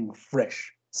as something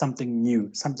fresh, something new,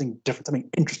 something different,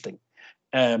 something interesting.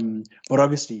 But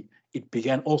obviously it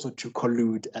began also to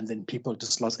collude, and then people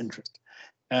just lost interest.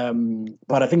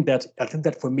 But I think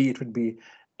that for me it would be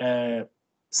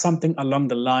something along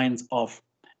the lines of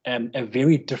a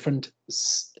very different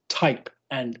type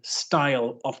and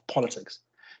style of politics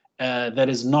that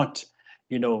is not,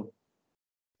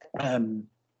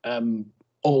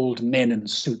 old men in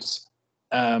suits,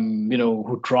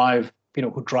 who drive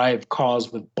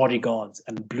cars with bodyguards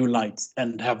and blue lights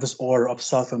and have this aura of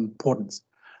self-importance.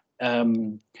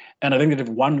 And I think that if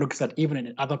one looks at even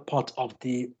in other parts of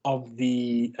the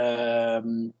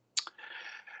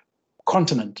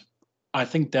continent, I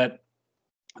think that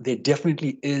there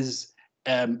definitely is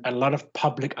a lot of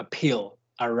public appeal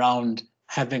around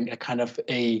having a kind of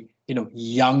a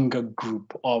younger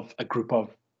group of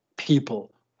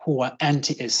people who are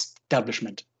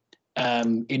anti-establishment.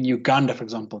 In Uganda, for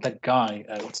example, that guy,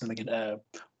 what's his name again,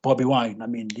 Bobby Wine. I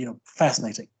mean,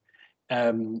 fascinating.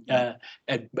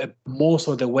 More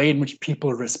so the way in which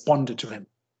people responded to him,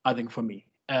 I think, for me.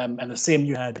 And the same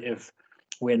you had I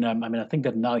think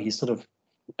that now he's sort of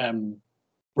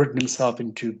written himself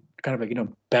into kind of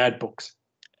bad books.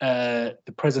 The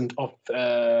president of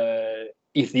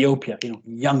Ethiopia,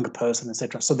 young person,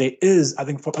 etc. So there is, I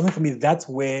think for me, that's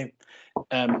where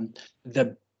the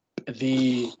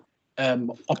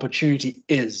opportunity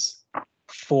is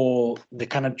for the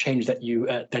kind of change that you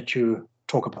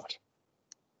talk about.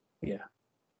 Yeah.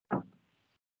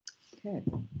 Okay.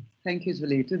 Thank you,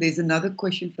 Zwelethu. There's another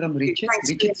question from Richard.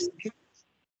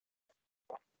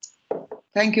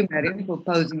 Thank you, Marion, for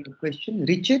posing the question.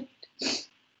 Richard?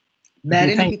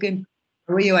 Marion, if you can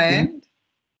raise your hand.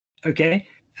 Okay.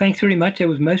 Thanks very much. That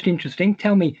was most interesting.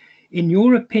 Tell me, in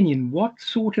your opinion, what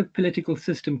sort of political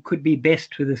system could be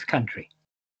best for this country?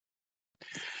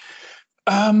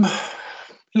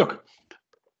 Look,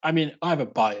 I mean, I have a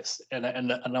bias, and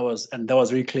that was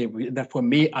really clear. That for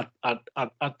me, I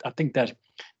think that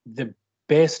the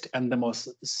best and the most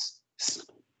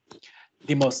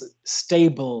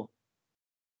stable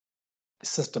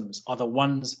systems are the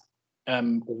ones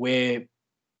where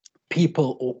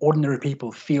people or ordinary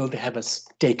people feel they have a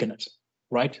stake in it.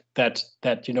 right? That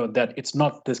it's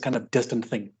not this kind of distant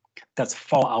thing that's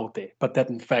far out there, but that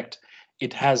in fact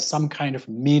it has some kind of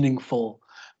meaningful,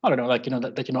 I don't know, like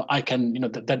I can,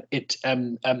 that it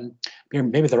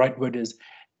maybe the right word is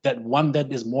that one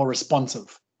that is more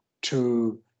responsive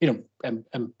to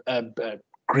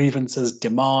grievances,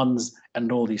 demands,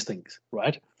 and all these things,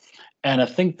 right? And I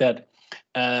think that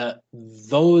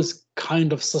those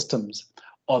kind of systems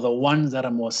are the ones that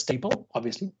are more stable,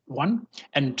 obviously, one,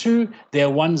 and two, they're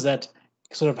ones that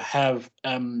sort of have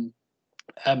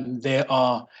they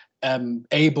are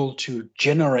able to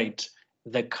generate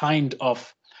the kind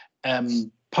of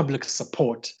public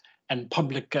support and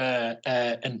public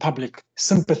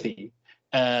sympathy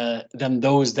than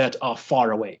those that are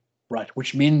far away, right?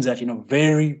 Which means that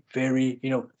very, very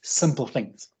simple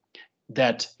things.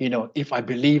 That if I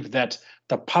believe that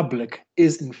the public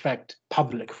is in fact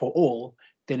public for all,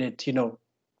 then it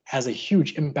has a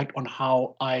huge impact on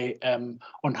how I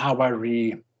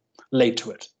relate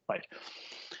to it, right?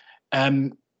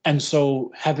 And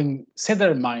so, having said that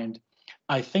in mind,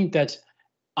 I think that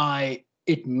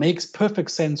it makes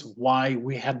perfect sense why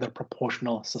we had the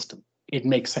proportional system. It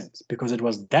makes sense because it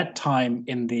was that time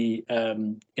in the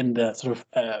sort of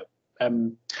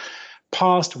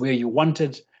past where you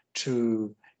wanted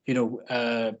to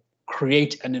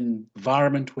create an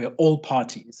environment where all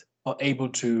parties are able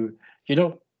to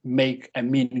make a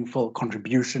meaningful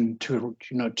contribution to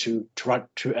write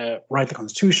the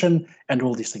Constitution and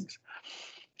all these things.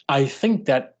 I think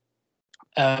that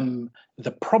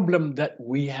the problem that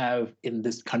we have in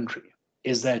this country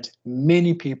is that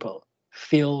many people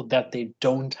feel that they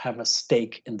don't have a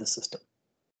stake in the system,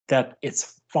 that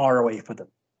it's far away from them,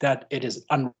 that it is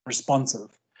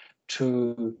unresponsive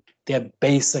to their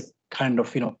basic kind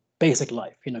of basic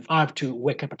life. If I have to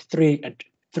wake up at 3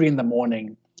 in the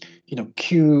morning,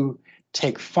 queue,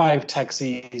 take 5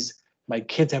 taxis, my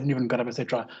kids haven't even got up,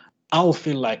 etc., I'll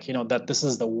feel like that this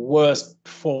is the worst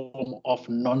form of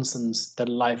nonsense that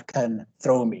life can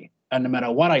throw me. And no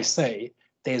matter what I say,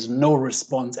 there's no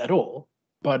response at all.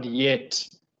 But yet,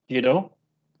 the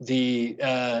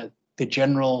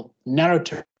general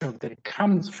narrative that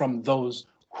comes from those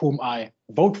whom I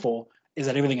vote for is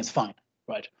that everything is fine,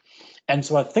 right? And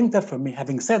so I think that for me,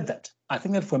 having said that, I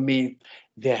think that for me,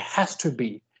 there has to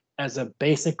be, as a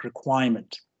basic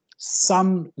requirement,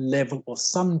 some level or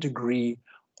some degree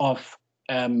of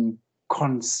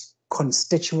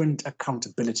constituent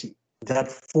accountability that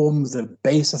forms the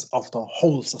basis of the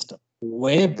whole system,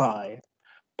 whereby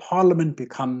Parliament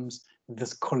becomes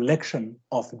this collection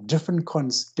of different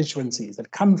constituencies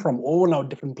that come from all our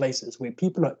different places where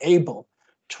people are able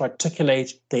to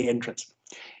articulate their interests.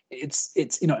 It's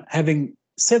having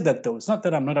said that, though, it's not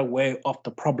that I'm not aware of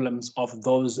the problems of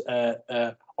those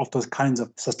kinds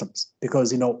of systems,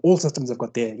 because all systems have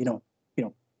got their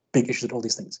big issues with all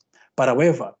these things. But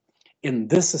however, in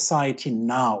this society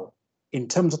now, in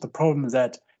terms of the problems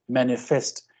that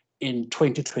manifest in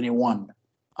 2021,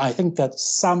 I think that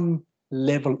some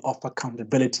level of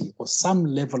accountability or some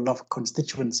level of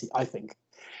constituency, I think,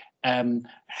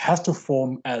 has to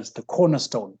form as the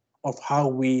cornerstone of how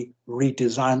we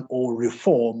redesign or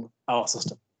reform our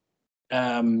system.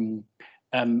 And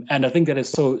I think that is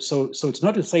so it's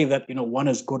not to say that one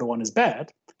is good or one is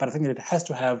bad, but I think that it has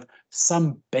to have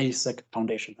some basic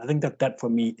foundation. I think that for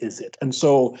me is it. And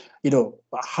so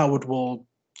how it will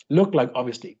look like,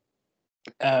 obviously,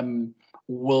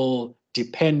 will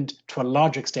depend to a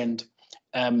large extent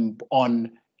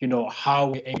on how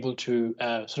we're able to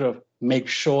sort of make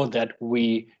sure that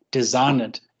we design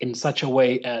it in such a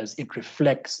way as it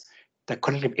reflects the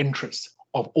collective interests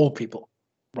of all people,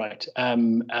 right?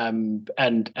 And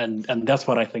that's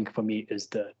what I think for me is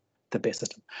the best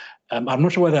system. I'm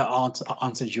not sure whether I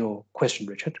answered your question,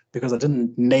 Richard, because I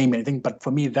didn't name anything, but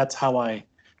for me that's how I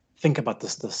think about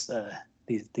these things.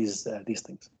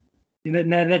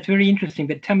 No, that's very interesting.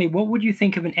 But tell me, what would you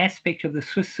think of an aspect of the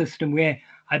Swiss system where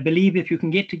I believe if you can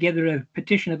get together a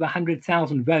petition of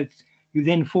 100,000 votes, you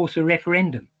then force a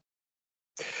referendum?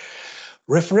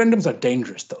 Referendums are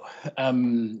dangerous, though,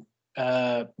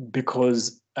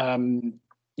 because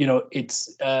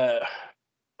it's.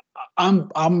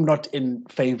 I'm not in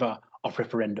favor of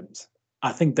referendums.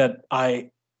 I think that I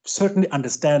certainly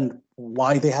understand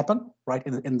why they happen, right?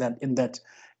 In that.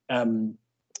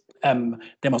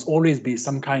 There must always be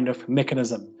some kind of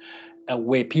mechanism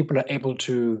where people are able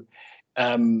to,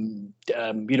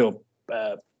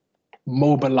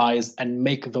 mobilize and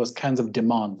make those kinds of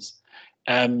demands.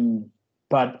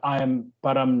 But I'm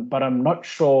not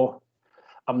sure.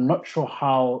 I'm not sure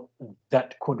how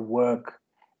that could work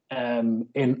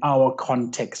in our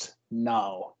context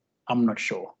now. I'm not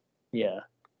sure. Yeah.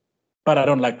 but I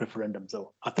don't like referendums,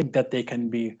 though. I think that they can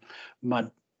be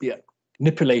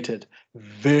manipulated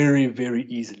very, very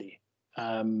easily.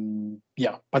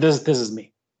 Yeah, but this is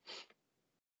me.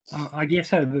 I guess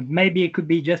so, but maybe it could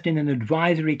be just in an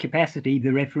advisory capacity,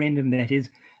 the referendum that is,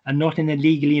 and not in a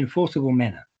legally enforceable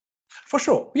manner. For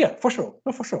sure, yeah, for sure,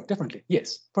 no, for sure, definitely,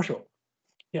 yes, for sure,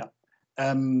 yeah.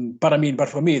 But I mean, but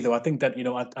for me though, I think that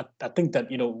I think that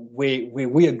where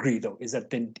we agree though is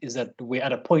that we're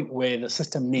at a point where the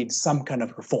system needs some kind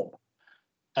of reform.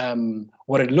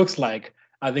 What it looks like,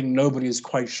 I think nobody is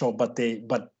quite sure, but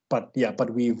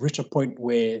we've reached a point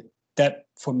where that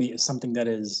for me is something that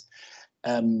is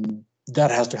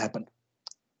that has to happen.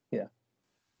 Yeah.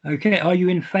 Okay, are you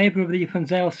in favor of the Van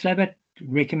Zyl-Slabbert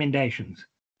recommendations?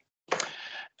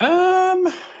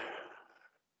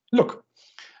 Look,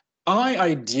 I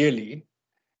ideally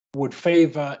would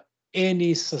favor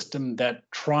any system that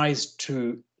tries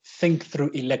to think through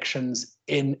elections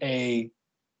in a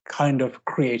kind of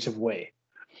creative way.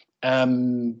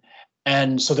 And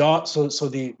so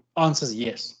the answer is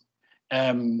yes.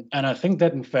 And I think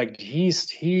that in fact he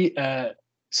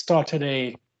started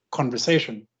a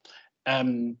conversation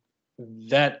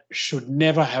that should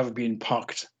never have been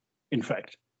parked, in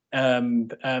fact, and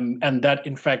that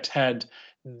in fact had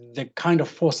the kind of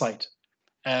foresight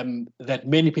that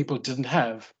many people didn't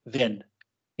have then,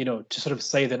 to sort of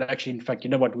say that actually, in fact,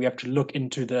 what, we have to look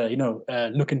into the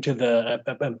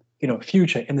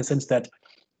future, in the sense that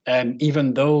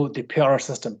even though the PR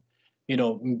system,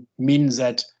 means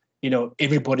that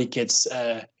everybody gets,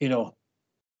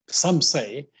 some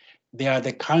say there are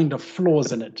the kind of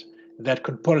flaws in it that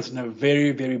could put us in a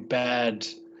very, very bad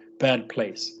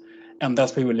place, and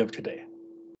that's where we live today.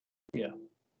 Yeah.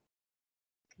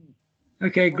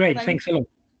 Okay, great. Thanks a lot.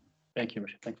 Thank you,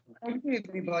 Richard. Thank you,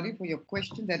 everybody, for your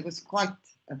question. That was quite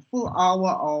a full hour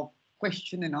of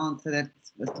question and answer. That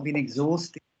must have been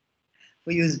exhausting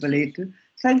for you, Zwelethu.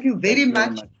 Thank you very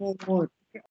much for